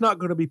sleep's not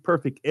going to be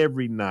perfect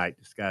every night,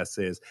 this guy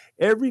says.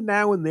 Every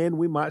now and then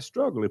we might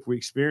struggle. If we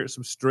experience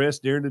some stress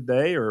during the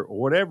day or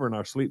whatever, and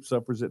our sleep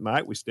suffers at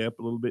night, we stay up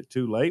a little bit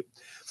too late.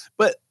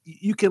 But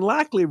you can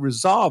likely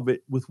resolve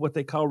it with what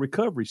they call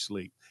recovery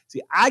sleep.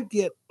 See, I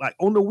get, like,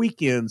 on the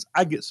weekends,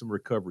 I get some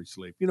recovery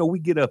sleep. We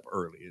get up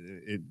early.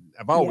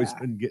 I've always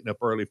been getting up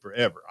early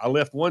forever. I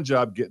left one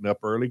job getting up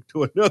early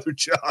to another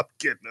job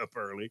getting up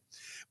early.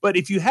 But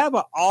if you have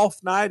an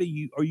off night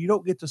or you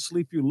don't get the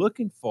sleep you're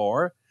looking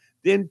for,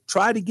 then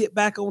try to get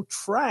back on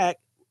track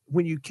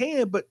when you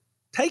can, but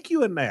take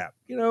you a nap.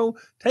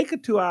 Take a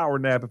 2-hour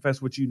nap if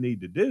that's what you need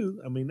to do.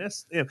 I mean,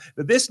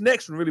 but this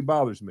next one really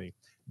bothers me.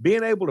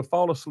 Being able to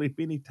fall asleep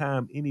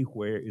anytime,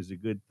 anywhere is a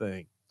good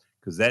thing.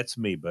 Because that's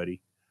me, buddy.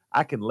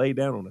 I can lay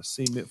down on a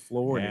cement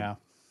floor and in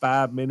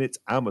 5 minutes,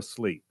 I'm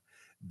asleep.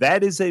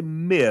 That is a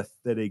myth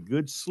that a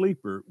good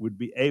sleeper would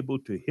be able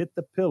to hit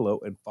the pillow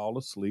and fall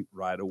asleep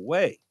right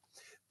away.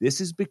 This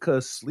is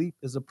because sleep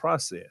is a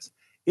process.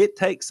 It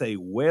takes a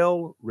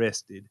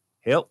well-rested,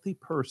 healthy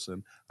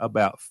person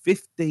about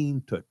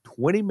 15 to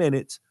 20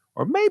 minutes,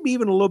 or maybe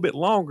even a little bit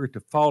longer, to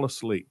fall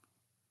asleep.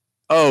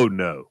 Oh,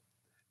 no.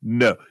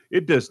 No,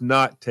 it does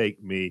not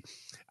take me.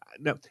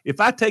 Now, if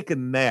I take a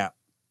nap,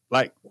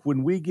 like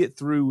when we get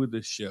through with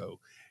the show,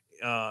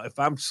 if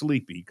I'm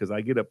sleepy because I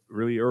get up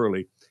really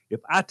early, if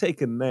I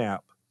take a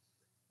nap,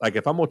 like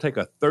if I'm going to take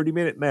a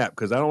 30-minute nap,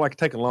 because I don't like to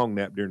take a long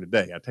nap during the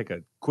day. I take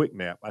a quick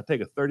nap. I take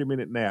a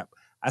 30-minute nap.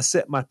 I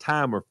set my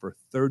timer for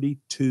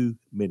 32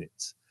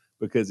 minutes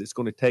because it's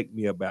going to take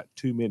me about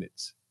 2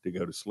 minutes to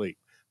go to sleep.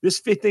 This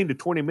 15 to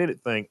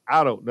 20-minute thing,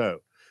 I don't know.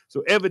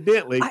 So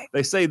evidently,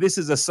 they say this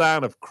is a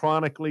sign of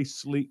chronically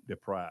sleep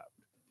deprived.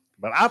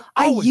 But I've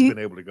always been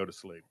able to go to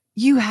sleep.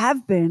 You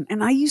have been,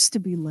 and I used to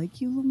be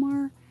like you,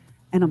 Lamar,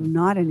 and I'm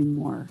not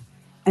anymore.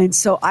 And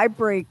so I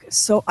break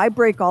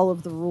all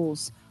of the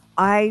rules.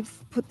 I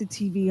put the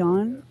TV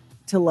on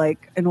to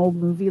like an old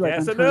movie, like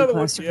That's on Turner another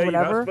one. Classic Yeah, or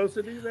whatever, you're not supposed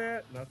to do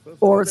that.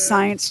 or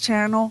Science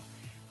Channel,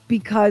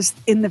 because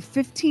in the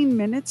 15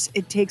 minutes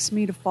it takes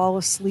me to fall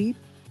asleep,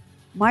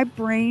 my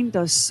brain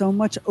does so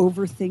much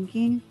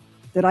overthinking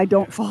that I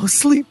don't fall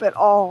asleep at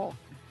all.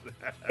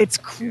 It's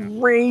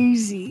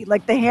crazy.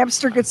 Like the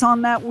hamster gets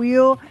on that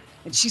wheel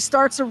and she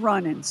starts a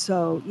running.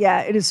 So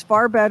yeah, it is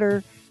far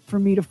better for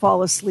me to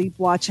fall asleep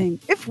watching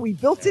If We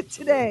Built It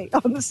Today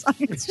on the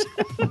Science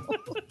Channel.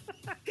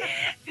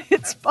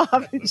 It's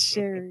Bob and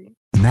Sherry.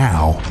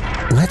 Now,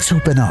 let's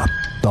open up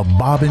the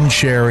Bob and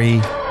Sherry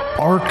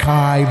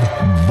Archive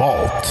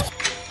Vault.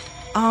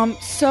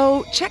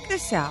 So check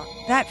this out.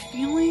 That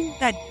feeling,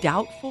 that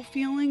doubtful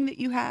feeling that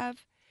you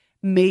have,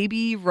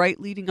 maybe right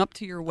leading up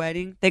to your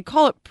wedding, they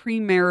call it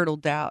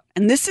premarital doubt.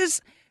 And this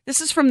is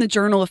from the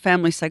Journal of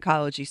Family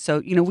Psychology. So,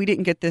 we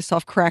didn't get this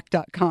off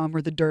crack.com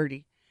or The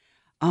Dirty.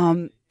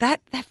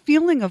 That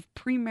feeling of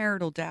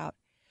premarital doubt,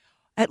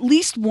 at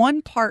least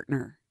one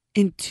partner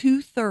in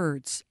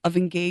 2/3 of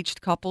engaged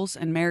couples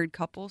and married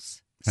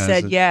couples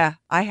said, yeah,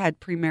 I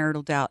had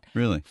premarital doubt.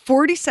 Really?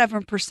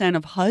 47%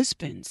 of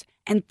husbands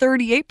and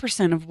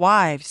 38% of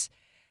wives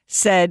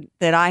said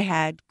that I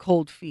had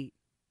cold feet.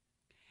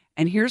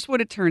 And here's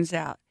what it turns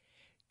out.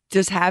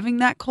 Does having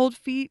that cold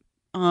feet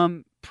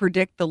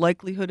predict the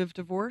likelihood of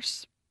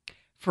divorce?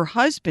 For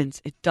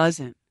husbands, it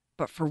doesn't.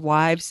 But for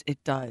wives,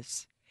 it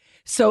does.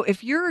 So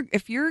if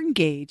you're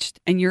engaged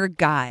and you're a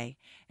guy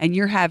and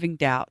you're having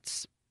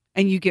doubts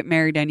and you get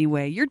married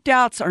anyway, your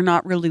doubts are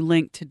not really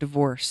linked to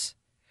divorce.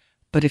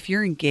 But if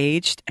you're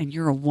engaged and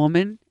you're a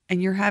woman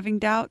and you're having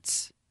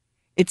doubts,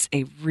 it's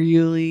a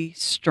really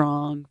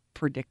strong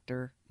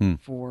predictor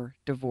for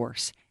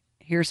divorce.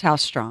 Here's how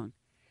strong.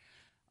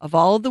 Of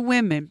all of the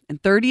women,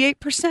 and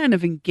 38%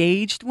 of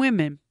engaged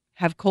women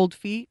have cold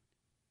feet,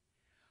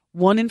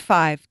 1 in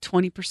 5,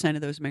 20%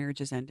 of those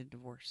marriages end in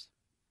divorce.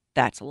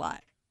 That's a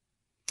lot.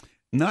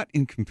 Not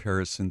in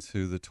comparison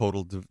to the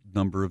total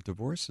number of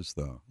divorces,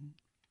 though.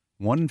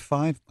 1 in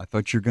 5, I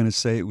thought you were going to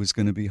say it was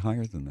going to be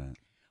higher than that.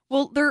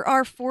 Well, there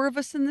are 4 of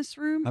us in this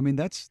room. I mean,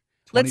 that's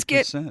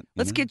 20%.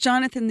 Let's get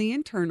Jonathan, the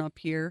intern, up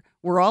here.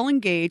 We're all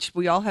engaged.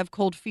 We all have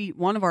cold feet.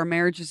 One of our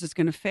marriages is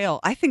going to fail.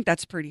 I think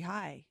that's pretty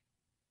high.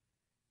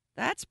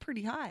 That's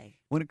pretty high.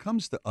 When it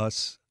comes to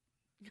us,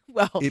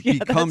 it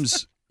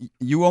becomes,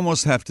 you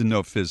almost have to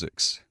know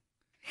physics.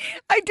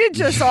 I did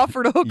just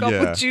offer to hook up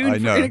with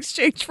June in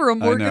exchange for a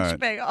mortgage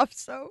payoff,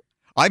 so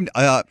I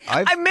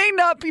may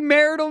not be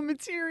marital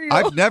material.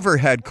 I've never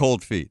had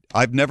cold feet.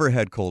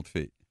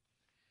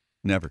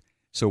 Never.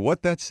 So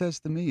what that says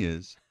to me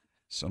is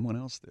someone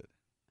else did.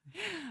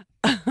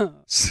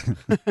 Well,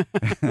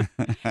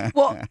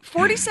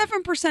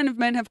 47% of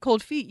men have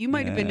cold feet. You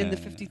might have been in the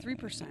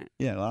 53%.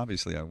 Yeah, well,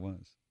 obviously I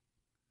was.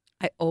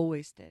 I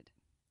always did.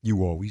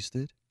 You always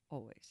did?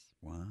 Always.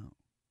 Wow.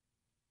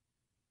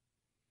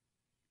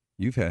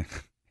 You've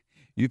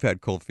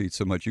had cold feet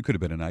so much you could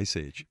have been an ice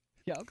age.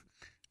 Yep.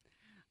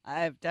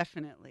 I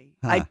definitely.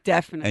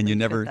 And you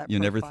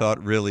never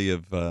thought really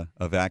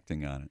of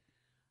acting on it.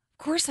 Of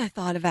course I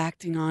thought of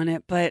acting on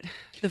it, but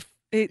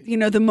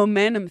the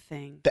momentum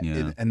thing.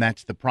 And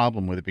that's the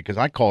problem with it, because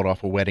I called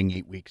off a wedding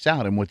 8 weeks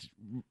out, and what's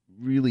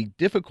really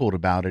difficult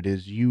about it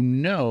is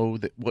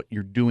that what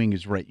you're doing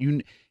is right.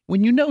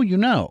 When you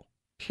know,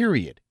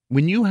 period.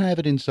 When you have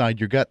it inside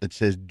your gut that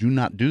says do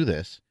not do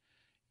this,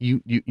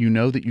 you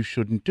know that you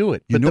shouldn't do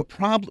it.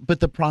 But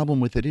the problem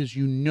with it is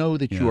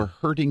that you are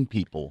hurting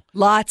people.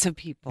 Lots of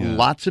people. Yeah.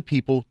 Lots of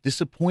people,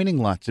 disappointing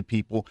lots of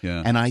people.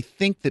 Yeah. And I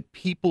think that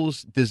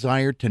people's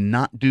desire to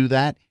not do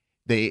that,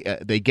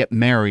 they get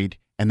married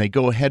and they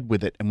go ahead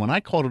with it. And when I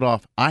called it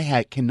off,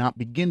 I cannot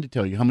begin to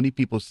tell you how many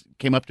people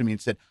came up to me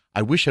and said,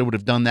 I wish I would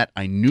have done that.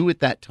 I knew at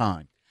that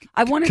time.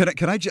 I've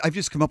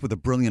just come up with a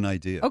brilliant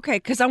idea. Okay,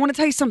 because I want to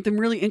tell you something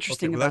really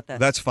interesting about that.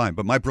 That's fine,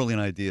 but my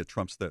brilliant idea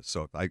trumps this,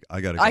 so I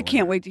got to go. I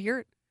can't wait to hear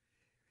it.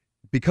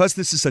 Because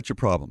this is such a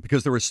problem,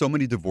 because there are so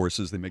many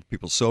divorces, they make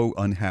people so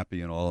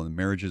unhappy and all, and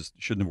marriages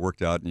shouldn't have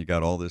worked out, and you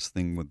got all this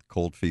thing with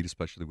cold feet,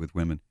 especially with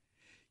women.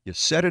 You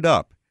set it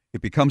up,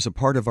 it becomes a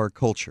part of our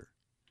culture,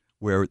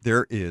 where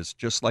there is,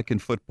 just like in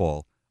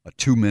football, a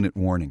 2-minute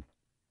warning.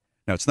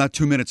 Now, it's not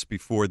 2 minutes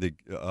before the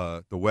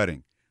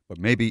wedding, but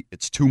maybe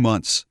it's 2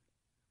 months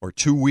or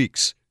 2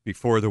 weeks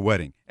before the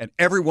wedding. And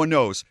everyone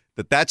knows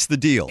that that's the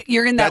deal.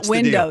 You're in that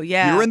window,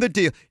 yeah. You're in the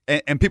deal.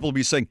 And people will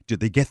be saying, did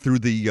they get through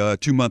the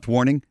 2-month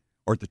warning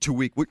or the 2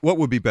 week? What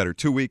would be better,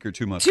 2 week or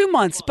 2 months? 2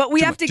 months, but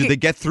we have to Did they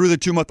get through the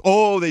 2 month?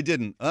 Oh, they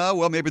didn't.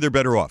 Well, maybe they're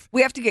better off.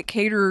 We have to get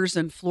caterers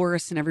and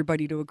florists and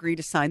everybody to agree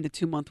to sign the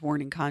 2-month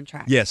warning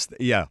contract. Yes,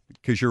 yeah,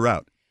 because you're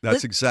out.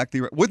 That's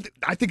exactly right.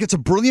 I think it's a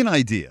brilliant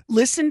idea.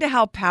 Listen to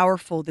how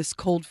powerful this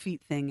cold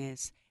feet thing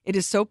is. It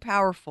is so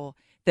powerful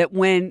that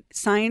when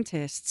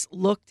scientists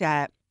looked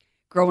at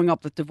growing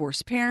up with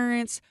divorced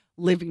parents,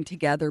 living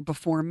together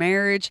before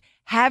marriage,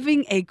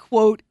 having a,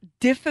 quote,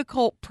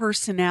 difficult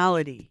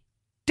personality.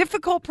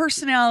 Difficult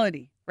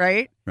personality,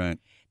 right? Right.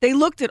 They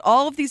looked at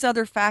all of these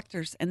other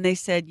factors and they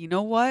said, you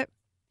know what?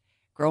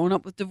 Growing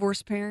up with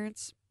divorced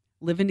parents,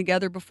 living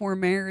together before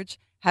marriage,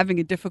 having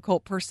a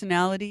difficult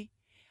personality,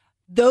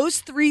 those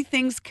three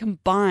things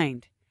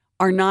combined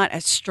are not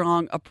as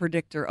strong a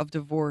predictor of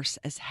divorce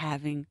as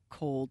having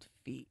cold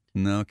feet.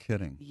 No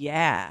kidding.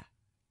 Yeah.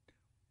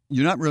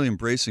 You're not really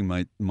embracing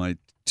my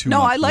 2 No,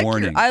 month I like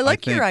warning. I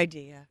like think. your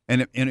idea.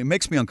 And it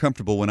makes me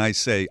uncomfortable when I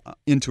say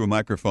into a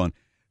microphone,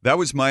 that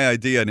was my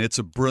idea and it's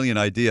a brilliant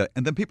idea.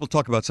 And then people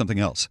talk about something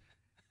else.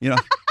 You know,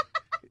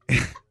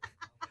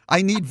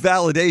 I need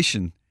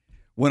validation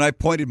when I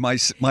pointed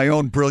my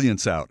own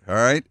brilliance out. All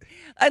right.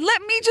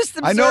 Let me just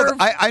observe.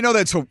 I know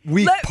that's a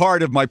weak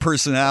part of my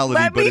personality,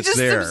 Let but me it's just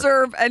there.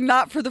 observe, and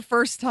not for the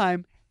first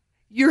time,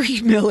 your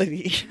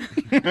humility.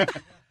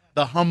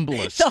 The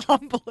humblest. The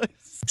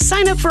humblest.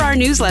 Sign up for our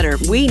newsletter.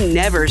 We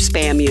never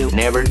spam you.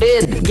 Never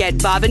did.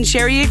 Get Bob and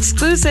Sherry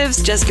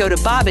exclusives. Just go to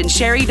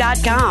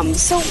bobandSherry.com.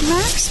 So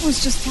Max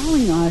was just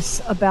telling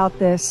us about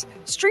this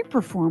street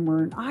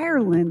performer in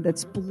Ireland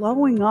that's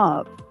blowing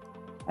up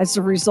as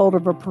a result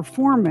of a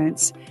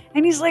performance.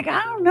 And he's like,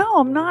 I don't know,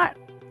 I'm not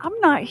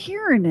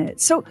hearing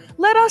it. So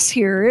let us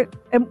hear it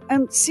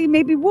and see,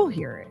 maybe we'll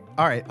hear it.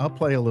 All right, I'll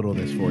play a little of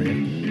this for you.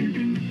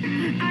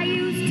 I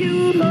used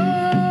to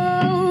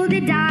hold the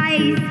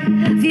dice,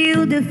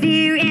 feel the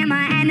fear in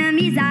my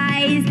enemy's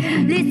eyes,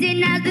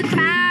 listen as the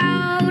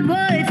crowd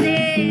would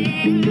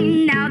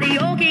sing. Now the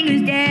old king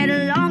is dead,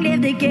 long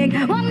live the king.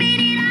 1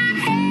 minute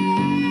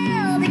I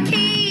held the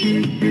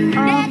key,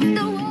 next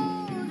the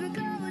walls were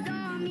closed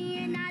on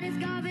me, and I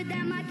discovered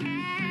that my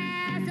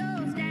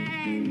castle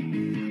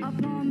stand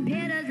upon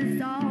pillars of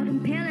salt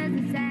and pillars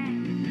of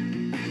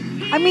sand.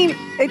 I mean,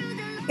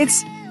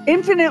 it's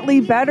infinitely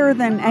better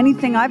than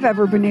anything I've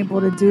ever been able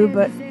to do,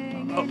 but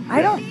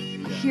I don't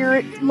hear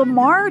it.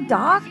 Lamar,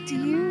 Doc, do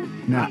you?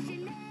 No.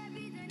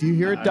 Do you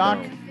hear it, Doc?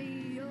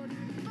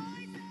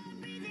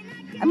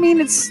 I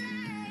mean, it's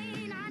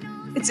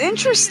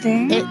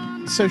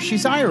interesting. So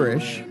she's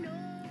Irish,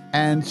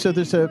 and so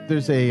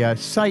there's a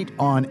site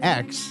on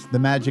X, the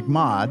Magic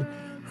Mod,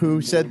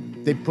 who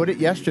said they put it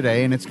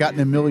yesterday and it's gotten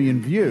 1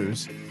 million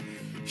views.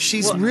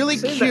 She's really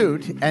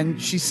cute, and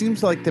she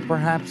seems like that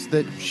perhaps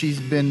that she's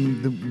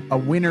been a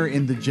winner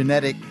in the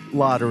genetic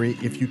lottery,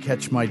 if you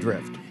catch my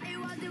drift.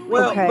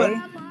 Well, Okay.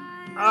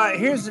 but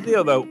here's the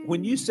deal, though.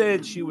 When you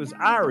said she was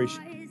Irish,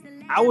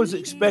 I was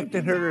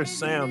expecting her to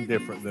sound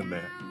different than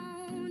that.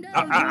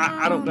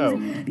 I don't know.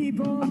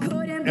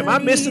 Am I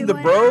missing the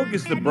brogue?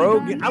 Is the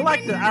brogue? I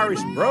like the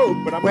Irish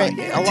brogue, but I'm Wait,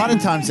 like, a lot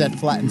of times that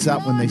flattens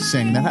out when they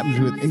sing. That happens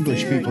with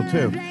English people,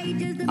 too.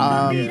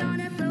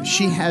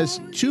 She has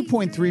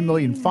 2.3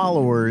 million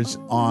followers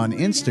on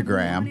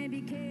Instagram.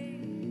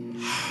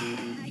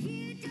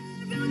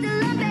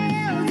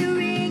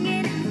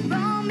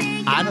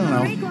 I don't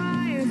know.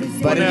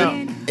 But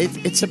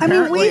it's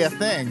apparently a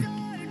thing.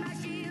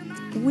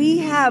 We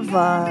have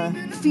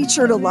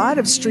featured a lot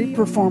of street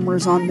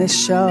performers on this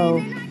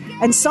show,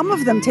 and some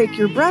of them take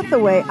your breath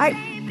away. I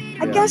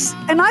guess,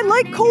 and I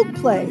like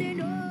Coldplay.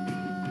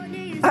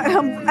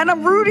 And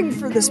I'm rooting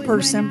for this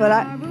person,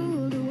 but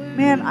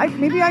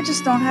maybe I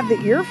just don't have the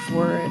ear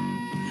for it.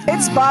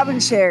 It's Bob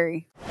and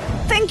Sherry.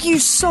 Thank you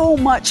so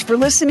much for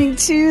listening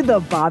to the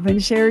Bob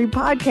and Sherry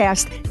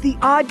podcast, the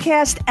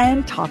Oddcast,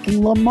 and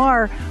Talking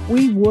Lamar.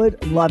 We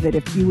would love it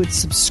if you would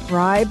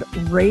subscribe,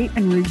 rate,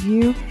 and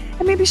review,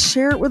 and maybe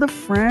share it with a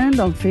friend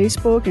on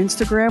Facebook,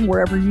 Instagram,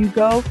 wherever you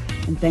go.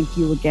 And thank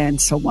you again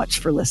so much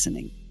for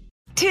listening.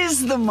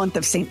 'Tis the month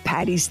of St.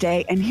 Paddy's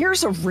Day, and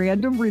here's a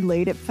random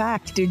related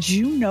fact. Did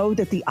you know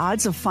that the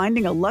odds of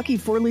finding a lucky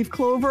four-leaf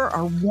clover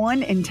are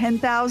 1 in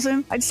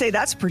 10,000? I'd say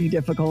that's pretty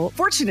difficult.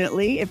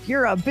 Fortunately, if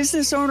you're a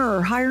business owner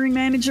or hiring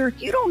manager,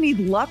 you don't need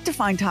luck to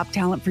find top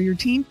talent for your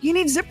team. You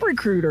need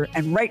ZipRecruiter,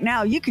 and right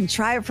now you can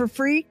try it for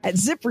free at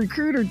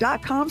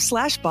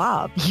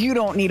ZipRecruiter.com/Bob. You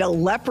don't need a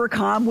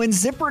leprechaun when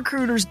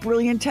ZipRecruiter's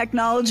brilliant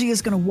technology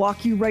is going to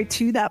walk you right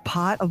to that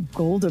pot of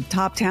gold of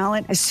top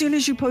talent. As soon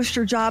as you post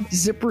your job,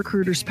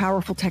 ZipRecruiter's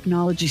powerful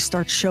technology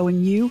starts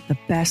showing you the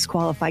best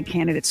qualified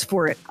candidates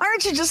for it.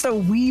 Aren't you just a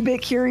wee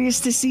bit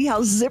curious to see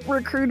how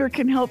ZipRecruiter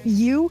can help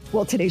you?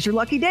 Well, today's your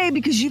lucky day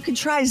because you can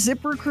try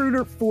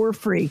ZipRecruiter for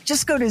free.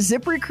 Just go to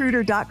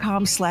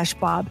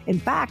ZipRecruiter.com/Bob. In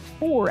fact,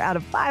 4 out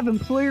of 5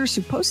 employers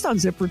who post on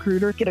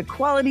ZipRecruiter get a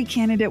quality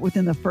candidate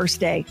within the first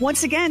day.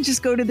 Once again,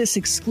 just go to this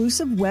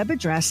exclusive web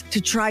address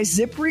to try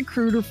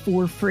ZipRecruiter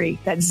for free.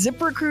 That's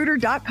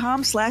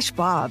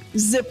ZipRecruiter.com/Bob.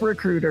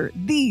 ZipRecruiter,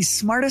 the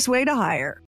smartest way to hire.